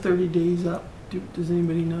are the 30 days up? Does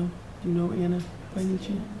anybody know? Do you know, Anna, by any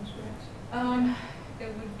chance? It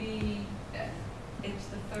would be, it's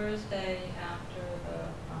the Thursday after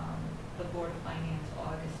the Board of Finance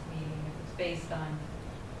August meeting. If it's based on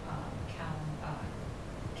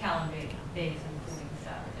calendar days, including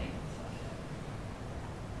Saturday and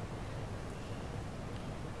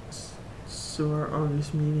Sunday. So our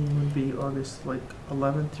August meeting would be August, like,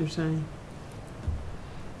 11th, you're saying?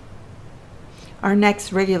 Our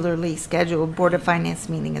next regularly scheduled Board of Finance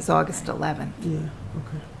meeting is August 11th. Yeah,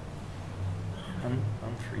 okay. I'm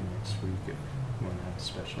free next week if you want to have a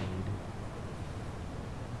special meeting.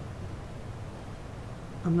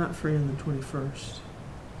 I'm not free on the 21st.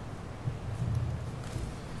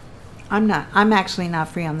 I'm actually not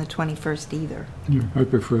free on the 21st either. Yeah, I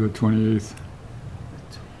prefer the 28th.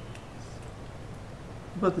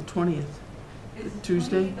 About the 20th? Is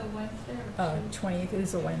Tuesday? 20th a Wednesday or Tuesday? 20th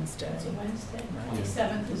is a Wednesday. It's a Wednesday.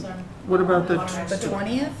 27th is our. What about the The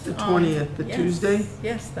 20th? The 20th, the Yes. Tuesday?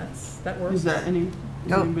 Yes, that works. Is Oh.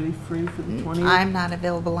 anybody free for the 20th? I'm not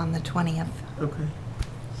available on the 20th. Okay.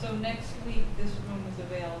 So next week, this room is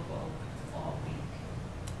available all week.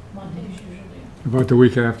 Mondays usually. About the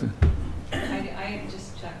week after? I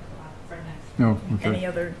just checked for next. No, Any okay.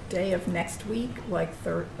 other day of next week, like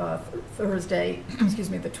Thursday, excuse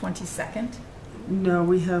me, the 22nd? No,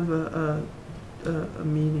 we have a a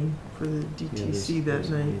meeting for the DTC that there's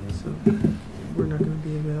a night, meeting. so we're not gonna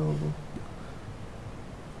be available.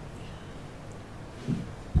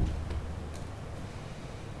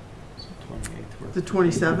 So 28th works. The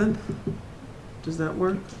 27th? Does that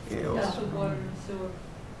work? That's what Water and Sewer,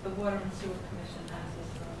 the Water and Sewer Commission has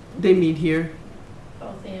us on. They meet here?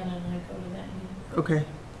 Both Anna and I go to that meeting. Okay.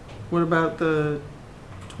 What about the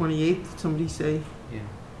 28th? Somebody say? Yeah,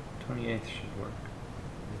 28th should work.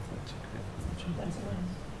 If that's okay. That's when.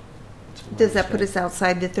 It's Does that put Wednesday. us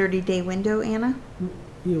outside the 30-day window, Anna?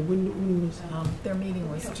 Yeah, when was, Their meeting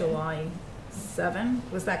was July 7,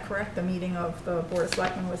 was that correct? The meeting of the Board of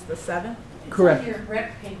Selectmen was the 7th? Correct. It's on your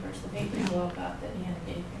rec papers, the papers you all got that Anna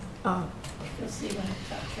gave you. Oh, You'll see when it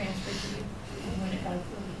got transferred to you and when it got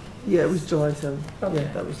approved. yeah, it was July 7th. Okay.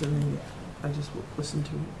 Yeah, that was the meeting. I just listened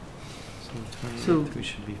to it. So the 28th So- we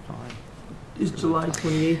should be fine. Is July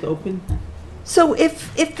 28th open? So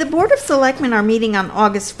if the Board of Selectmen are meeting on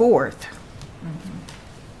August 4th,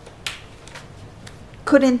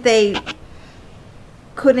 couldn't they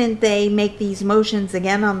make these motions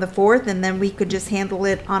again on the 4th, and then we could just handle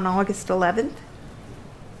it on August 11th?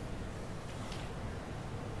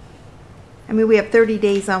 I mean, we have 30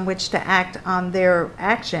 days on which to act on their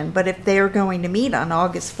action, but if they're going to meet on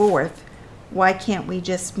August 4th, why can't we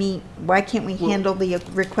handle the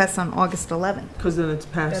request on August 11th? Because then it's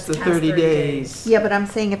past That's the past 30 30 days. Yeah, but I'm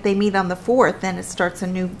saying if they meet on the 4th, then it starts a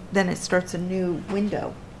new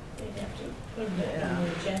window. They'd have to put it on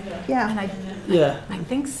the agenda. Yeah. and Yeah. I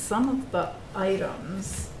think some of the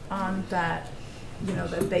items on that,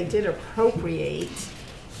 that they did appropriate,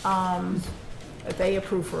 that they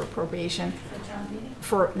approved for appropriation For town meeting.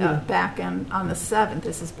 for, Yeah. back on the 7th,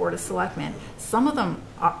 this is Board of Selectmen. Some of them,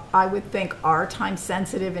 I would think, are time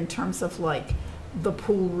sensitive in terms of like the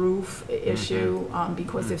pool roof issue,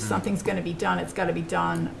 because if something's gonna be done, it's gotta be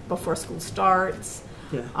done before school starts.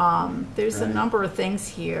 Yeah. There's a Right. number of things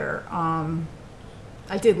here.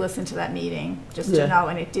 I did listen to that meeting, just Yeah. to know,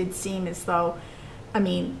 and it did seem as though, I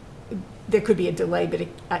mean, there could be a delay, but it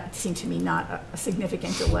seemed to me not a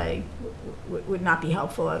significant delay would not be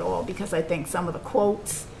helpful at all, because I think some of the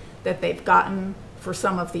quotes that they've gotten for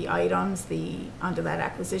some of the items, under that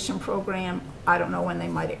acquisition program, I don't know when they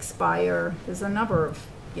might expire. There's a number of,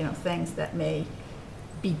 things that may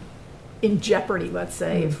be in jeopardy, let's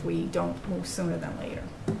say, if we don't move sooner than later.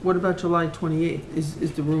 What about July 28th?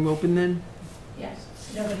 Is the room open then? Yes,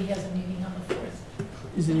 nobody has a meeting on the 4th.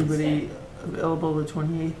 Is anybody available the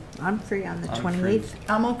 28th? I'm free on the I'm 28th.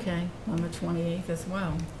 I'm okay on the 28th as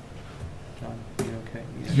well. John, you okay?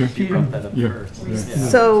 Yeah. You brought that up Yeah. first. Yeah. Yeah.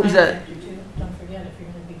 So- Is that- Don't forget, if you're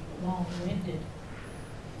gonna be long-winded,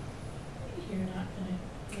 you're not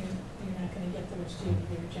gonna get through to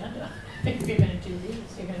your agenda. If you're gonna do these,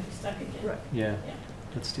 you're gonna be stuck again. Right. Yeah, Yeah.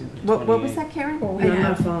 let's do the 28th. What was that, Karen? Well, we No,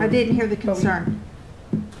 have- no, I didn't hear the concern.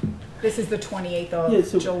 This is the 28th Yeah, of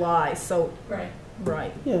so- July, so, Right.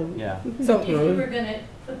 right. Yeah. Yeah. we can So- go If you through were it. gonna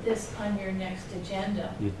put this on your next agenda.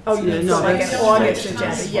 You'd Oh, say you Yeah, mean no, so like that's- an August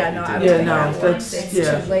that's- agenda? Yeah, no, I Yeah, don't think no, that that's- works. It's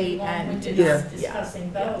yeah. too late and, Long-winded Yeah.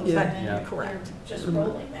 discussing those, Yeah. and Yeah. then Correct. you're just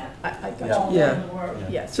rolling that I got Yeah. all you. Yeah. over the world. Yeah.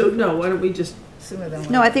 Yes, So, no, why don't we just, sooner than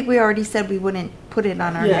later. No, I think we already said we wouldn't put it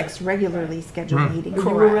on our Yeah. next regularly scheduled meeting. are you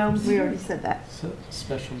Correct. around? We already said that. So,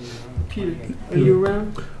 special meeting on the Peter, 28th. are you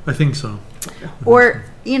around? I think so. Or,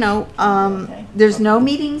 Okay. there's no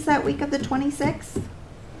meetings that week of the 26th?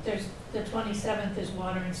 There's, the 27th is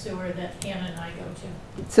water and sewer that Hannah and I go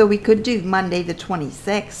to. So we could do Monday, the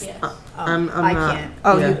 26th. Yes. I'm I not. can't.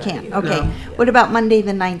 Oh, Yeah. you can't, okay. No. What about Monday,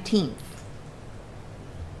 the 19th?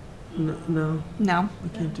 No, No?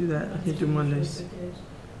 I can't do that. I can't do Usually Mondays. good days.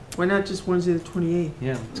 Why not just Wednesday the 28th?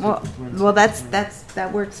 Yeah. let's go Well, for Wednesday. well,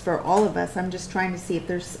 that works for all of us. I'm just trying to see if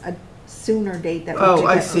there's a sooner date that we Oh, could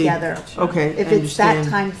I get see. together. Okay, I If it's that understand.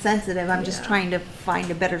 time sensitive, I'm just Yeah. trying to find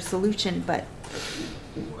a better solution, but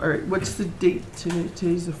All right, what's the date today?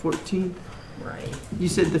 Today's the 14th? Right. You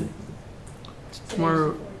said the, Today's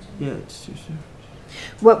tomorrow, the 14th. yeah, it's too soon.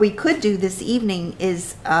 what we could do this evening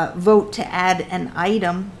is vote to add an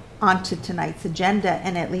item onto tonight's agenda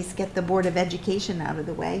and at least get the Board of Education out of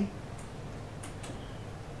the way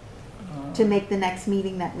to make the next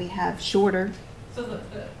meeting that we have shorter. So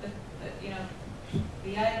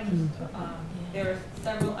the items, there are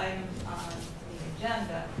several items on the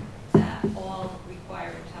agenda that all require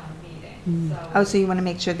a town meeting, so. Oh, so you want to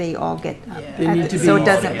make sure they all get, They need to so be it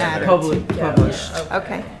doesn't all matter. together. Public, Yeah. published.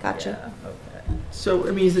 Okay, gotcha. Yeah, okay. So,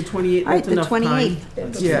 I mean, is the 28th, All right, that's the enough time? 28th. It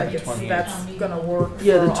looks Yeah. like that's gonna work for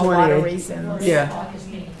Yeah, a the lot of 28th. reasons. Yeah. August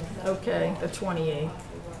meeting. Okay, the 28th,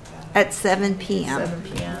 At 7 PM. 7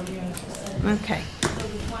 PM. Okay. So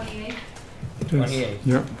the 28th? 28th.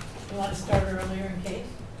 Yep. want to start earlier in case?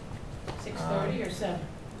 6:30 or 7?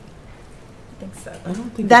 I think so. I don't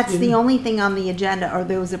think. That's it's the in- only thing on the agenda are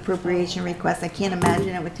those appropriation requests. I can't imagine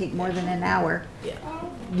it would take more than an hour,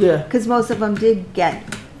 Yeah, because most of them did get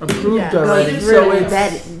approved Yeah. go already, through, so it's,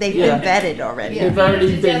 vetted, they've yeah. been vetted already. They've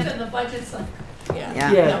already To been- death in the budget cycle. Yeah.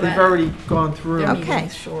 yeah, No, they've already gone through. Their Okay.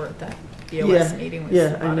 meeting's short, that BOS Yeah, meeting was yeah, I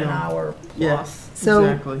about an know. hour Yeah. plus. So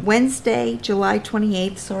Exactly. Wednesday, July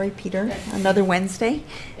 28th, sorry, Peter, Okay. another Wednesday,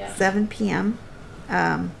 Yeah. 7 PM.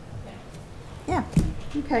 Yeah,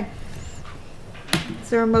 okay. Is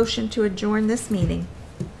there a motion to adjourn this meeting?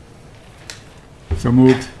 So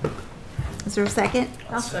moved. Is there a second?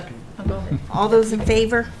 I'll second. I'll go ahead. All those in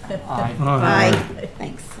favor? Aye. Aye.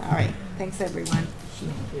 Thanks, all right, thanks, everyone.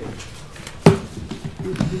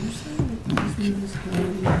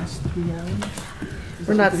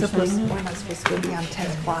 We're not supposed to be on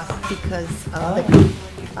 10 o'clock because of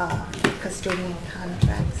the custodian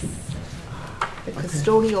contracts. The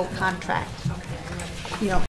custodial contract. You know,